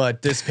times,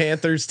 but this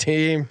Panthers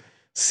team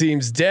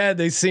seems dead.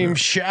 They seem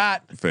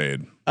shot.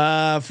 Fade.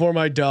 For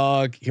my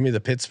dog, give me the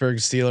Pittsburgh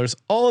Steelers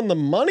on the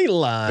money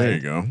line. There you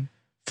go.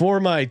 For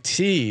my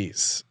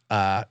tees,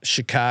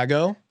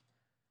 Chicago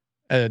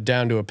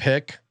down to a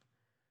pick.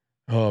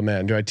 Oh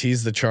man, do I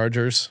tease the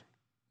Chargers?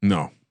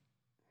 No,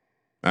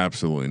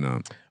 absolutely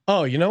not.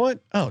 Oh, you know what?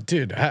 Oh,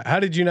 dude, how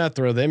did you not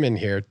throw them in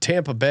here?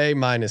 Tampa Bay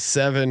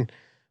 -7,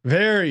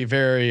 very,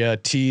 very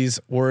tease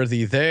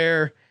worthy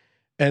there.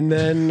 And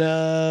then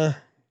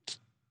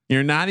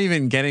you're not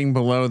even getting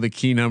below the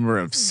key number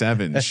of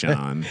 7,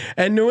 Sean.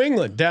 And New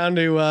England down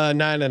to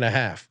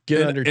 9.5.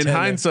 Get under 10. In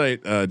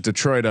hindsight,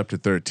 Detroit up to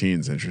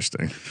 13 is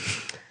interesting.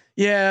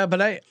 Yeah,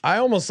 but I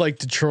almost like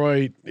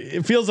Detroit.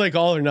 It feels like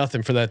all or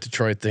nothing for that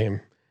Detroit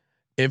team.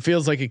 It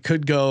feels like it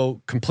could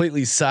go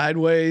completely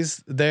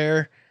sideways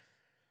there.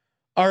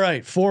 All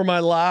right, for my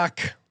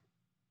lock,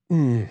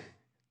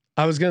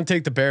 I was going to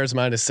take the Bears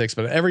 -6,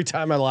 but every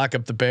time I lock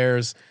up the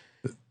Bears,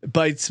 it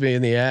bites me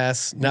in the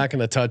ass. Not going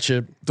to touch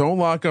it. Don't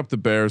lock up the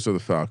Bears or the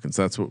Falcons.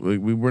 That's what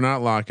we're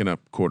not locking up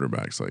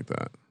quarterbacks like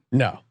that.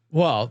 No.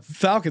 Well,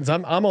 Falcons.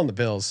 I'm on the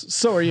Bills.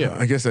 So are you.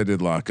 I guess I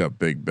did lock up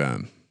Big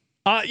Ben.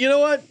 You know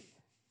what?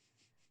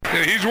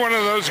 Yeah, he's one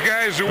of those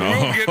guys who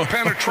will get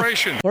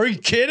penetration. Are you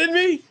kidding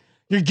me?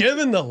 You're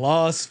giving the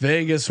Las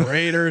Vegas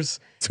Raiders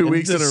 2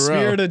 weeks in a row.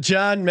 Spirit of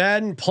John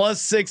Madden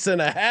plus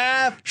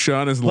 6.5.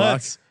 Sean is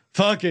Let's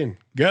fucking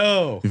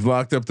go. You've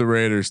locked up the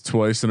Raiders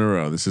twice in a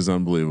row. This is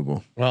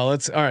unbelievable. Well, all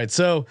right.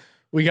 So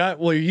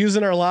we're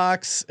using our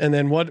locks, and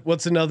then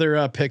what's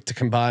another pick to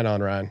combine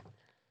on, Ryan?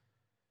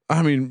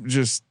 I mean,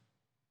 just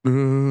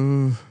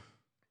I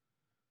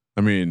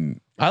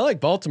like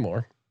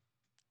Baltimore.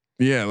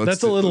 Yeah,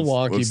 that's a little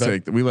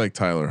wonky, but we like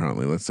Tyler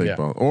Huntley. Let's take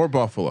or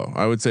Buffalo.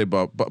 I would say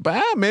but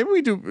maybe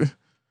we do.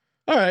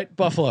 All right,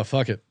 Buffalo.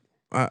 Fuck it.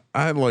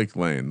 I like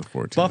laying the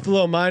 14.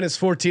 Buffalo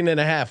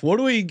 -14.5. What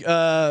do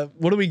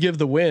we give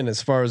the win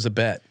as far as a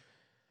bet?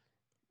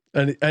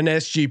 An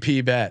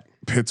SGP bet.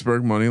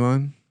 Pittsburgh money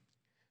line.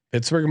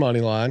 Pittsburgh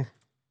money line.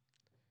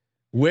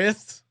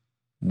 With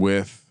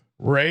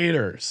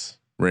Raiders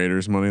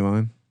Raiders money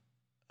line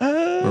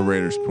or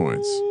Raiders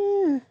points,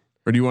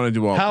 or do you want to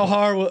do all?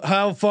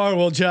 How far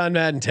will John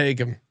Madden take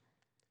him?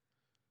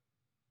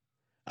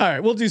 All right,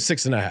 we'll do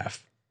 6.5.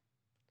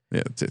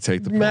 Yeah,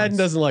 take the Madden points.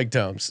 doesn't like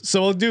domes,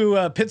 so we'll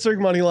do Pittsburgh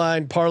money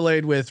line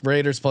parlayed with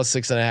Raiders plus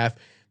 6.5.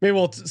 Maybe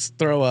we'll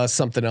throw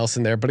something else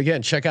in there. But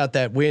again, check out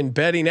that Win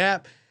betting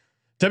app,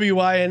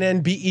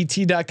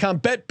 WINNBET.com.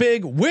 Bet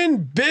big,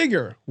 win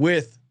bigger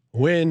with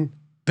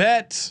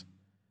WinBet.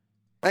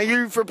 Thank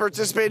you for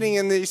participating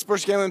in the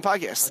Sports Gambling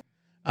Podcast.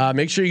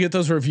 Make sure you get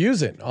those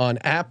reviews in on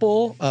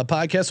Apple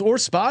Podcasts or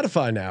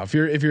Spotify now. If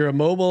you're a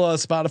mobile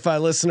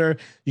Spotify listener,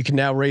 you can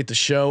now rate the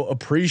show.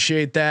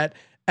 Appreciate that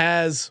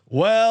as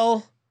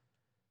well.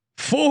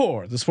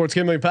 For the Sports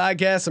Gambling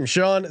Podcast, I'm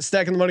Sean,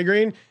 stacking the money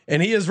green,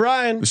 and he is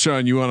Ryan.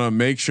 Sean, you want to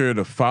make sure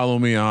to follow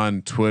me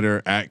on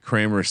Twitter at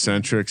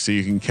KramerCentric so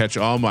you can catch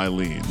all my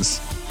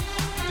leads.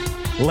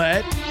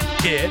 Let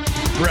it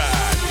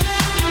ride.